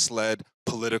indigenous-led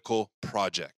political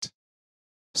project.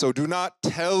 So do not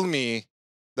tell me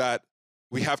that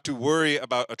we have to worry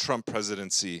about a Trump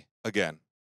presidency again.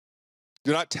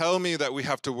 Do not tell me that we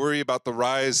have to worry about the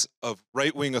rise of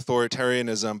right-wing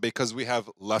authoritarianism because we have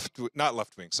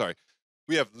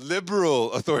we have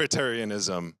liberal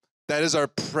authoritarianism. That is our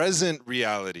present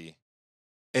reality.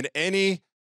 And any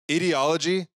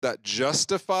ideology that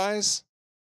justifies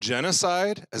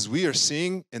genocide, as we are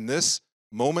seeing in this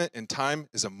moment in time,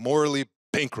 is a morally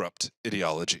bankrupt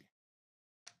ideology.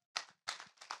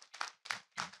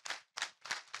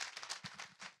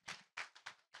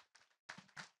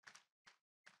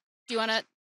 Do you want to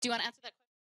answer that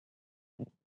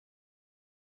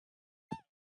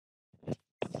question?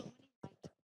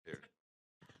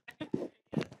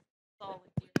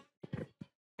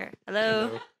 Here.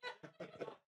 Hello?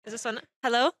 Is this on?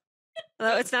 Hello?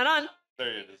 Hello? It's not on? There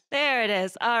it is. There it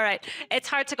is. All right. It's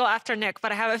hard to go after Nick,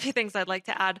 but I have a few things I'd like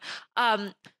to add.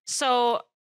 So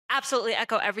absolutely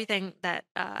echo everything that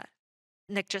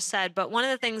Nick just said. But one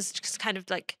of the things, just kind of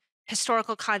like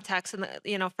historical context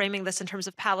and framing this in terms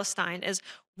of Palestine, is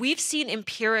we've seen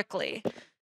empirically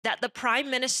that the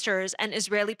prime ministers and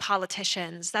Israeli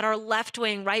politicians that are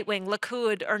left-wing, right-wing,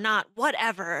 Likud or not,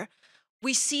 whatever,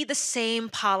 we see the same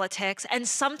politics and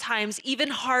sometimes even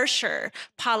harsher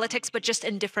politics, but just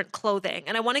in different clothing.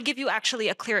 And I want to give you actually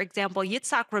a clear example.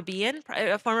 Yitzhak Rabin,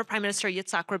 former Prime Minister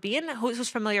Yitzhak Rabin, who's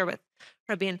familiar with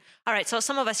Rabin? All right, so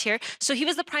some of us here. So he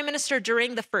was the prime minister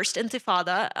during the first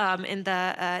Intifada in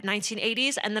the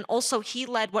 1980s, and then also he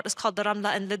led what is called the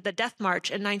Ramla and the Death March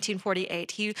in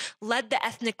 1948. He led the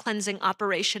ethnic cleansing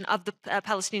operation of the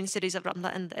Palestinian cities of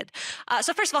Ramla and Lid.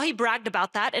 So first of all, he bragged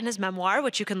about that in his memoir,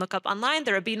 which you can look up online,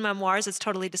 the Rabin Memoirs. It's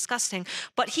totally disgusting.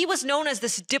 But he was known as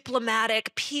this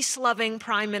diplomatic, peace-loving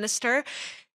prime minister.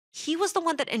 He was the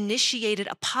one that initiated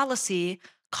a policy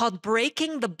called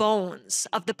breaking the bones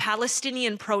of the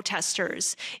Palestinian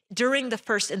protesters during the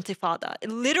first Intifada. It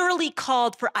literally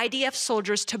called for IDF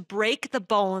soldiers to break the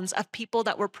bones of people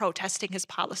that were protesting his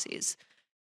policies.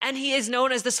 And he is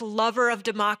known as this lover of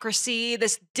democracy,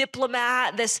 this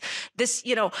diplomat, this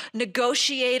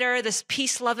negotiator, this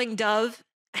peace-loving dove.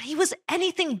 And he was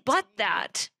anything but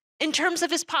that in terms of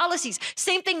his policies.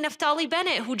 Same thing, Naftali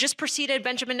Bennett, who just preceded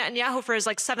Benjamin Netanyahu for his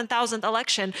 7,000th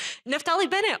election. Naftali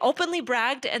Bennett openly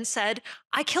bragged and said,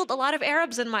 I killed a lot of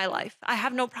Arabs in my life. I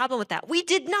have no problem with that. We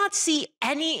did not see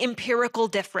any empirical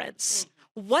difference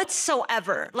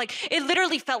whatsoever. Like, it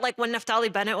literally felt like when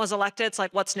Naftali Bennett was elected, it's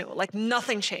like, what's new? Like,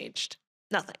 nothing changed,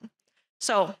 nothing.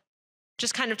 So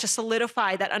just kind of to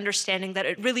solidify that understanding that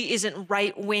it really isn't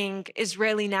right-wing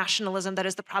Israeli nationalism that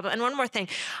is the problem. And one more thing,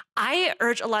 I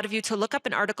urge a lot of you to look up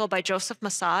an article by Joseph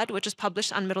Massad, which is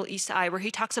published on Middle East Eye, where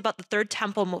he talks about the Third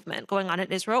Temple movement going on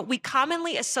in Israel. We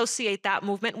commonly associate that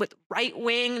movement with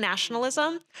right-wing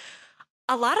nationalism.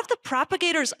 A lot of the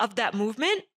propagators of that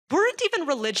movement weren't even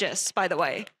religious, by the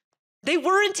way. They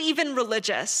weren't even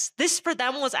religious. This for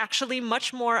them was actually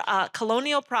much more a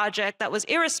colonial project that was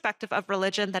irrespective of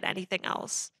religion than anything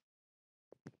else.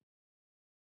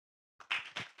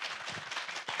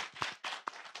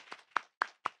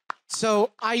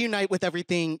 So I unite with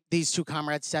everything these two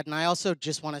comrades said, and I also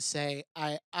just want to say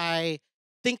I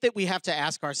think that we have to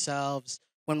ask ourselves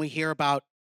when we hear about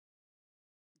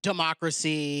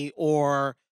democracy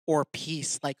or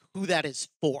peace, like who that is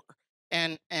for.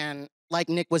 And like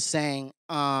Nick was saying,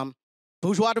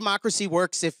 bourgeois democracy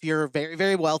works if you're very,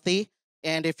 very wealthy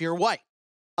and if you're white.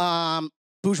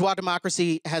 Bourgeois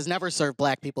democracy has never served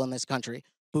black people in this country.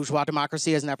 Bourgeois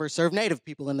democracy has never served Native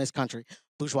people in this country.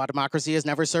 Bourgeois democracy has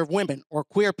never served women or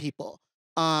queer people.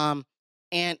 And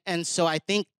so I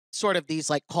think sort of these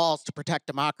like calls to protect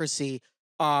democracy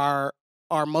are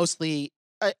mostly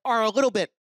are a little bit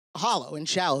hollow and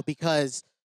shallow because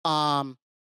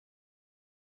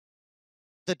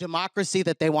the democracy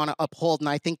that they want to uphold, and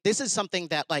I think this is something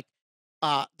that like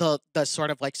the sort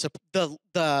of like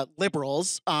the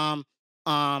liberals hold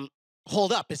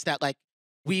up, is that like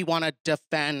we want to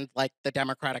defend like the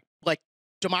democratic like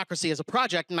democracy as a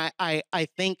project, and I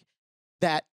think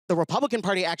that the Republican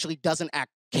Party actually doesn't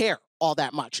care all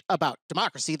that much about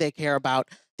democracy. They care about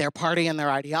their party and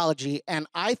their ideology, and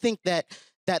I think that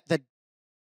the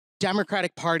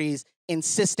Democratic Party's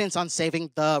insistence on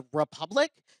saving the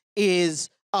republic is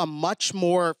a much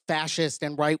more fascist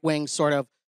and right-wing sort of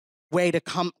way to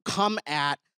come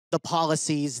at the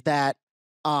policies that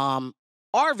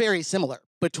are very similar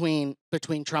between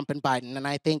Trump and Biden. And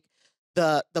I think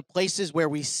the places where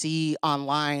we see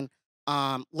online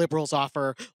liberals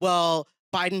offer, well,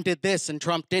 Biden did this and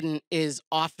Trump didn't, is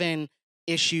often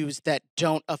issues that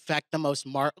don't affect the most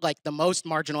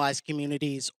marginalized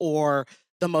communities or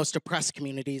the most oppressed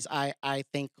communities. I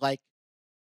think like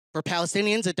for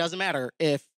Palestinians, it doesn't matter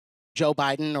if Joe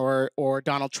Biden or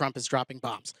Donald Trump is dropping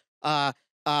bombs.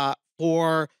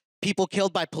 For people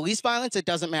killed by police violence, it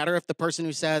doesn't matter if the person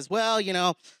who says, well, you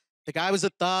know, the guy was a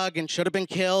thug and should have been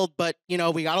killed, but, you know,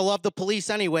 we got to love the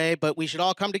police anyway, but we should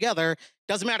all come together.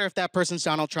 Doesn't matter if that person's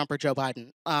Donald Trump or Joe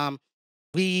Biden.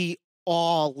 We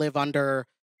all live under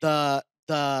the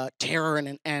terror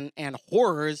and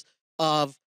horrors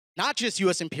of not just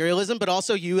U.S. imperialism, but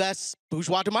also U.S.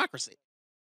 bourgeois democracy.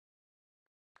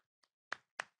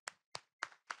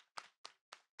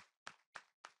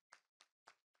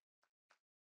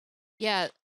 Yeah,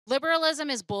 liberalism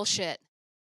is bullshit.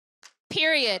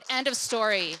 Period. End of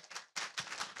story.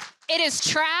 It is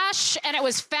trash, and it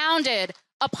was founded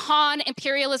upon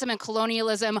imperialism and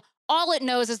colonialism. All it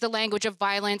knows is the language of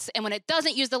violence, and when it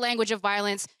doesn't use the language of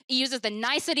violence, it uses the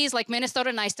niceties like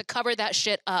Minnesota Nice to cover that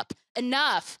shit up.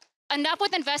 Enough. Enough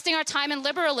with investing our time in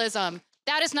liberalism.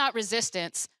 That is not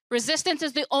resistance. Resistance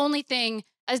is the only thing,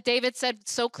 as David said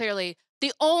so clearly,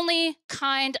 the only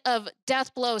kind of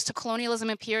death blows to colonialism,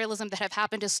 imperialism that have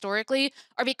happened historically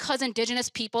are because indigenous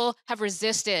people have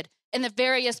resisted. in the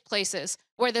various places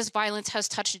where this violence has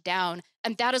touched down.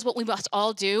 And that is what we must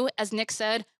all do. As Nick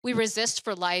said, we resist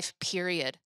for life,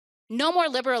 period. No more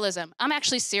liberalism. I'm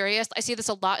actually serious. I see this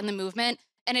a lot in the movement.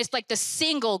 And it's like the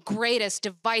single greatest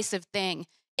divisive thing.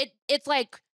 It's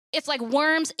like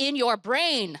worms in your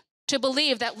brain to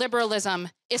believe that liberalism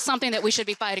is something that we should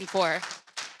be fighting for.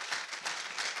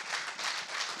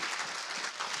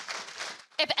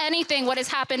 If anything, what has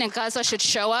happened in Gaza should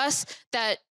show us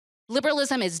that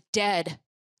liberalism is dead.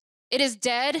 It is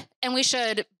dead, and we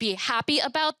should be happy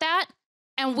about that,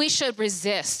 and we should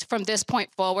resist from this point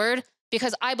forward,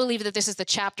 because I believe that this is the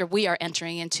chapter we are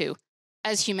entering into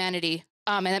as humanity,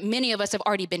 and that many of us have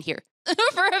already been here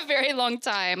for a very long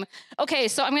time. Okay,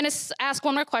 so I'm going to ask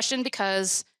one more question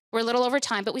because we're a little over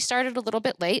time, but we started a little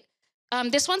bit late.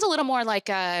 This one's a little more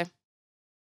like, I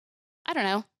don't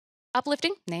know,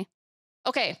 uplifting? Nay.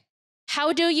 Okay,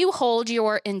 how do you hold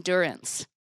your endurance?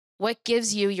 What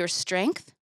gives you your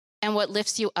strength? And what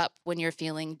lifts you up when you're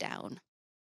feeling down?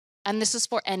 And this is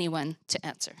for anyone to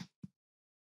answer.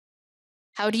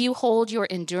 How do you hold your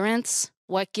endurance?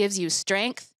 What gives you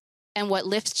strength? And what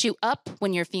lifts you up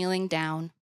when you're feeling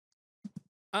down?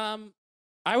 I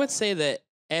would say that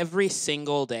every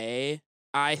single day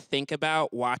I think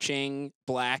about watching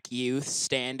Black youth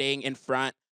standing in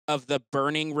front of the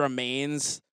burning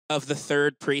remains of the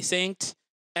 3rd precinct,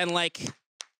 and like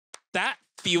that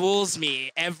fuels me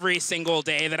every single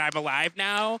day that I'm alive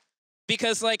now,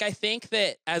 because like I think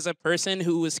that as a person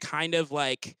who was kind of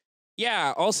like,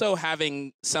 yeah, also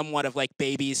having somewhat of like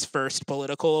baby's first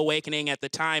political awakening at the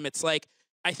time, it's like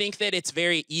I think that it's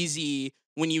very easy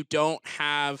when you don't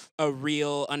have a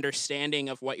real understanding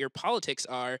of what your politics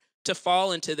are to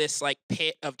fall into this like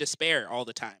pit of despair all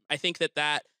the time. I think that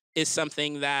that is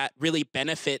something that really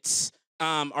benefits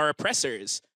our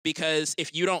oppressors, because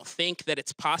if you don't think that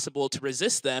it's possible to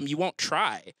resist them, you won't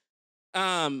try.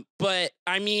 But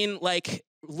I mean, like,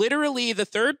 literally the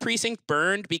 3rd precinct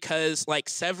burned because like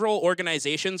several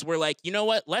organizations were like, you know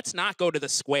what, let's not go to the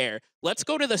square. Let's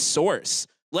go to the source.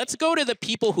 Let's go to the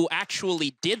people who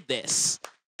actually did this.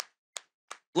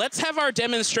 Let's have our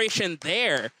demonstration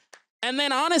there. And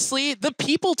then honestly, the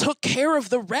people took care of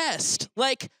the rest.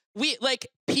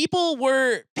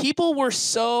 People were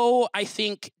so, I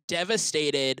think,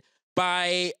 devastated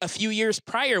by a few years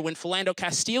prior when Philando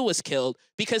Castile was killed,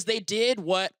 because they did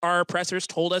what our oppressors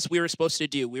told us we were supposed to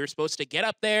do. We were supposed to get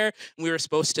up there, and we were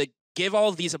supposed to give all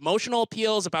of these emotional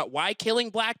appeals about why killing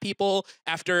Black people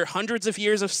after hundreds of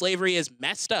years of slavery is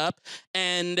messed up,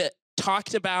 and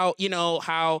talked about,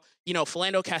 how,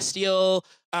 Philando Castile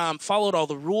followed all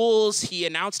the rules. He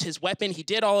announced his weapon. He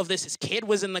did all of this. His kid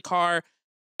was in the car.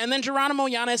 And then Geronimo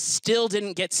Yanez still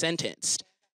didn't get sentenced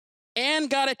and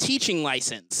got a teaching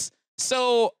license.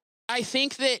 So I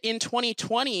think that in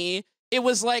 2020, it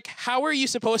was like, how are you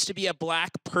supposed to be a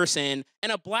Black person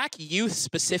and a Black youth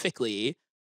specifically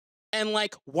and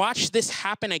like watch this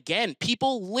happen again?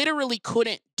 People literally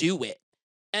couldn't do it.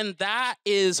 And that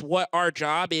is what our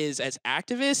job is as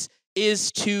activists,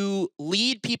 is to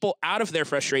lead people out of their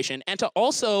frustration and to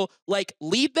also like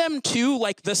lead them to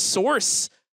like the source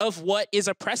of what is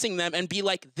oppressing them and be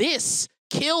like, this,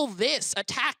 kill this,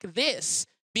 attack this.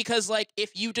 Because like,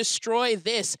 if you destroy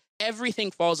this, everything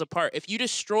falls apart. If you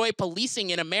destroy policing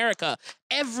in America,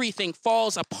 everything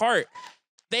falls apart.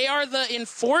 They are the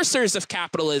enforcers of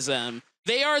capitalism.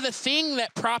 They are the thing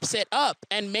that props it up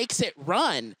and makes it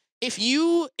run. If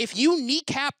you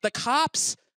kneecap the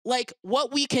cops, like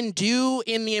what we can do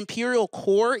in the imperial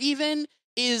core even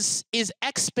is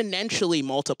exponentially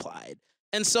multiplied.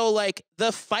 And so like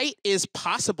the fight is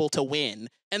possible to win.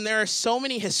 And there are so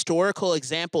many historical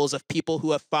examples of people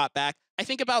who have fought back. I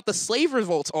think about the slave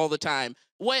revolts all the time.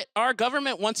 What our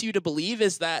government wants you to believe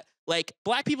is that like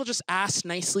Black people just asked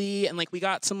nicely, and like we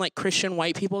got some like Christian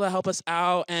white people to help us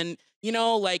out, and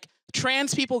like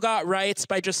trans people got rights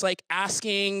by just like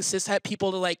asking cishet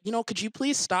people to like, could you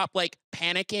please stop like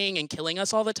panicking and killing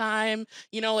us all the time?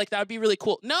 Like that would be really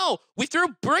cool. No, we threw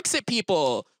bricks at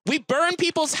people. We burned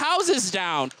people's houses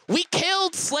down. We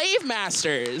killed slave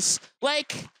masters.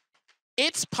 Like,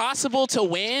 it's possible to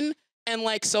win, and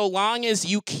like so long as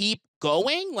you keep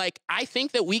going, like I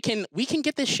think that we can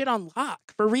get this shit on lock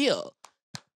for real.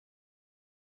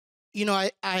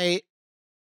 I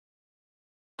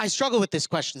struggle with this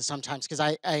question sometimes because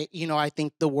I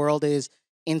think the world is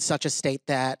in such a state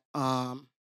that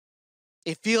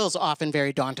it feels often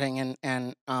very daunting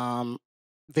and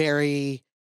very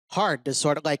hard to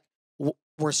sort of like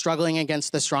we're struggling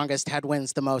against the strongest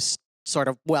headwinds, the most sort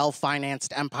of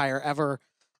well-financed empire ever.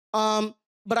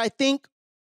 But I think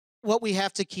what we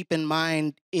have to keep in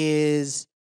mind is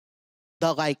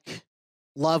the like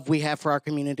love we have for our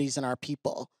communities and our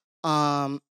people.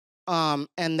 And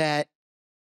that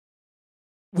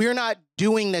we're not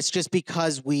doing this just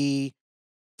because we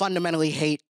fundamentally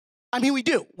hate. I mean, we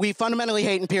do. We fundamentally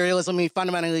hate imperialism. We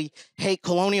fundamentally hate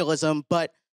colonialism.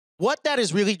 But what that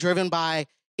is really driven by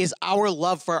is our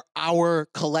love for our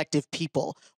collective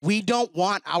people. We don't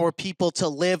want our people to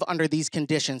live under these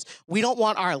conditions. We don't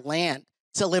want our land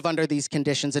to live under these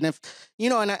conditions. And if, you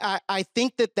know, and I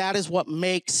think that that is what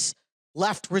makes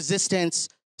left resistance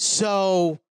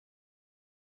so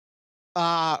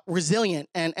resilient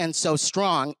and so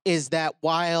strong, is that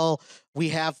while we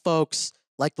have folks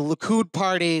like the Likud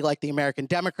Party, like the American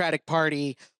Democratic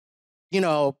Party, you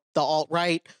know, the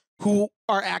alt-right, who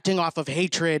are acting off of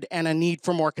hatred and a need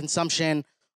for more consumption,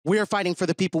 we're fighting for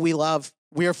the people we love.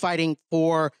 We're fighting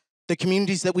for the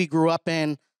communities that we grew up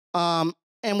in. And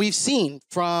we've seen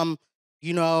from,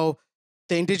 you know,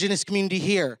 the indigenous community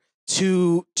here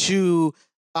to the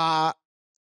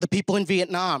people in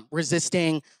Vietnam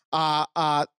resisting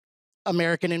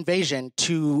American invasion,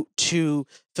 to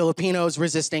Filipinos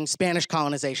resisting Spanish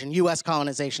colonization, U.S.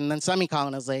 colonization, then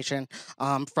semi-colonization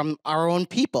from our own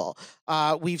people.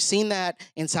 We've seen that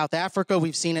in South Africa.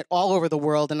 We've seen it all over the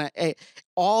world. And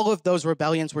all of those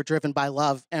rebellions were driven by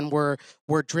love, and were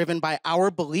driven by our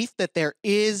belief that there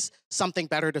is something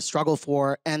better to struggle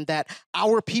for, and that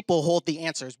our people hold the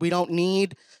answers. We don't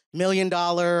need $1 million,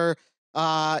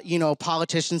 you know,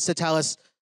 politicians to tell us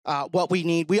what we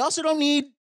need. We also don't need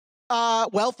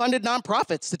well-funded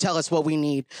nonprofits to tell us what we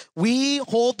need. We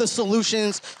hold the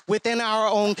solutions within our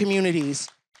own communities.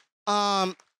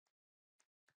 And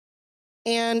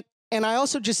I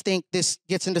also just think this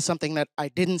gets into something that I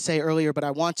didn't say earlier, but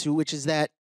I want to, which is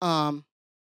that,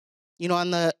 you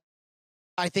know,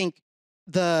 I think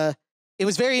it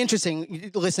was very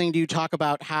interesting listening to you talk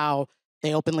about how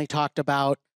they openly talked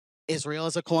about Israel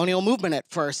as a colonial movement at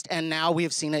first, and now we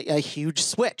have seen a huge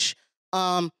switch.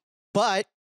 But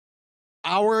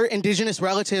our indigenous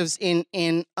relatives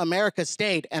in America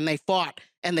stayed, and they fought,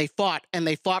 and they fought, and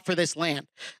they fought for this land,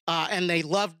 and they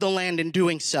loved the land in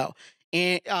doing so.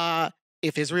 And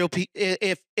if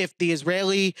the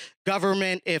Israeli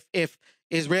government, if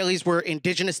Israelis were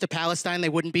indigenous to Palestine, they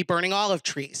wouldn't be burning olive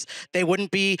trees. They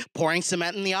wouldn't be pouring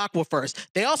cement in the aquifers.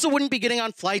 They also wouldn't be getting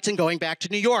on flights and going back to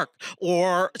New York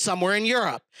or somewhere in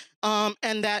Europe.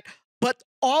 But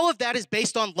all of that is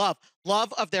based on love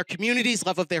of their communities,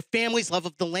 love of their families, love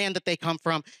of the land that they come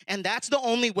from. And that's the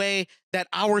only way that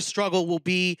our struggle will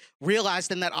be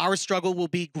realized, and that our struggle will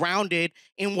be grounded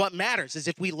in what matters, is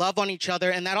if we love on each other.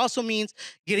 And that also means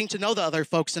getting to know the other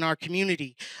folks in our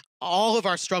community. All of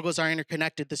our struggles are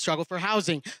interconnected. The struggle for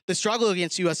housing, the struggle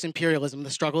against U.S. imperialism, the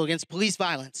struggle against police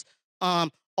violence.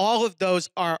 All of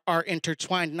those are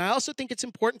intertwined. And I also think it's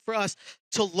important for us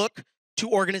to look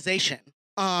to organization.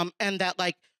 And that,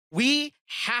 like, we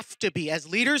have to be, as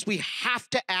leaders, we have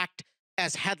to act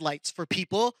as headlights for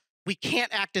people. We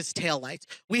can't act as taillights.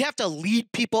 We have to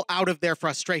lead people out of their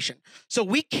frustration. So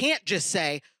we can't just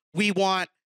say we want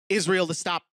Israel to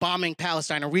stop bombing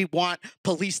Palestine, or we want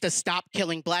police to stop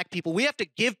killing black people. We have to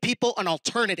give people an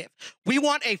alternative. We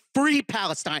want a free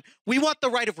Palestine. We want the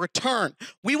right of return.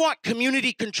 We want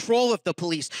community control of the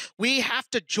police. We have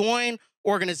to join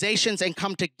organizations and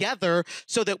come together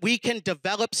so that we can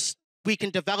develop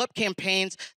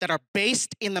campaigns that are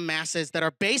based in the masses, that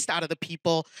are based out of the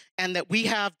people, and that we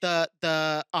have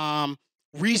the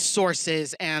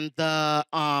resources and the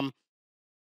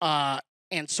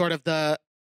and sort of the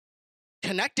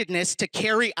connectedness to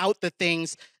carry out the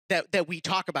things that we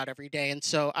talk about every day. And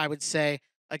so I would say,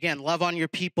 again, love on your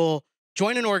people,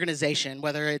 join an organization,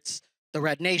 whether it's the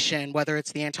Red Nation, whether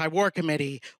it's the Anti-War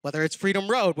Committee, whether it's Freedom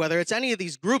Road, whether it's any of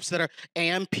these groups that are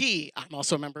AMP. I'm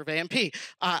also a member of AMP.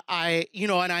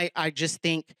 I just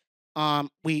think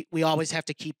we always have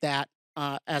to keep that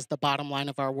as the bottom line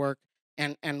of our work,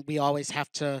 and we always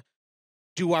have to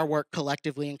do our work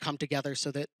collectively and come together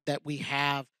so that we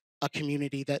have a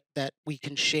community that we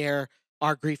can share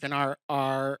our grief and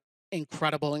our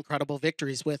incredible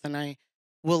victories with. And I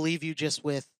will leave you just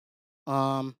with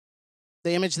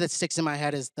the image that sticks in my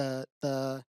head is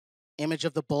the image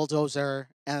of the bulldozer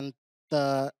and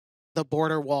the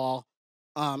border wall,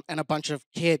 and a bunch of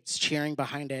kids cheering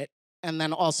behind it, and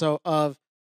then also of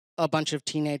a bunch of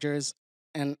teenagers.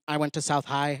 And I went to South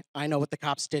High. I know what the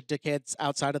cops did to kids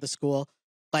outside of the school,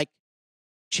 like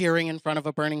cheering in front of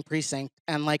a burning precinct.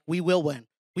 And like, we will win.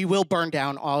 We will burn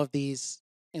down all of these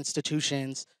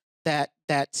institutions that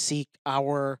seek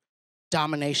our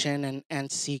domination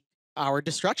and seek our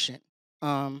destruction.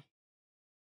 I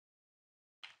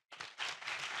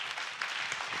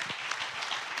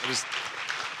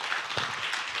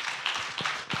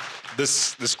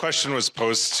This question was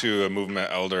posed to a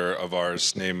movement elder of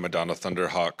ours named Dionne-Thunder,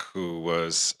 who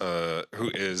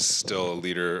is still a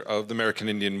leader of the American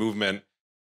Indian movement,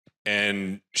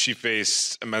 and she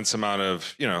faced immense amount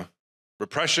of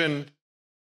repression.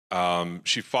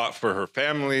 She fought for her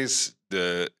families.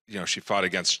 She fought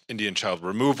against Indian child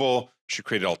removal. She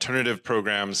created alternative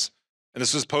programs, and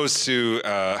this was posed to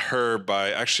her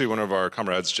by actually one of our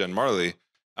comrades, Jen Marley,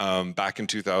 back in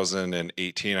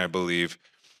 2018, I believe.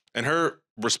 And her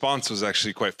response was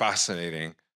actually quite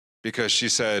fascinating because she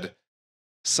said,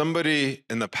 somebody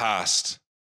in the past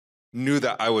knew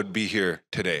that I would be here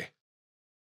today.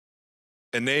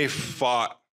 And they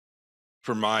fought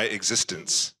for my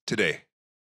existence today.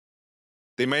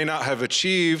 They may not have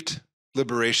achieved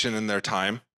liberation in their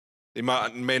time. They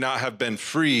may not have been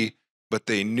free, but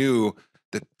they knew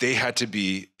that they had to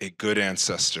be a good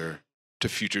ancestor to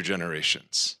future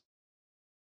generations.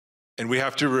 And we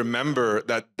have to remember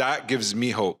that that gives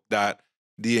me hope that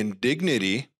the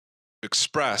indignity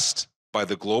expressed by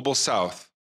the global South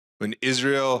when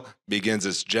Israel begins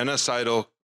its genocidal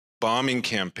bombing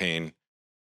campaign,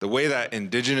 the way that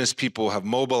indigenous people have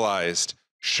mobilized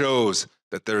shows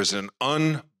that there's an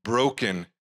unbroken,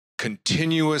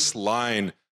 continuous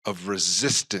line of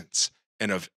resistance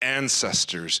and of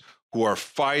ancestors who are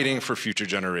fighting for future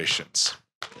generations.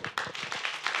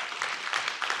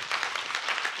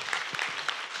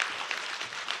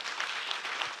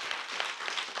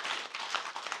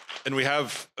 And we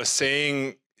have a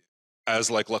saying as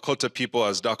like Lakota people,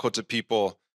 as Dakota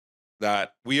people,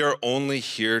 that we are only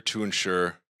here to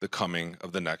ensure the coming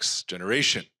of the next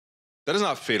generation. That is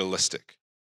not fatalistic,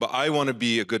 but I want to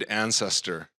be a good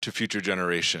ancestor to future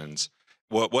generations.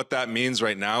 What that means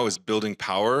right now is building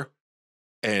power,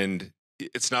 and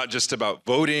it's not just about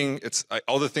voting. It's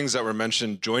all the things that were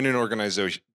mentioned. Join an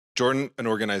organization.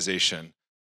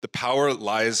 The power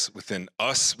lies within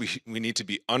us. We need to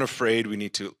be unafraid. We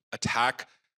need to attack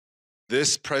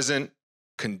this present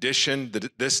condition,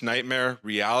 this nightmare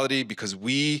reality, because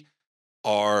we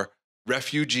are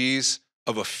refugees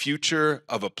of a future,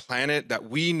 of a planet that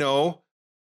we know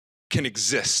can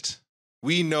exist.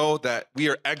 We know that we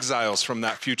are exiles from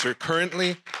that future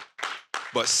currently,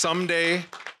 but someday,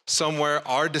 somewhere,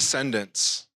 our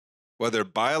descendants, whether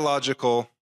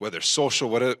biological, whether social,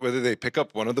 whether they pick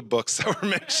up one of the books that were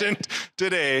mentioned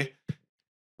today,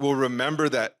 will remember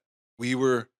that we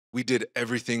did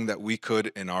everything that we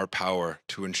could in our power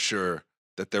to ensure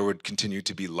that there would continue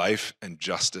to be life and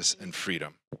justice and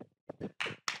freedom.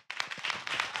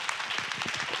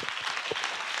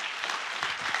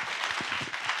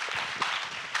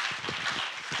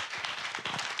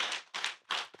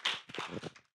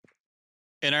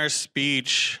 In our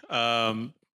speech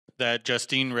that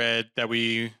Justine read, that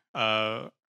we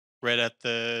read at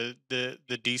the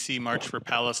DC March for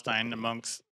Palestine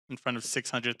in front of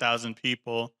 600,000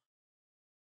 people,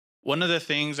 one of the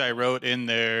things I wrote in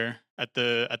there at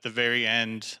the very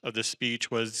end of the speech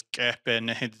was "Kepe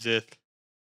Nehedzith,"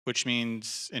 which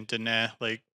means in Dene,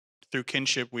 like through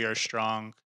kinship we are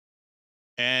strong.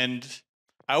 And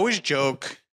I always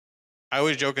joke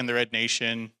in the Red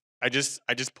Nation. I just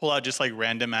pull out just like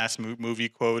random ass movie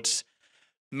quotes,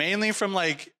 mainly from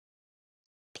like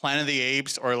Planet of the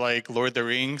Apes or like Lord of the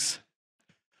Rings.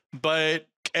 But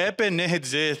Kepe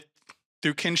Nehedzith,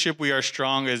 through kinship we are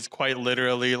strong, is quite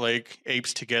literally like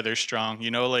apes together strong.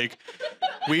 You know, like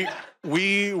we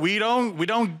don't.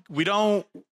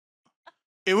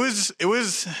 It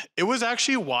was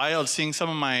actually wild seeing some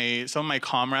of my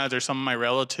comrades or some of my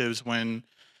relatives when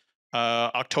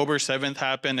October 7th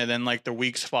happened, and then like the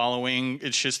weeks following,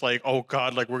 it's just like, oh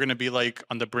God, like we're gonna be like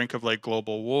on the brink of like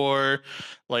global war,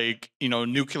 like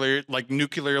nuclear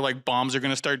like bombs are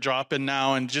gonna start dropping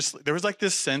now, and just there was like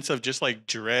this sense of just like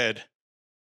dread.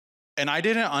 And I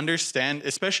didn't understand,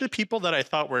 especially people that I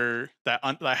thought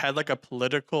that had like a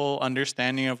political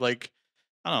understanding of like,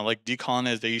 I don't know, like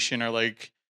decolonization or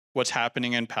like what's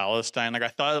happening in Palestine. Like I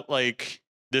thought like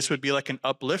this would be like an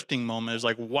uplifting moment. It's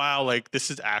like, wow, like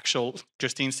this is actual,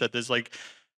 Justine said this, like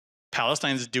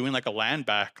Palestine's doing like a land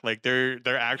back. Like they're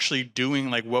actually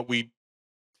doing like what we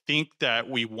think that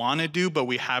we want to do, but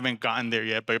we haven't gotten there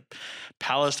yet. But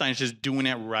Palestine's just doing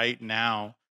it right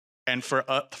now. And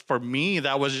for me,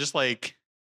 that was just like,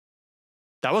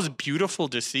 that was beautiful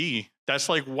to see. That's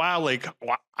like, wow, like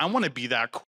I want to be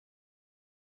that cool.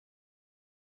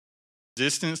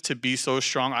 Resistance to be so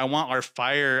strong. I want our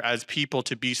fire as people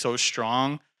to be so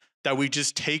strong that we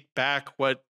just take back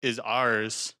what is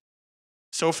ours.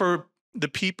 So for the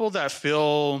people that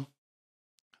feel,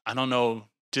 I don't know,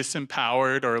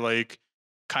 disempowered or like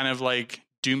kind of like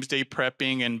doomsday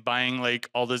prepping and buying like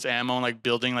all this ammo and like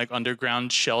building like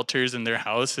underground shelters in their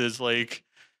houses. Like,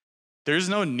 there's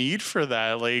no need for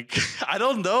that. Like, I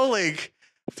don't know, like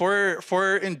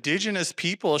for indigenous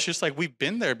people, it's just like we've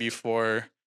been there before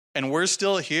and we're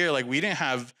still here. Like, we didn't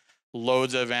have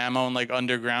loads of ammo and like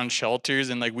underground shelters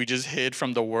and like we just hid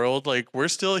from the world. Like, we're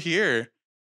still here.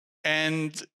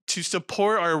 And to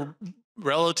support our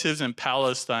relatives in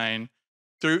Palestine,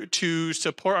 to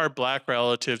support our Black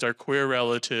relatives, our queer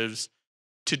relatives,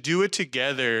 to do it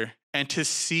together and to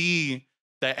see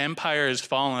that empire is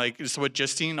falling. Like, it's what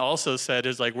Justine also said,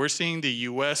 is like, we're seeing the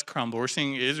US crumble, we're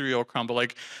seeing Israel crumble.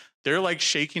 Like, they're like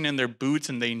shaking in their boots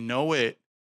and they know it.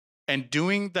 And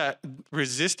doing that,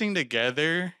 resisting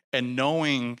together and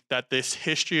knowing that this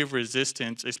history of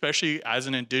resistance, especially as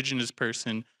an indigenous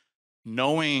person,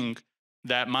 knowing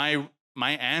that my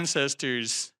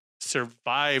ancestors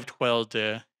survived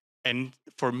Huelda, and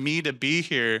for me to be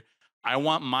here, I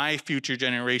want my future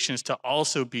generations to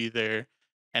also be there.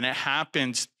 And it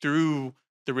happens through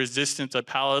the resistance of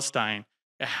Palestine.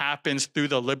 It happens through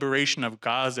the liberation of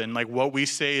Gaza. And like what we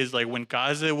say is like, when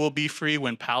Gaza will be free,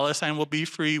 when Palestine will be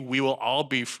free, we will all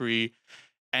be free.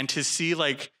 And to see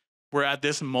like, we're at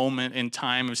this moment in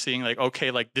time of seeing like,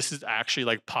 okay, like this is actually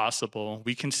like possible.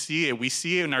 We can see it. We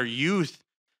see it in our youth.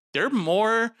 They're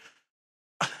more,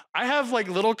 I have like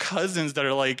little cousins that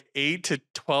are like 8 to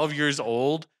 12 years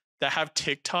old that have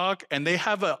TikTok, and they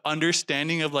have an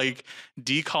understanding of like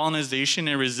decolonization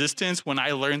and resistance when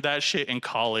I learned that shit in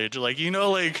college. Like, you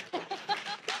know, like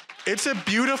it's a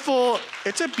beautiful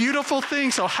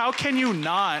thing. So how can you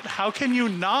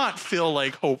not feel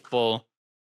like hopeful?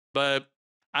 But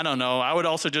I don't know. I would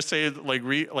also just say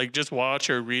like just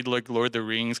watch or read like Lord of the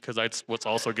Rings, because that's what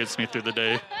also gets me through the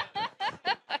day.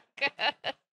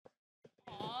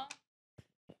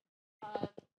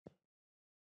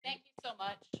 Thank you so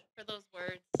much for those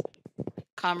words,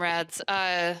 comrades.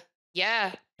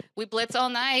 Yeah, we blitz all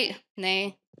night.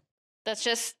 Nay, that's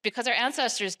just because our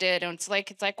ancestors did, and it's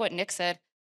like what Nick said.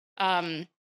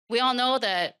 We all know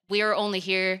that we are only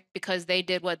here because they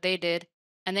did what they did,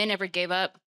 and they never gave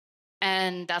up.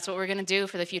 And that's what we're gonna do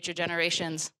for the future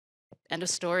generations. End of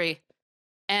story.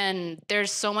 And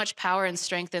there's so much power and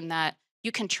strength in that.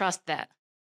 You can trust that.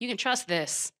 You can trust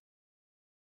this.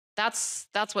 That's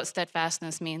what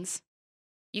steadfastness means.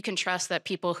 You can trust that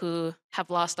people who have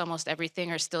lost almost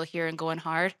everything are still here and going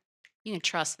hard. You can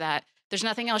trust that. There's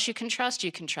nothing else you can trust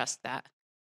that.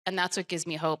 And that's what gives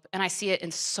me hope. And I see it in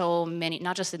so many,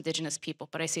 not just Indigenous people,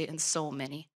 but I see it in so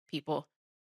many people.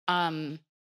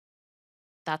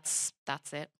 That's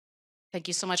it. Thank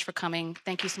you so much for coming.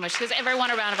 Thank you so much. Give everyone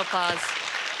a round of applause.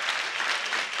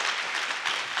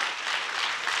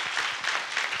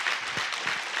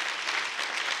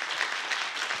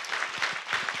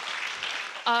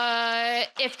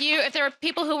 If there are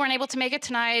people who weren't able to make it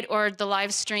tonight or the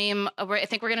live stream, I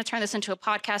think we're going to turn this into a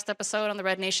podcast episode on the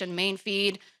Red Nation main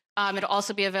feed. It'll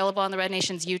also be available on the Red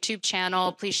Nation's YouTube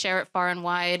channel. Please share it far and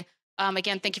wide.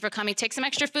 Again, thank you for coming. Take some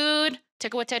extra food.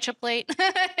 Take a Watecha plate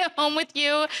home with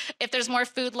you if there's more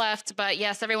food left. But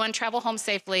yes, everyone, travel home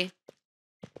safely.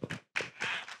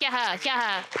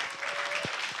 Yeah.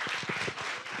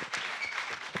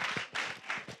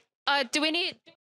 Do we need...